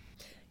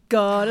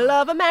 Gotta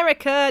love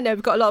America. No,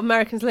 we've got a lot of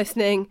Americans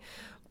listening.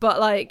 But,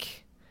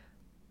 like,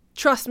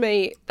 trust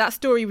me, that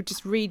story would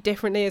just read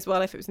differently as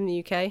well if it was in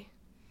the UK.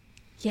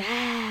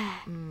 Yeah.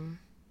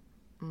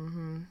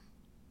 Mm-hmm.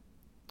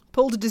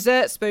 Pulled a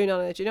dessert spoon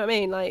on her. Do you know what I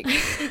mean? Like,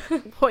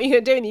 what are you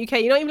going to do in the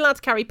UK? You're not even allowed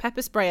to carry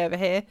pepper spray over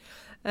here.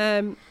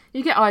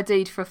 You get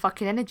ID'd for a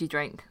fucking energy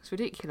drink. It's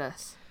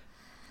ridiculous.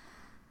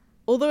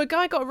 Although a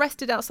guy got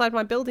arrested outside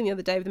my building the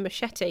other day with a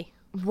machete.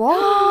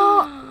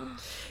 What?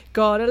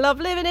 Gotta love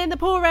living in the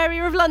poor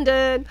area of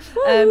London.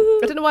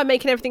 I don't know why I'm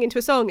making everything into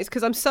a song. It's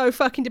because I'm so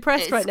fucking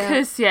depressed right now.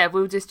 It's because,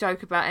 we'll just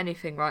joke about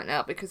anything right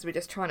now because we're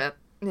just trying to,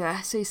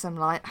 see some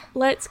light.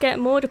 Let's get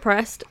more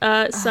depressed.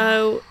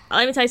 So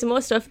let me tell you some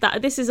more stuff.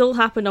 This has all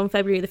happened on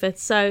February the 5th.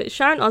 So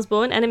Sharon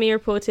Osbourne, NME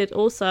reported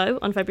also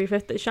on February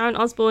 5th that Sharon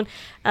Osbourne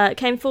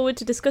came forward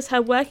to discuss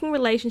her working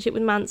relationship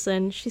with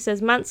Manson. She says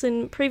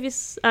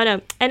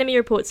NME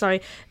reports,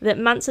 that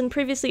Manson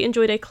previously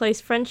enjoyed a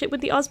close friendship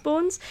with the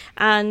Osbournes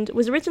and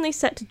was originally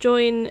set to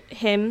join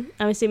him,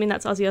 I'm assuming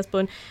that's Ozzy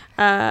Osbourne,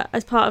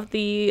 as part of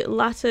the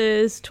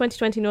latter's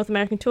 2020 North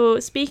American tour.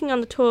 Speaking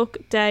on the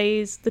talk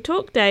days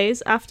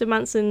after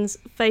Manson's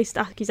faced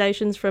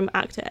accusations from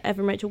actor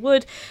Evan Rachel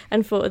Wood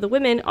and 4 other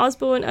women,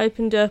 Osbourne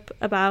opened up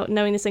about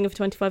knowing the singer for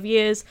 25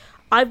 years.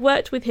 I've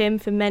worked with him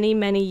for many,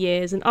 many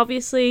years, and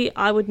obviously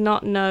I would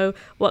not know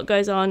what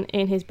goes on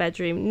in his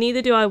bedroom.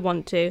 Neither do I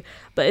want to.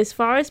 But as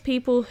far as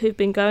people who've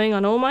been going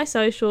on all my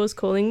socials,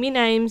 calling me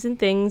names and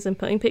things, and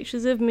putting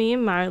pictures of me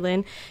and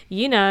Marilyn,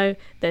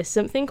 there's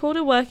something called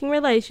a working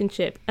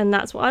relationship, and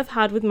that's what I've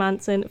had with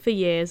Manson for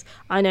years.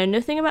 I know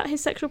nothing about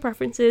his sexual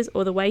preferences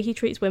or the way he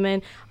treats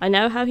women. I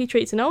know how he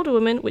treats an older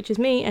woman, which is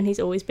me, and he's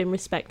always been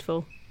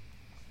respectful.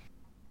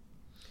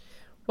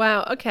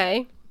 Wow,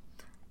 okay.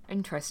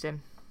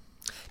 Interesting.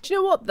 Do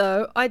you know what,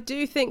 though? I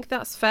do think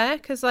that's fair,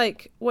 because,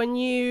 like, when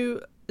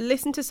you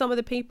listen to some of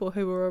the people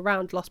who were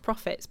around Lost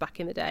Prophets back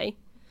in the day,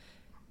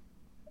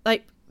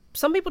 like,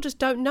 some people just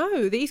don't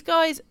know. These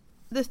guys,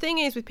 the thing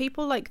is, with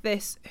people like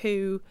this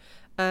who,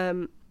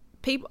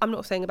 people, I'm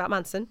not saying about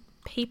Manson,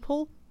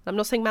 I'm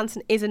not saying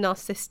Manson is a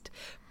narcissist,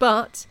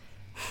 but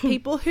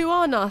people who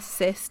are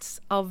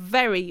narcissists are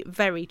very,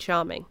 very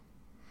charming.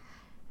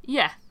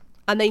 Yeah.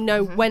 And they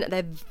know when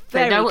they're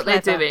very They know what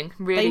clever. they're doing.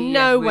 Really, they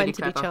know really when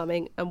to clever. be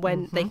charming and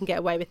when they can get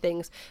away with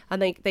things,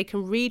 and they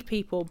can read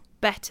people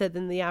better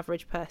than the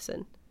average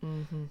person.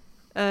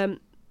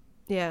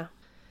 Yeah.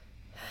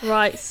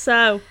 Right,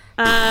 so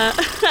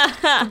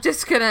I'm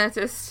just gonna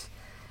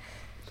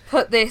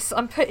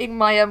I'm putting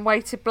my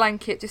weighted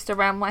blanket just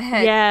around my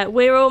head. yeah,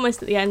 we're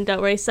almost at the end,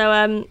 don't worry.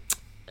 So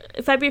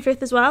February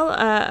 5th as well,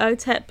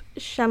 Otep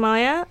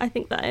Shamaya, I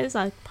think that is.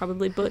 I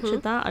probably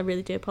butchered that. I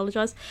really do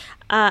apologise.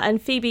 And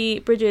Phoebe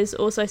Bridgers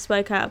also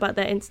spoke out about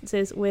their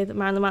instances with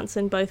Marilyn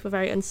Manson. Both were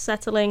very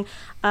unsettling.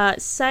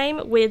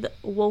 Same with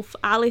Wolf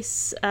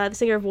Alice, the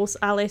singer of Wolf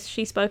Alice.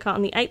 She spoke out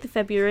on the 8th of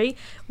February,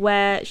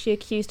 where she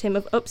accused him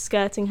of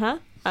upskirting her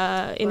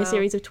in a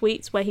series of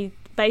tweets where he...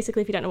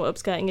 Basically, if you don't know what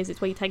upskirting is,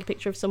 it's where you take a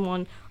picture of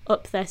someone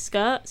up their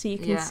skirt so you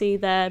can see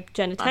their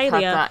genitalia. I've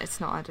had that.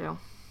 It's not ideal.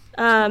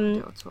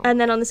 And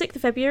then on the 6th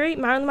of February,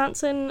 Marilyn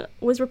Manson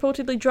was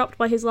reportedly dropped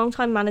by his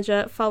longtime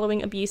manager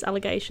following abuse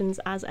allegations,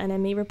 as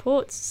NME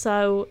reports.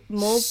 So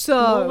more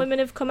women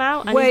have come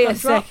out and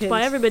he's got dropped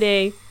by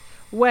everybody.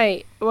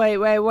 Wait.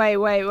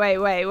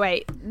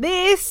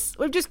 This,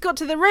 we've just got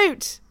to the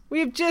root.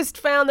 We've just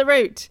found the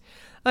root.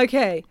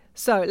 Okay,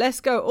 so let's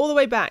go all the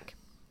way back.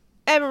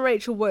 Evan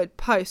Rachel Wood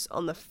posts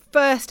on the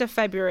 1st of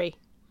February.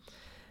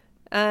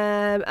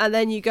 And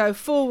then you go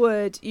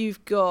forward,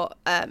 you've got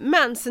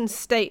Manson's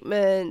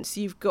statements,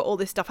 you've got all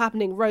this stuff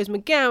happening, Rose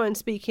McGowan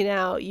speaking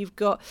out, you've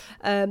got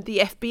the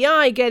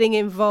FBI getting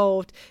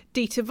involved,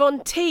 Dieter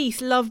Von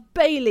Teese, Love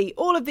Bailey,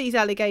 all of these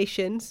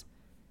allegations.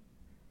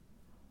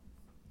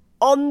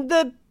 On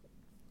the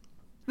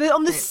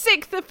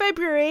 6th of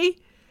February,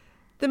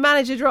 the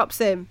manager drops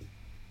him.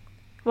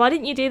 Why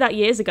didn't you do that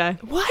years ago?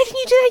 Why didn't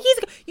you do that years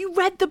ago? You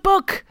read the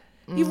book.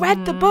 You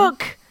read the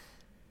book.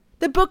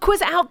 The book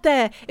was out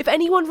there. If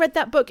anyone read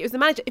that book, it was the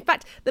manager. In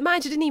fact, the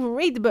manager didn't even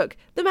read the book.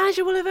 The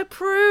manager will have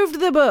approved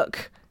the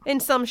book in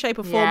some shape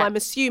or form, I'm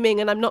assuming,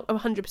 and I'm not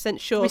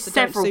 100% sure, so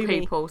don't sue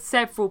me.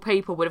 Several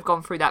people would have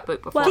gone through that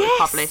book before it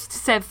was published.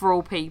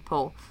 Several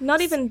people. Not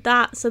even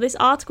that. So this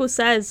article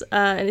says,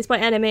 and it's by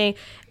NME,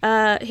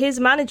 his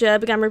manager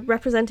began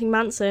representing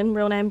Manson,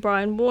 real name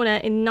Brian Warner,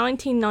 in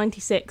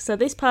 1996. So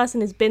this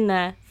person has been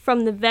there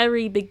from the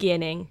very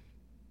beginning.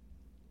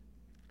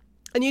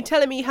 And you're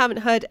telling me you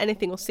haven't heard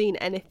anything or seen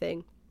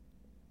anything?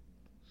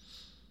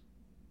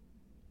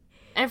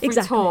 Every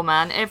tour,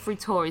 man. Every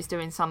tour is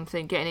doing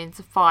something, getting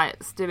into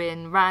fights,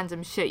 doing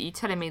random shit. You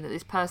telling me that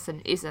this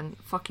person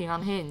isn't fucking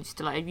unhinged?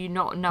 Like, have you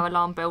not no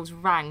alarm bells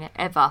rang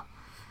ever?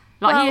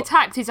 Like, he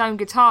attacked his own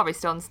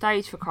guitarist on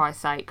stage, for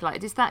Christ's sake.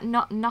 Like, is that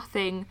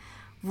nothing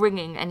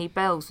ringing any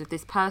bells with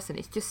this person?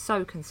 It's just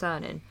so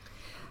concerning.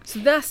 So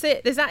that's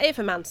it. Is that it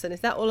for Manson?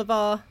 Is that all of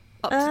our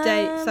up to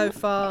date so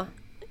far?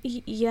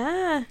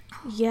 Yeah.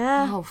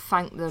 Oh,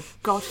 thank the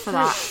God for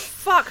that.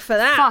 Fuck for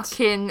that.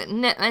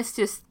 Let's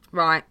just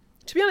right.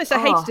 To be honest, I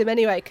hated him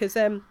anyway because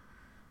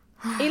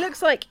he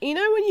looks like, you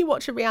know, when you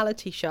watch a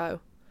reality show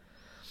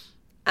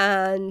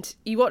and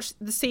you watch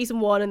the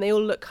season 1 and they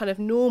all look kind of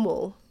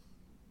normal,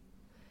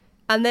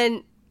 and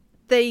then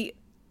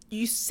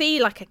you see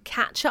like a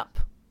catch up.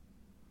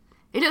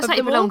 He looks like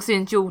he belongs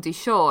in Geordie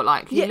Shore.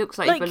 Like, he looks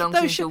like he belongs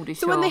in Geordie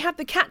Shore. So when they have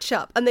the catch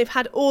up and they've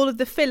had all of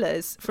the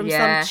fillers from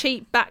some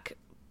cheap back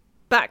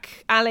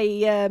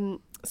alley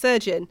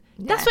surgeon,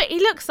 that's what he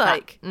looks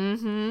like.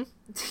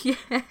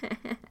 Yeah.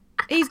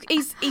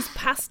 He's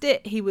past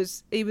it. He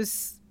was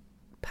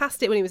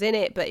past it when he was in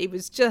it, but it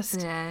was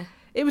just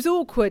it was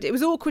awkward. It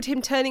was awkward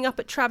him turning up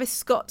at Travis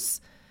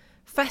Scott's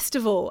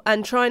festival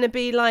and trying to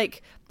be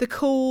like the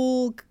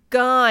cool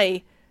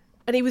guy,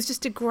 and he was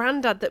just a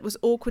granddad that was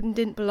awkward and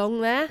didn't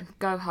belong there.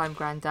 Go home,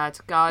 granddad.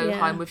 Go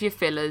home with your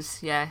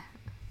fillers. Yeah,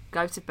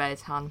 go to bed,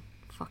 hun.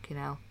 Fucking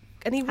hell.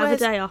 And he have a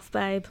day off,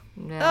 babe.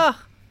 Yeah.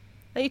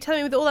 Are you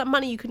telling me with all that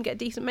money you couldn't get a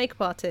decent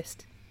makeup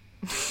artist?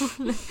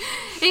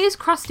 It is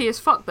crusty as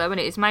fuck though, isn't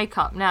it? It's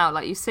makeup now.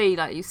 Like you see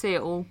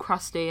it all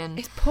crusty and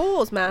it's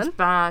pores, man.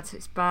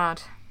 It's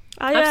bad.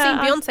 I've seen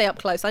Beyonce up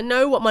close. I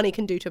know what money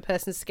can do to a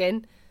person's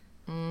skin.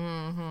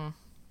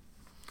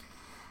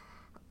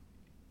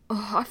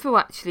 I feel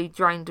actually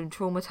drained and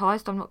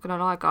traumatised, I'm not gonna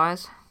lie,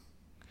 guys.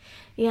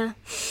 Yeah.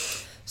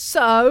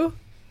 So,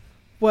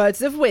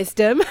 words of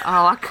wisdom.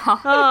 Oh, I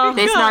can't.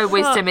 There's no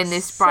wisdom in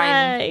this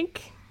brain.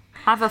 Sake.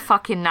 Have a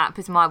fucking nap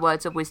is my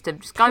words of wisdom.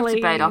 Just go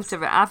to bed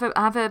after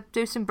it.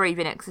 Do some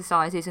breathing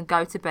exercises and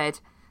go to bed.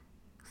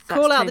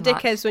 Call out the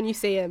dickheads when you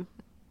see him.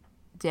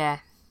 Yeah.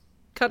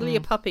 Cuddle your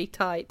puppy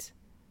tight.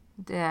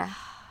 Yeah.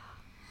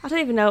 I don't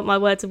even know what my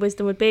words of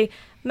wisdom would be.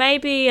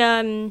 Maybe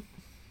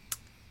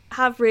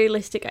have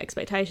realistic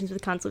expectations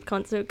with cancelled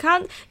culture.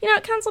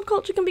 Cancelled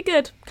culture can be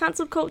good.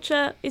 Cancelled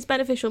culture is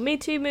beneficial.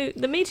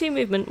 The Me Too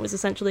movement was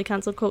essentially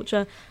cancelled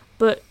culture,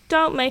 but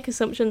don't make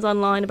assumptions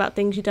online about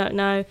things you don't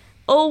know.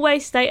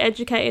 Always stay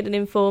educated and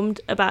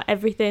informed about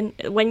everything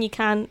when you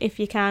can, if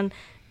you can.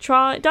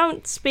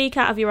 Don't speak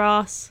out of your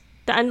arse,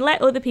 and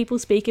let other people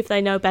speak if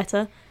they know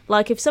better.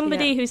 Like, if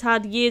somebody who's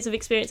had years of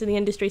experience in the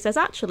industry says,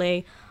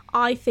 actually,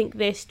 I think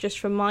this just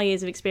from my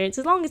years of experience,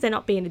 as long as they're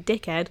not being a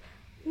dickhead,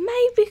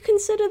 maybe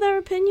consider their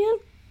opinion.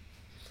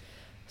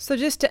 So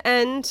just to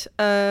end,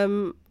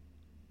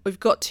 we've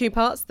got 2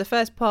 parts. The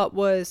first part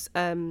was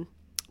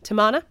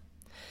Tamana.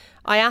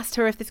 I asked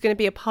her if there's going to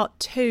be a part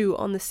 2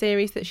 on the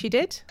series that she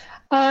did.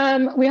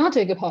 We are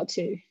doing a part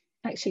 2,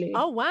 actually.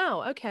 Oh,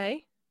 wow.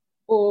 Okay.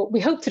 Or we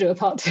hope to do a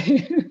part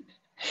 2.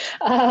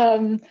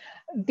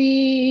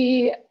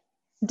 The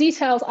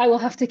details I will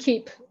have to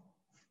keep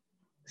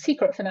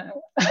secret for now.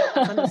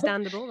 That's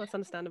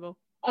understandable.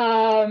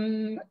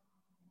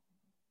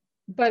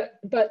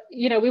 But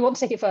we want to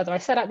take it further. I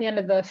said at the end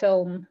of the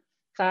film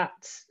that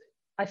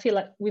I feel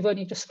like we've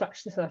only just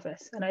scratched the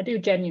surface, and I do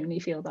genuinely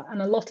feel that.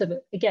 And a lot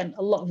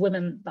of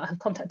women that have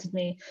contacted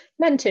me,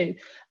 men too,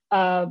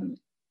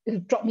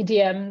 who've dropped me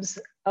DMs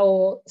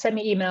or sent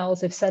me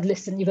emails, have said,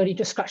 listen, you've only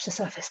just scratched the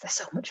surface, there's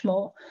so much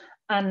more.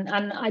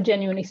 And I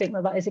genuinely think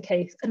that is the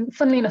case. And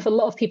funnily enough, a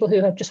lot of people who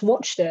have just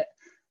watched it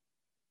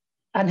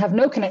and have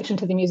no connection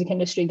to the music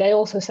industry, they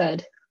also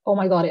said, oh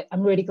my God,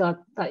 I'm really glad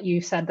that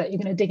you said that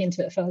you're going to dig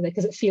into it further,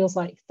 because it feels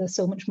like there's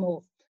so much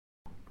more.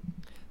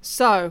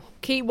 So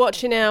keep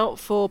watching out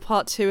for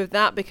part 2 of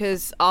that,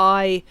 because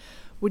I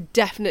would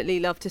definitely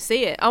love to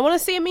see it. I want to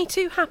see a Me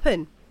Too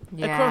happen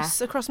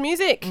across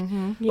music.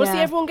 Mm-hmm. We'll see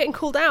everyone getting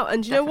called out,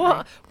 and you know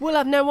what? We'll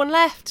have no one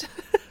left.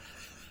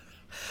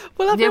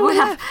 No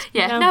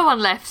one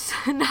left.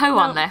 No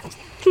one left.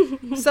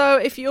 So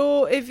if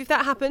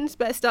that happens,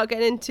 better start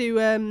getting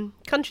into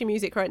country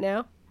music right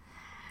now.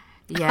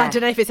 Yeah. I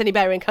don't know if it's any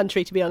better in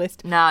country, to be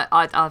honest. No,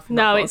 I've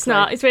no, it's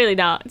not. It's really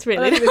not. It's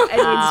really. I don't think there's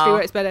any industry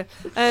where it's better.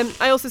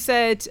 I also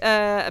said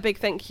a big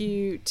thank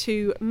you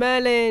to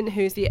Merlin,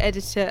 who's the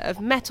editor of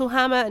Metal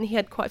Hammer, and he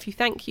had quite a few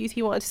thank yous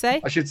he wanted to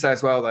say. I should say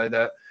as well, though,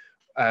 that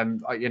I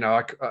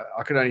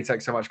can only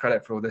take so much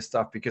credit for all this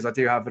stuff, because I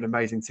do have an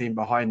amazing team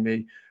behind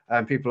me.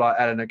 People like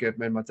Eleanor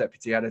Goodman, my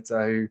deputy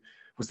editor, who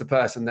was the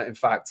person that, in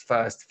fact,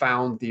 first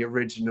found the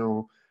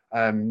original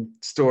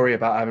story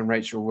about Evan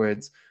Rachel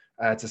Wood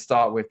to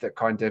start with, that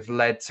kind of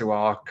led to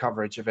our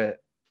coverage of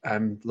it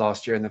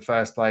last year in the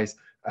first place.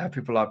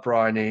 People like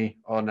Bryony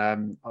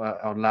on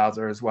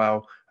Louder as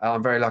well.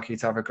 I'm very lucky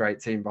to have a great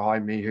team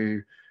behind me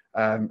who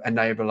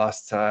enable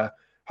us to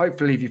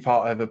hopefully be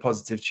part of a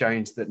positive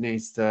change that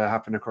needs to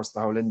happen across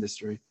the whole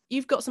industry.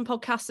 You've got some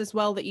podcasts as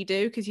well that you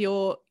do, because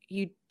you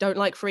don't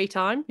like free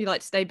time. You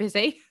like to stay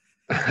busy.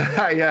 We do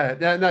have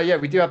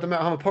the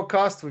Metal Hammer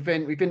podcast. We've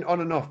been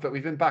on and off, but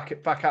we've been back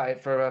at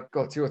it for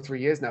 2 or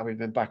 3 years now. We've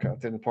been back out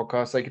doing the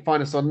podcast, so you can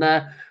find us on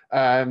there.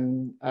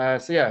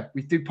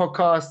 We do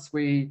podcasts.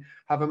 We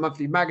have a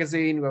monthly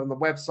magazine. We're on the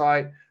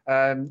website.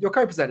 Your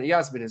co-presenter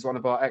Yasmin is one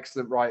of our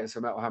excellent writers for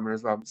Metal Hammer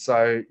as well.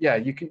 So yeah,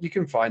 you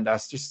can find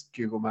us. Just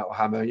Google Metal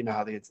Hammer. You know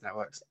how the internet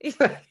works.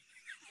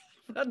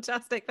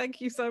 Fantastic.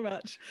 Thank you so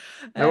much.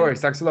 No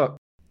worries. Thanks a lot.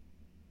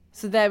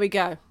 So there we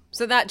go.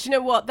 So that, do you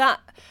know what,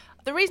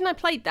 the reason I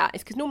played that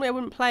is because normally I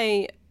wouldn't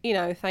play,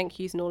 thank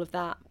yous and all of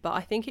that. But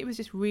I think it was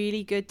just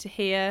really good to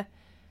hear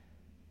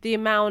the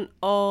amount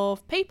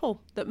of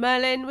people that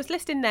Merlin was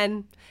listing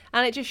then.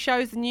 And it just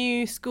shows the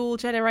new school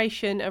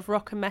generation of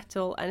rock and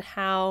metal and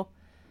how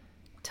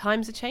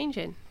times are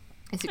changing.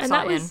 It's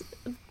exciting.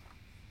 And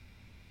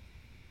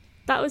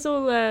that was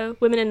all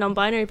women and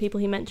non-binary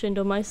people he mentioned,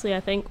 or mostly, I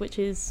think, which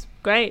is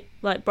great.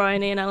 Like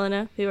Bryony and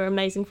Eleanor, who are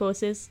amazing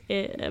forces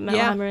at Metal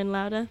Hammer and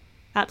Louder.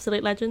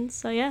 Absolute legends.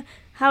 So yeah,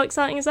 how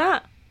exciting is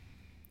that?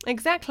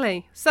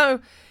 Exactly. So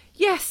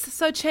yes,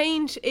 so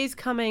change is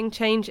coming,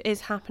 change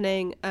is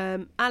happening.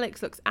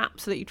 Alex looks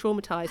absolutely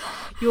traumatized.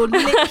 You're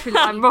literally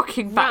I'm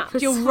rocking back.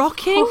 You're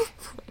rocking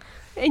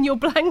in your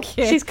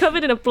blanket. She's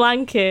covered in a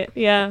blanket.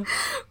 Yeah,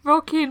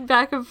 rocking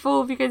back and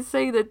forth. You can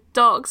see the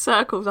dark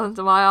circles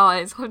under my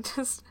eyes.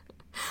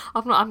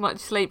 I've not had much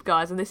sleep,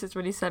 guys, and this has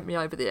really sent me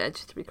over the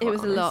edge, to be quite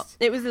honest.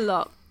 It was a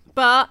lot.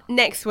 But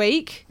next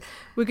week,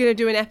 we're going to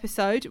do an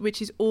episode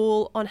which is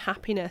all on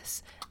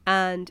happiness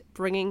and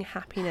bringing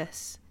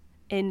happiness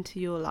into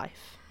your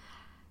life.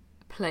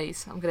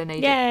 Please, I'm going to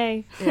need it.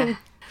 Yay! Yeah.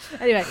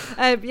 Anyway,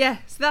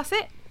 so that's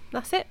it.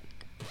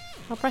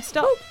 I'll press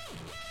stop.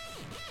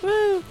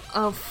 Woo!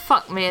 Oh,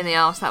 fuck me in the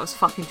arse. That was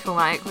fucking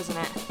traumatic, wasn't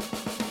it?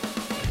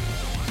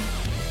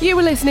 You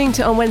were listening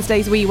to On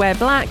Wednesdays We Wear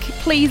Black.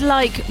 Please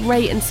like,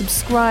 rate and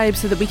subscribe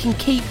so that we can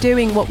keep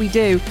doing what we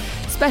do.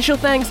 Special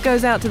thanks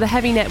goes out to the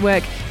Heavy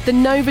Network, the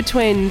Nova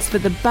Twins for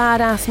the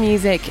badass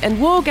music, and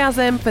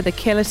Wargasm for the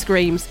killer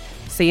screams.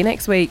 See you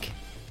next week.